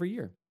Legend every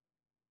year.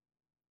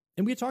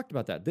 And we had talked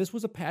about that. This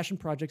was a passion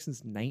project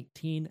since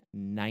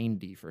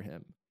 1990 for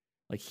him.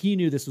 Like, he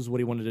knew this was what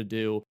he wanted to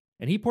do,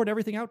 and he poured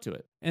everything out to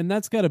it. And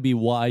that's got to be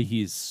why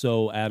he's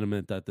so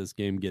adamant that this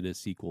game get a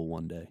sequel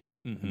one day.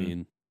 Mm-hmm. I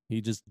mean,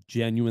 he just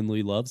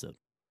genuinely loves it.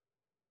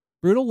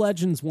 Brutal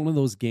Legend's one of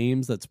those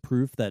games that's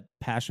proof that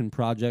passion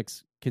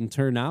projects can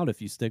turn out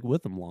if you stick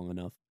with them long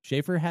enough.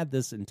 Schafer had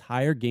this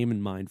entire game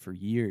in mind for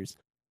years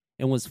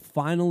and was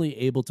finally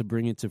able to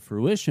bring it to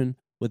fruition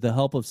with the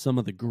help of some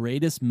of the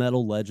greatest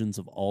metal legends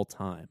of all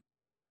time.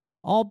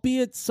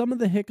 Albeit some of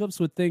the hiccups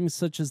with things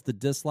such as the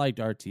disliked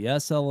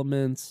RTS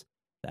elements,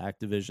 the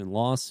Activision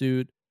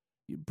lawsuit,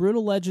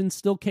 Brutal Legend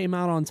still came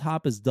out on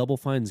top as Double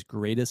Fine's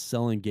greatest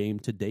selling game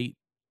to date.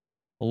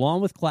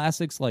 Along with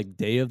classics like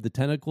Day of the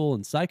Tentacle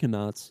and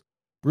Psychonauts,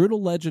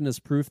 Brutal Legend is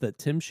proof that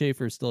Tim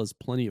Schafer still has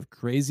plenty of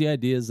crazy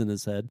ideas in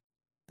his head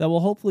that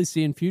we'll hopefully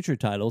see in future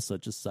titles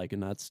such as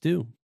Psychonauts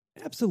 2.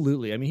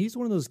 Absolutely. I mean, he's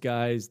one of those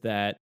guys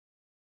that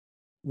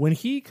when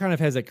he kind of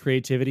has that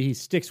creativity, he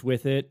sticks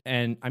with it,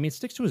 and I mean,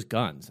 sticks to his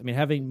guns. I mean,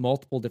 having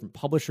multiple different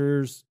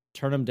publishers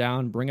turn him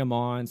down, bring him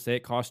on, say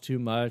it costs too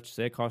much,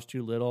 say it costs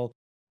too little.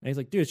 And he's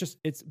like, dude,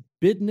 it's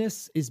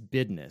business is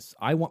business.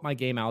 I want my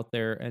game out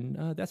there,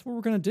 and that's what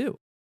we're going to do.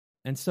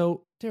 And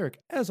so, Derek,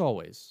 as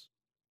always,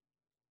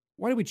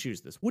 why did we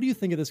choose this? What do you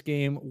think of this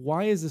game?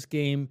 Why is this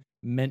game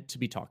meant to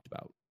be talked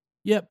about?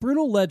 Yeah,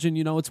 Brutal Legend,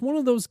 it's one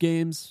of those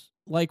games,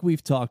 like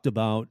we've talked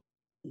about,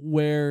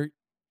 where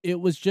it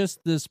was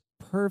just this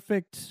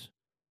perfect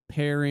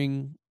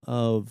pairing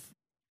of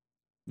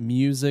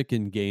music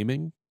and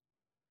gaming.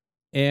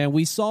 And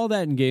we saw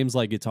that in games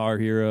like Guitar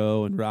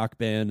Hero and Rock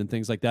Band and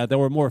things like that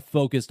were more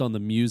focused on the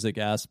music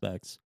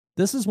aspects.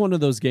 This is one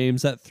of those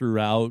games that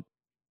throughout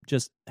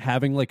just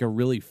having like a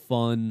really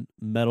fun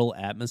metal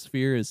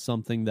atmosphere is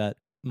something that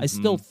I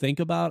still think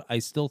about. I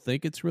still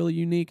think it's really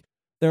unique.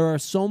 There are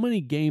so many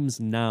games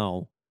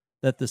now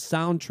that the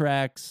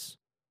soundtracks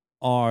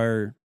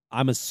are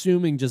I'm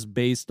assuming just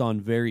based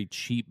on very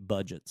cheap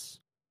budgets.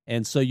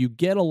 And so you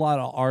get a lot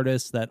of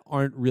artists that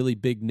aren't really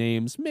big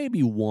names,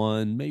 maybe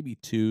one, maybe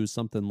two,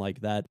 something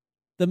like that.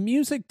 The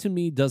music to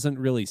me doesn't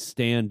really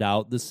stand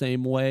out the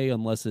same way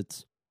unless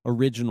it's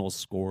original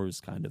scores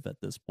kind of at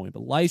this point.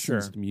 But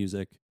licensed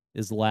music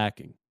is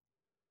lacking.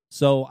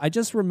 So I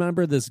just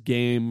remember this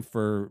game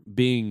for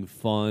being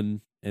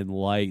fun and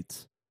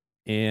light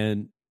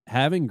and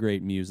having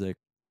great music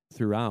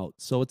throughout.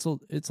 So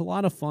it's a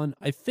lot of fun.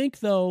 I think,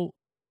 though,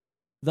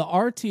 the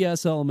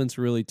RTS elements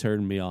really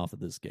turned me off of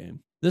this game.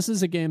 This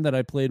is a game that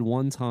I played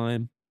one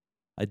time.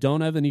 I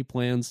don't have any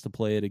plans to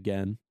play it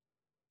again.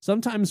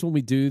 Sometimes when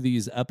we do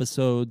these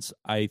episodes,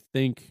 I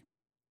think,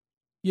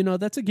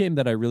 that's a game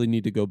that I really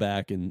need to go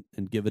back and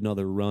give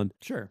another run.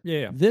 Sure.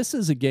 Yeah. This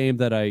is a game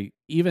that I,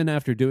 even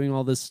after doing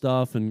all this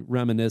stuff and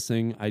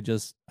reminiscing, I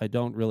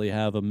don't really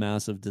have a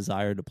massive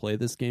desire to play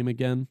this game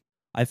again.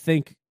 I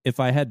think if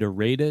I had to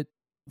rate it,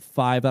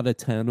 5 out of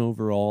 10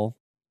 overall.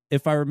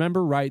 If I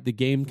remember right, the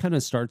game kind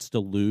of starts to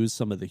lose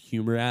some of the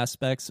humor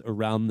aspects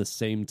around the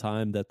same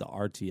time that the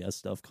RTS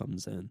stuff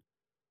comes in.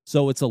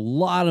 So it's a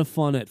lot of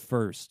fun at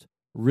first.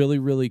 Really,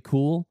 really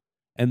cool.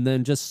 And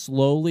then just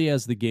slowly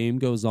as the game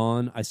goes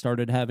on, I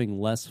started having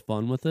less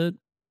fun with it.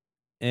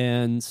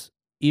 And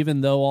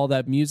even though all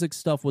that music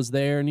stuff was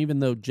there, and even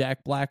though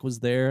Jack Black was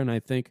there, and I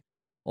think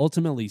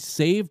ultimately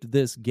saved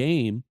this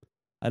game,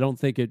 I don't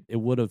think it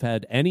would have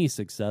had any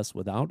success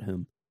without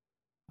him.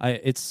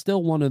 It's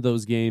still one of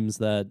those games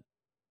that,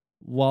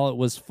 while it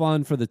was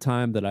fun for the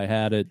time that I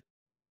had it,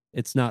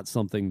 it's not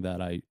something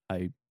that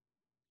I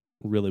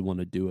really want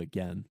to do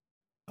again.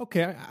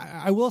 Okay,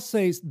 I will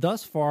say,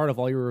 thus far, of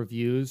all your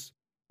reviews,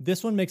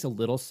 this one makes a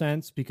little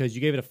sense because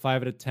you gave it a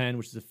 5 out of 10,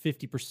 which is a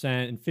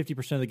 50%, and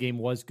 50% of the game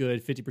was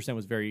good, 50%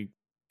 was very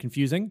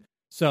confusing.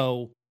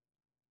 So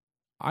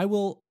I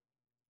will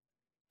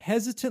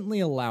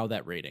hesitantly allow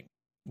that rating.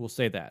 We'll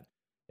say that.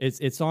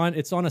 It's on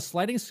a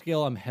sliding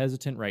scale. I'm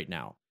hesitant right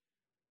now.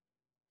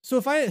 So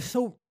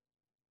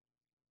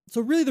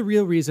really the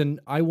real reason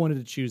I wanted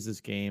to choose this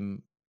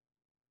game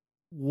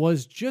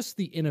was just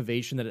the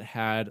innovation that it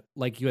had,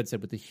 like you had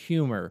said, with the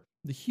humor,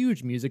 the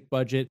huge music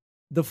budget,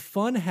 the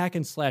fun hack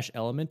and slash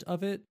element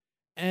of it.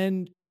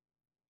 And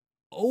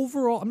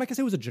overall, I'm not gonna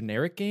say it was a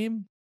generic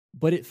game,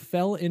 but it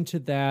fell into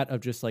that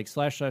of just like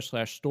slash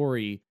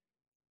story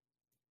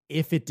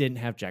if it didn't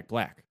have Jack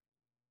Black.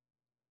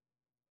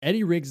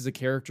 Eddie Riggs as a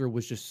character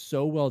was just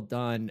so well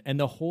done, and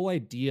the whole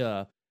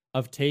idea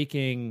of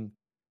taking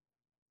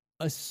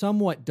a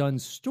somewhat done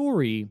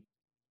story,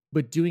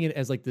 but doing it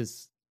as like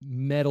this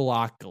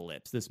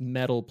metalocalypse, this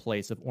metal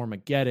place of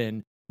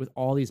Armageddon with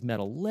all these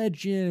metal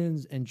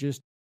legends and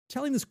just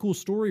telling this cool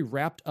story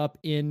wrapped up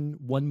in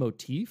one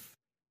motif,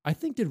 I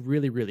think did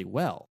really, really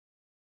well.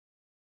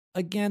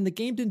 Again, the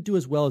game didn't do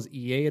as well as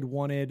EA had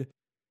wanted.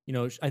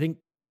 I think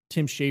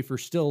Tim Schafer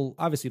still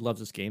obviously loves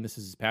this game. This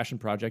is his passion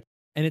project,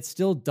 and it's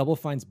still Double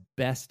Fine's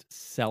best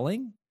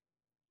selling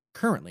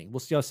currently. We'll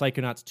see how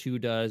Psychonauts 2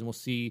 does, and we'll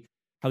see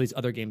how these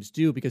other games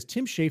do, because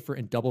Tim Schafer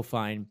and Double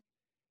Fine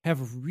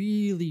have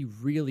really,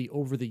 really,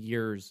 over the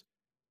years,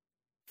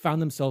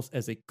 found themselves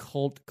as a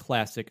cult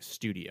classic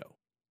studio.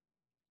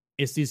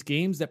 It's these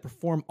games that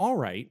perform all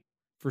right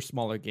for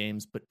smaller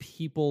games, but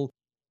people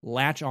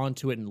latch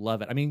onto it and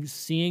love it. I mean,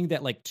 seeing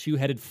that like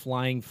two-headed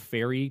flying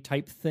fairy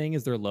type thing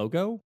as their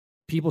logo,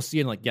 people see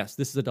it and like, yes,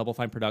 this is a Double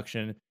Fine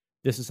production.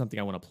 This is something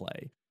I want to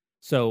play.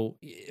 So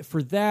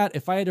for that,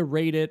 if I had to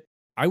rate it,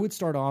 I would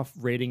start off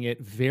rating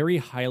it very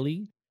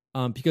highly,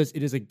 because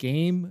it is a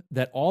game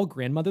that all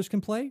grandmothers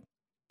can play,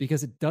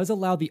 because it does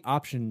allow the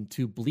option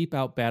to bleep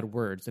out bad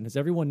words. And as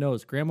everyone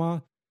knows,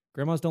 grandmas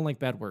don't like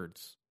bad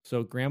words.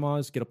 So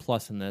grandmas get a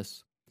plus in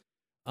this.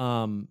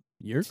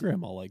 Your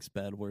grandma likes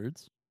bad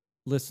words.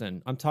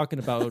 Listen, I'm talking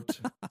about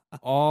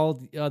all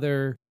the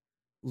other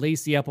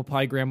Lacey apple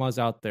pie grandmas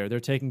out there. They're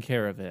taking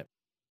care of it.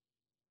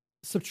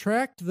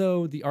 Subtract,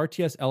 though, the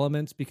RTS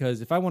elements,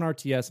 because if I want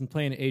RTS, I'm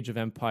playing Age of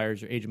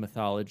Empires or Age of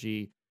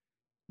Mythology.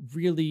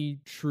 Really,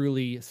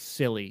 truly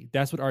silly.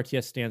 That's what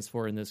RTS stands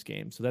for in this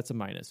game, so that's a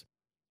minus.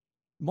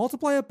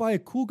 Multiply it by a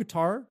cool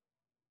guitar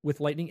with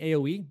lightning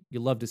AoE. You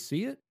love to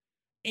see it.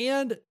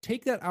 And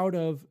take that out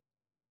of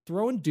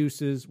throwing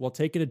deuces while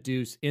taking a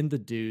deuce in the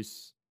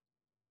deuce.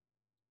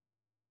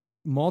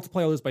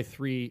 Multiply all those by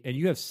 3, and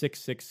you have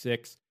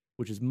 666,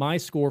 which is my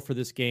score for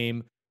this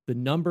game, the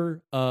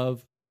number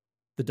of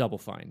the Double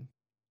Fine.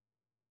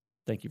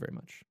 Thank you very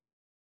much.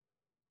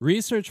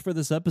 Research for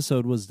this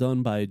episode was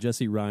done by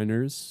Jesse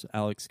Reiners,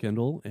 Alex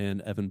Kendall,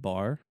 and Evan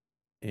Barr.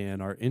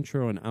 And our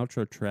intro and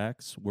outro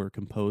tracks were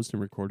composed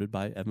and recorded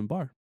by Evan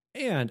Barr.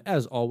 And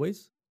as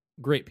always,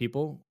 great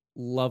people.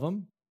 Love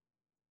them.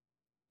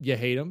 You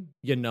hate them.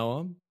 You know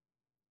them.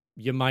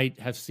 You might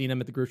have seen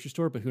them at the grocery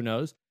store, but who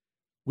knows?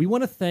 We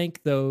want to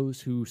thank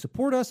those who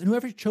support us and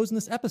whoever chosen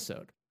this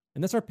episode.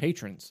 And that's our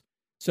patrons.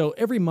 So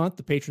every month,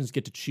 the patrons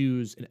get to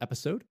choose an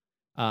episode.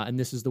 And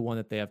this is the one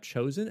that they have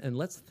chosen. And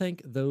let's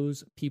thank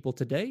those people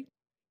today.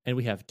 And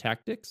we have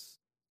Tactics,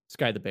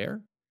 Sky the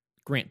Bear,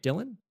 Grant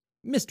Dillon,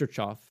 Mr.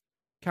 Choff,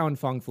 Cowan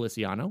Fong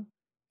Feliciano,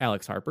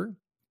 Alex Harper,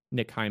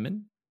 Nick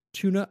Hyman,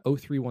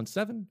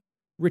 Tuna0317,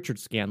 Richard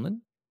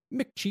Scanlon,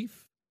 Mick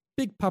Chief,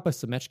 Big Papa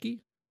Semechki,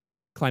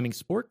 Climbing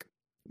Spork,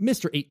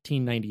 Mr.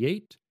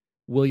 1898,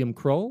 William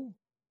Kroll,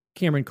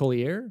 Cameron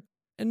Collier,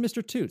 and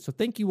Mr. Toot. So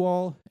thank you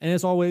all. And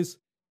as always,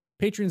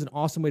 Patreon's an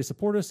awesome way to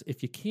support us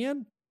if you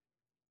can.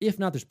 If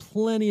not, there's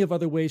plenty of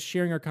other ways,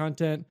 sharing our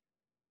content,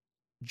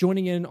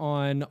 joining in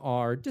on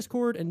our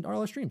Discord and all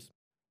our streams.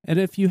 And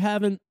if you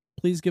haven't,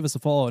 please give us a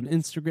follow on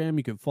Instagram.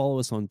 You can follow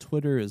us on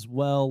Twitter as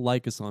well.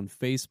 Like us on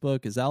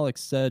Facebook. As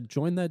Alex said,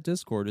 join that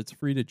Discord. It's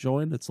free to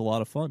join. It's a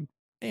lot of fun.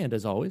 And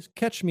as always,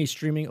 catch me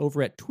streaming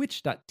over at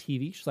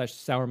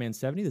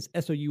twitch.tv/Sourman70. That's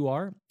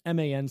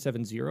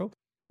SOURMAN70.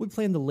 We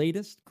play in the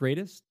latest,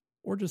 greatest,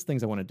 or just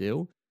things I want to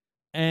do.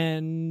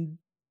 And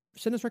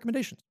send us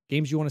recommendations.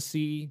 Games you want to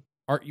see,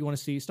 art you want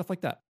to see, stuff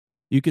like that.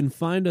 You can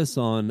find us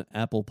on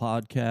Apple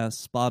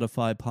Podcasts,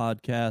 Spotify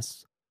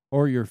Podcasts,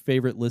 or your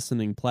favorite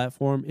listening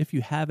platform. If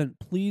you haven't,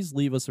 please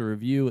leave us a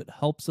review. It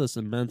helps us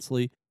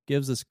immensely,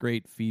 gives us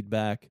great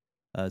feedback,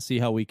 see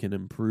how we can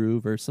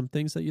improve or some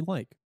things that you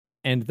like.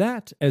 And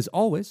that, as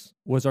always,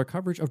 was our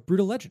coverage of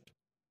Brutal Legend.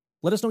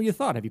 Let us know what you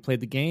thought. Have you played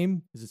the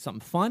game? Is it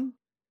something fun?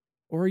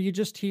 Or are you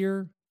just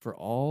here for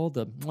all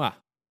the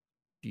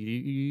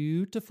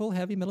beautiful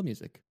heavy metal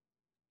music?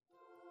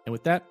 And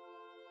with that,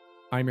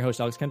 I'm your host,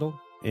 Alex Kendall.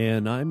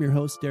 And I'm your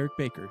host, Derek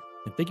Baker.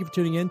 And thank you for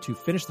tuning in to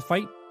Finish the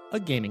Fight, a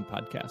gaming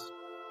podcast.